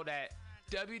the world at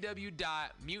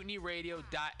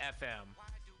www.mutinyradio.fm.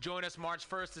 Join us March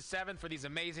 1st to 7th for these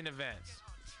amazing events.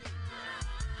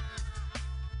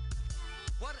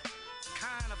 What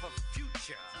kind of a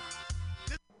future?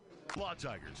 Law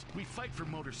Tigers, we fight for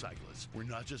motorcyclists. We're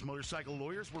not just motorcycle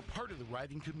lawyers, we're part of the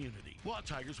riding community. Law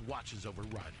Tigers watches over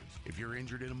riders. If you're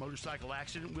injured in a motorcycle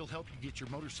accident, we'll help you get your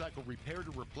motorcycle repaired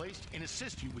or replaced and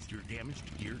assist you with your damaged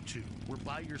gear too. We're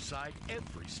by your side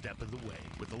every step of the way.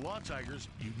 With the Law Tigers,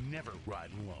 you never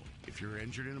ride alone. If you're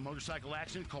injured in a motorcycle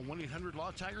accident, call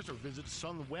 1-800-LAW-TIGERS or visit us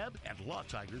on the web at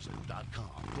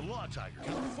lawtigers.com. The Law Tigers,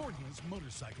 California's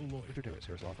motorcycle lawyer. Victor Davis,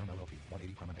 Harris Law Firm LLP,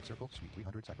 180 Promenade Circle, Suite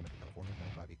 300, Sacramento, California,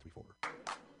 95834.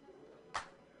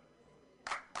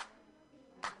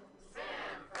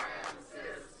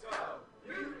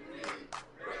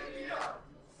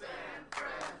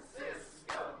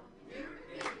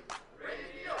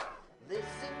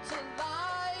 Listen to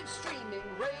live streaming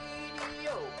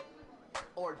radio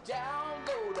or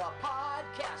download a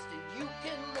podcast and you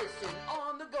can listen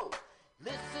on the go.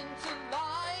 Listen to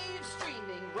live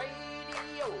streaming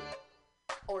radio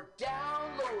or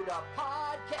download a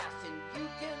podcast and you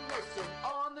can listen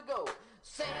on the go.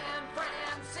 San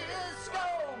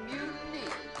Francisco Mutiny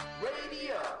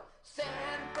Radio.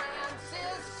 San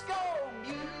Francisco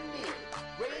Mutiny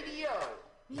Radio.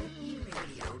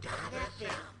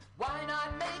 MutinyRadio.fm. Why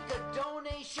not make a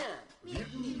donation?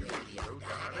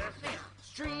 MutinyRadio.fm.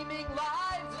 Streaming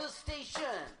live the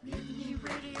station.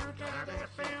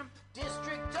 MutinyRadio.fm.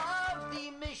 District of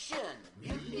the Mission.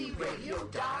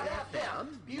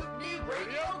 MutinyRadio.fm.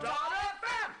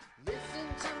 MutinyRadio.fm. Listen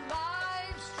to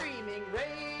live streaming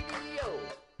radio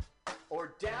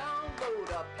or download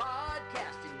a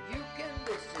podcast and you can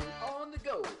listen on the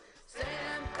go.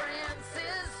 San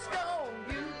Francisco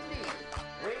Mutiny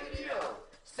Radio.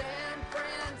 San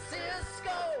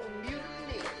Francisco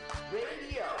Mutiny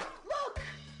Radio. Look,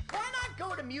 why not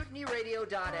go to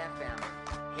MutinyRadio.fm?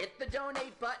 Hit the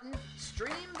donate button,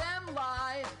 stream them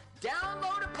live,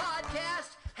 download a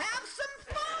podcast, have some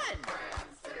fun! San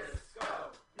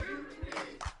Francisco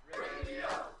Mutiny Radio.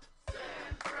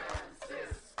 San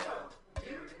Francisco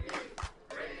Mutiny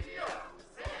Radio.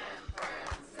 San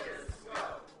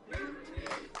Francisco Mutiny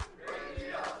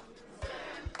Radio.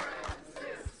 San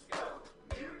Francisco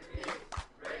Mutiny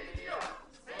Radio.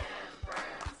 San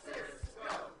Francisco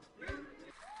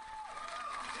Mutiny.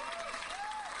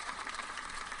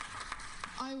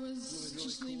 I was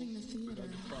just leaving the theater.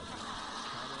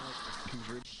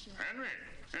 Henry,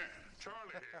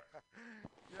 Charlie here.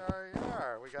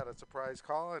 Yeah. We got a surprise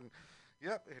call, and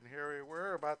yep, and here we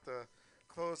were about to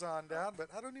close on down, but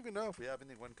I don't even know if we have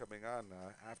anyone coming on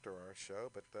after our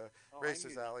show, but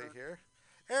Racers Alley here.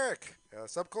 Eric,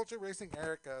 Subculture Racing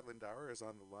Eric Lindauer is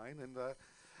on the line, and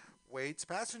Wade's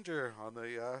passenger on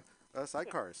the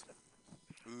sidecars.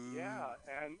 Yeah,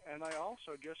 and I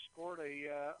also just scored a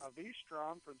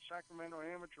V-Strom for the Sacramento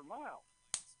Amateur Mile.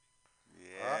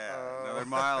 Yeah, another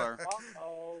miler.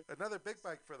 Another big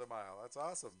bike for the mile. That's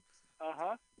awesome.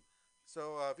 Uh-huh.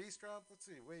 So V-Strom, let's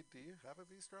see. Wade, do you have a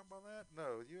V-Strom on that?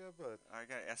 No, you have a... I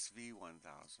got SV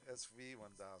 1000. SV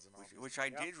 1000. Which I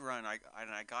did run. I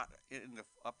got it in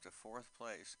up to 4th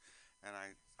place, and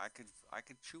I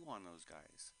could chew on those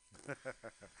guys.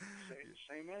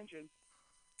 Same engine.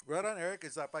 Right on, Eric.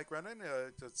 Is that bike running?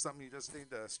 It's something you just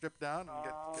need to strip down and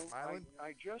get miling?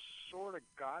 I just sort of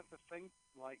got the thing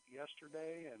like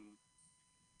yesterday and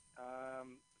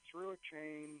threw a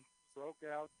chain, broke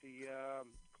out the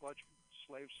clutch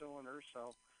slave cylinder,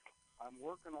 so I'm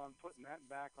working on putting that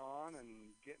back on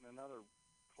and getting another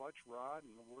clutch rod,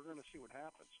 and we're going to see what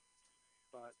happens.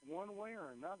 But one way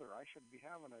or another, I should be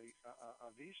having a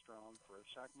V-Strom for a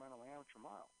Sacramento Amateur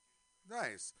Mile.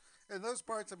 Nice. And those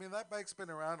parts, I mean, that bike's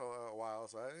been around a while,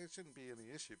 so it shouldn't be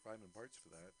any issue finding parts for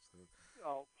that. So.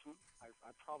 Oh,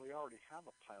 I probably already have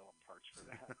a pile of parts for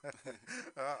that.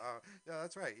 Yeah,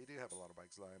 that's right. You do have a lot of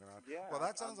bikes lying around. Yeah. Well,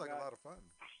 that sounds like a lot of fun.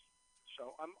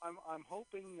 So I'm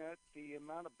hoping that the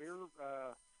amount of beer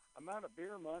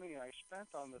money I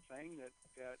spent on the thing that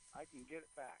I can get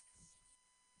it back.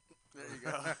 There you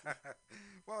go.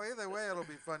 Well, either way, it'll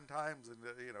be fun times, and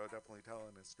definitely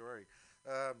telling a story.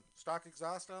 Stock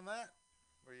exhaust on that?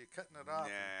 Or are you cutting it off?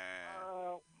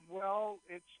 Yeah. Well,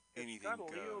 it's got a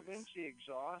goes. Leo Vinci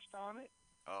exhaust on it.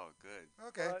 Oh, good.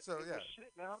 Okay, but so it was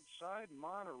sitting outside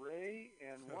Monterey,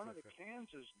 and one of the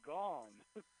cans is gone.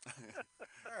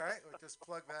 All right, we'll just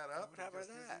plug that up. What happened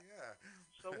to that? Yeah.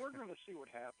 So we're going to see what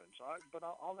happens. But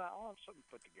I'll have something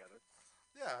put together.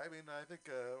 Yeah, I mean, I think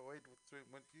Wade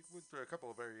went through a couple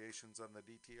of variations on the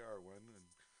DTR one, and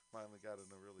finally got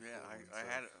in a really cool one. I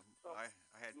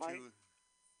had two.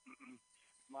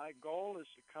 My goal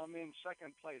is to come in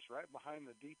second place, right behind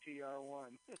the DTR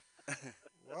one.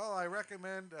 Well, I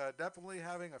recommend definitely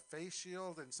having a face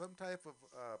shield and some type of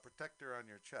protector on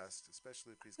your chest,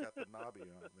 especially if he's got the knobby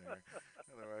on there.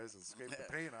 Otherwise, it'll scrape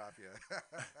the paint off you.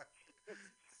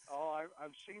 Oh,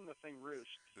 I've seen the thing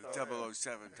roost. The So.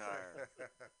 007 tire.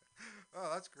 Oh,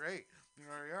 that's great.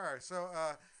 There we are. So,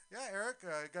 yeah, Eric,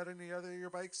 got any other of your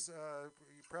bikes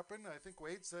you prepping? I think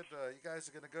Wade said you guys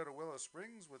are going to go to Willow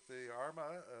Springs with the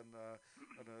Arma and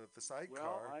the sidecar.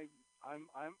 Well,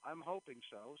 I'm hoping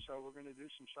so. So we're going to do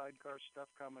some sidecar stuff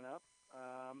coming up.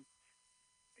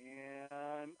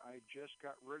 And I just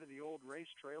got rid of the old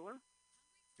race trailer.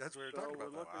 That's what we're talking about.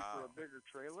 So we're looking for a bigger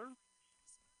trailer.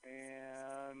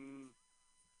 And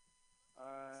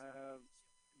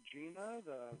Gina,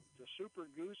 the Super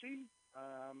Goosey,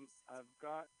 I've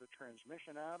got the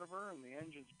transmission out of her, and the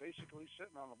engine's basically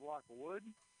sitting on a block of wood,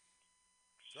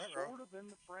 sort of in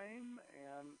the frame,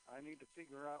 and I need to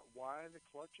figure out why the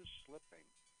clutch is slipping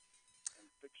and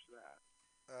fix that.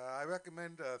 I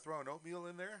recommend throwing oatmeal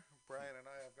in there. Brian and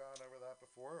I have gone over that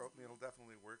before. Oatmeal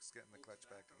definitely works getting the clutch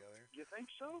back together. You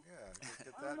think so? Yeah,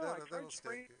 get I don't know. that'll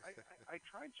stick. I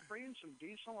tried spraying some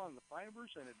diesel on the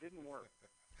fibers, and it didn't work.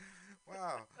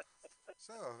 Wow.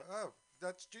 So,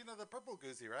 that's Gina the Purple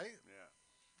Goosey, right? Yeah.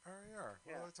 There we are.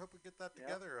 Yeah. Well, let's hope we get that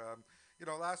together.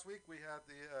 Last week we had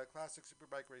the Classic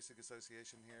Superbike Racing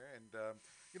Association here, and I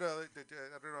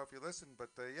don't know if you listened, but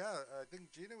I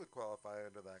think Gina would qualify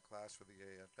under that class for the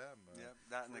AFM.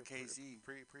 That and the KZ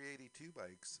pre 82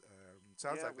 bikes.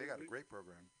 Sounds like they got a great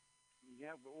program.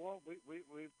 Yeah, but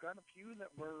we've got a few that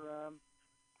we're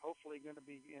hopefully going to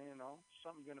be,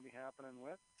 something going to be happening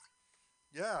with.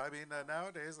 Yeah, I mean,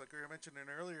 nowadays, like we were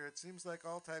mentioning earlier, it seems like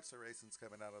all types of racing's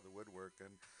coming out of the woodwork,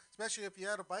 and especially if you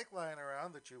had a bike lying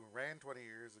around that you ran 20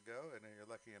 years ago and you're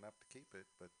lucky enough to keep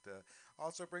it, but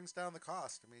also brings down the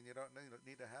cost. I mean, you don't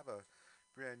need to have a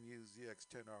brand new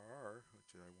ZX10RR,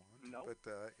 which I want. No. But,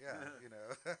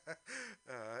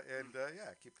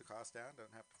 keep the cost down.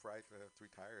 Don't have to fry 3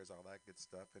 tires, all that good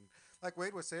stuff. And like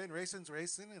Wade was saying, racing's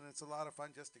racing, and it's a lot of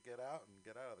fun just to get out of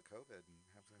the COVID and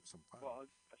have some fun. Well,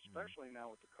 especially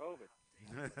now with the COVID.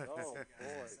 Oh,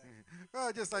 boy.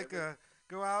 Well, just like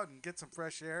go out and get some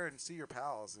fresh air and see your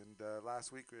pals. And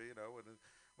last week, when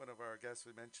one of our guests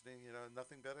was mentioning,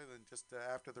 nothing better than just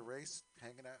after the race,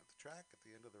 hanging out at the track at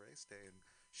the end of the race day and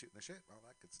shooting the shit, all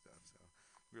that good stuff. So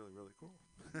really, really cool.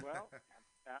 Well,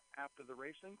 after the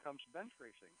racing comes bench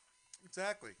racing.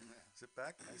 Exactly. Yeah. Sit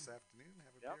back, nice afternoon,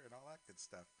 have a beer and all that good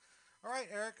stuff. All right,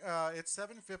 Eric, it's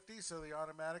 7:50, so the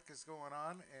automatic is going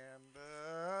on,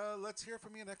 and let's hear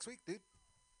from you next week, dude.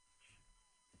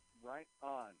 Right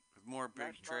on. With more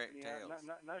big tails.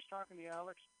 Nice talking to you,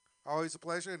 Alex. Always a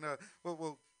pleasure, and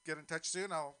we'll get in touch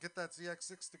soon. I'll get that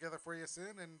ZX6 together for you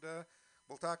soon, and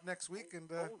we'll talk next week. And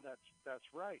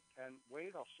that's right. And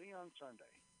Wade, I'll see you on Sunday.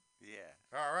 Yeah.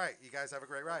 All right. You guys have a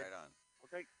great ride. Right on.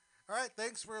 Okay. All right.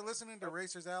 Thanks for listening to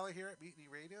Racers Alley here at Mutiny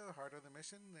Radio, Heart of the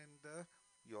Mission, and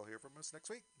you'll hear from us next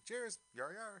week. Cheers.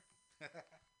 Yar yar.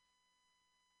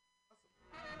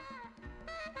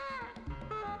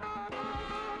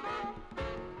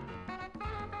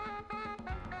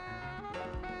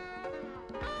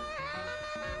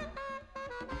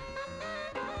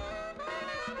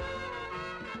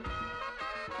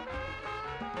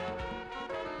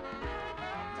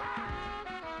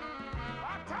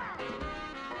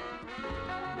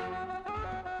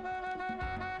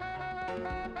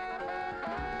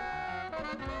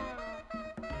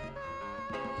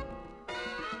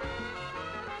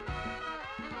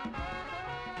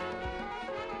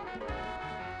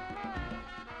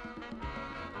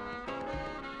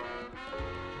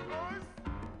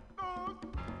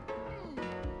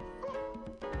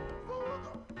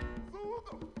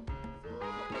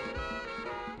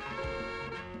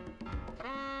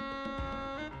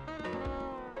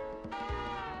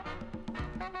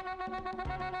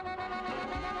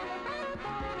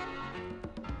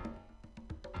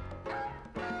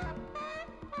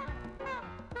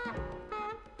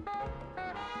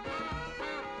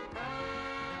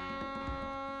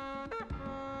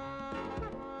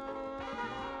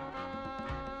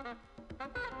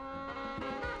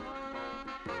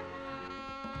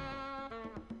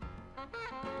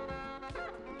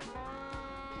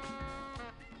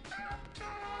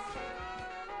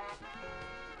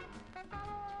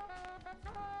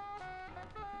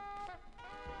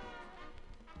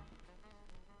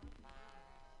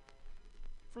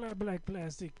 Flat Black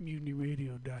Plastic,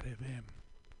 MutinyRadio.fm.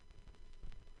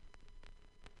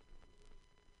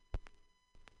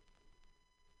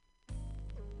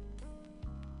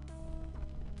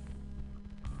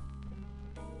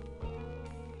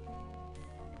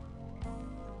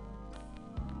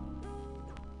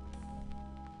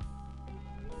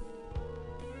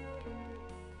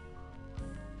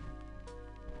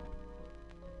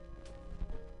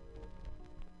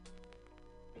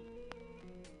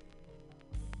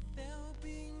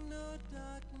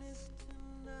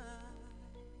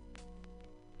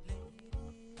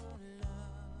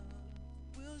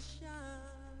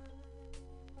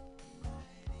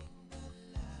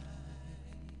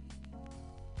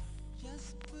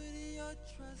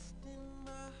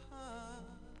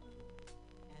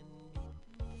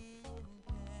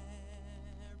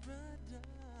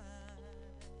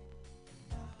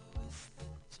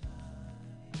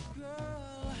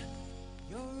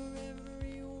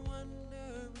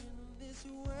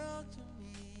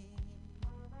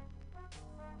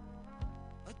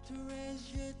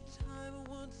 as your time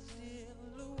won't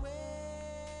steal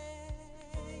away.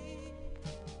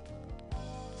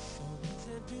 So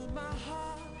listen to my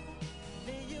heart,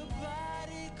 lay your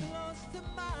body close to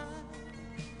mine.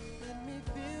 Let me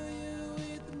fill you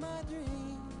with my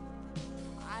dream.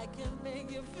 I can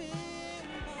make you feel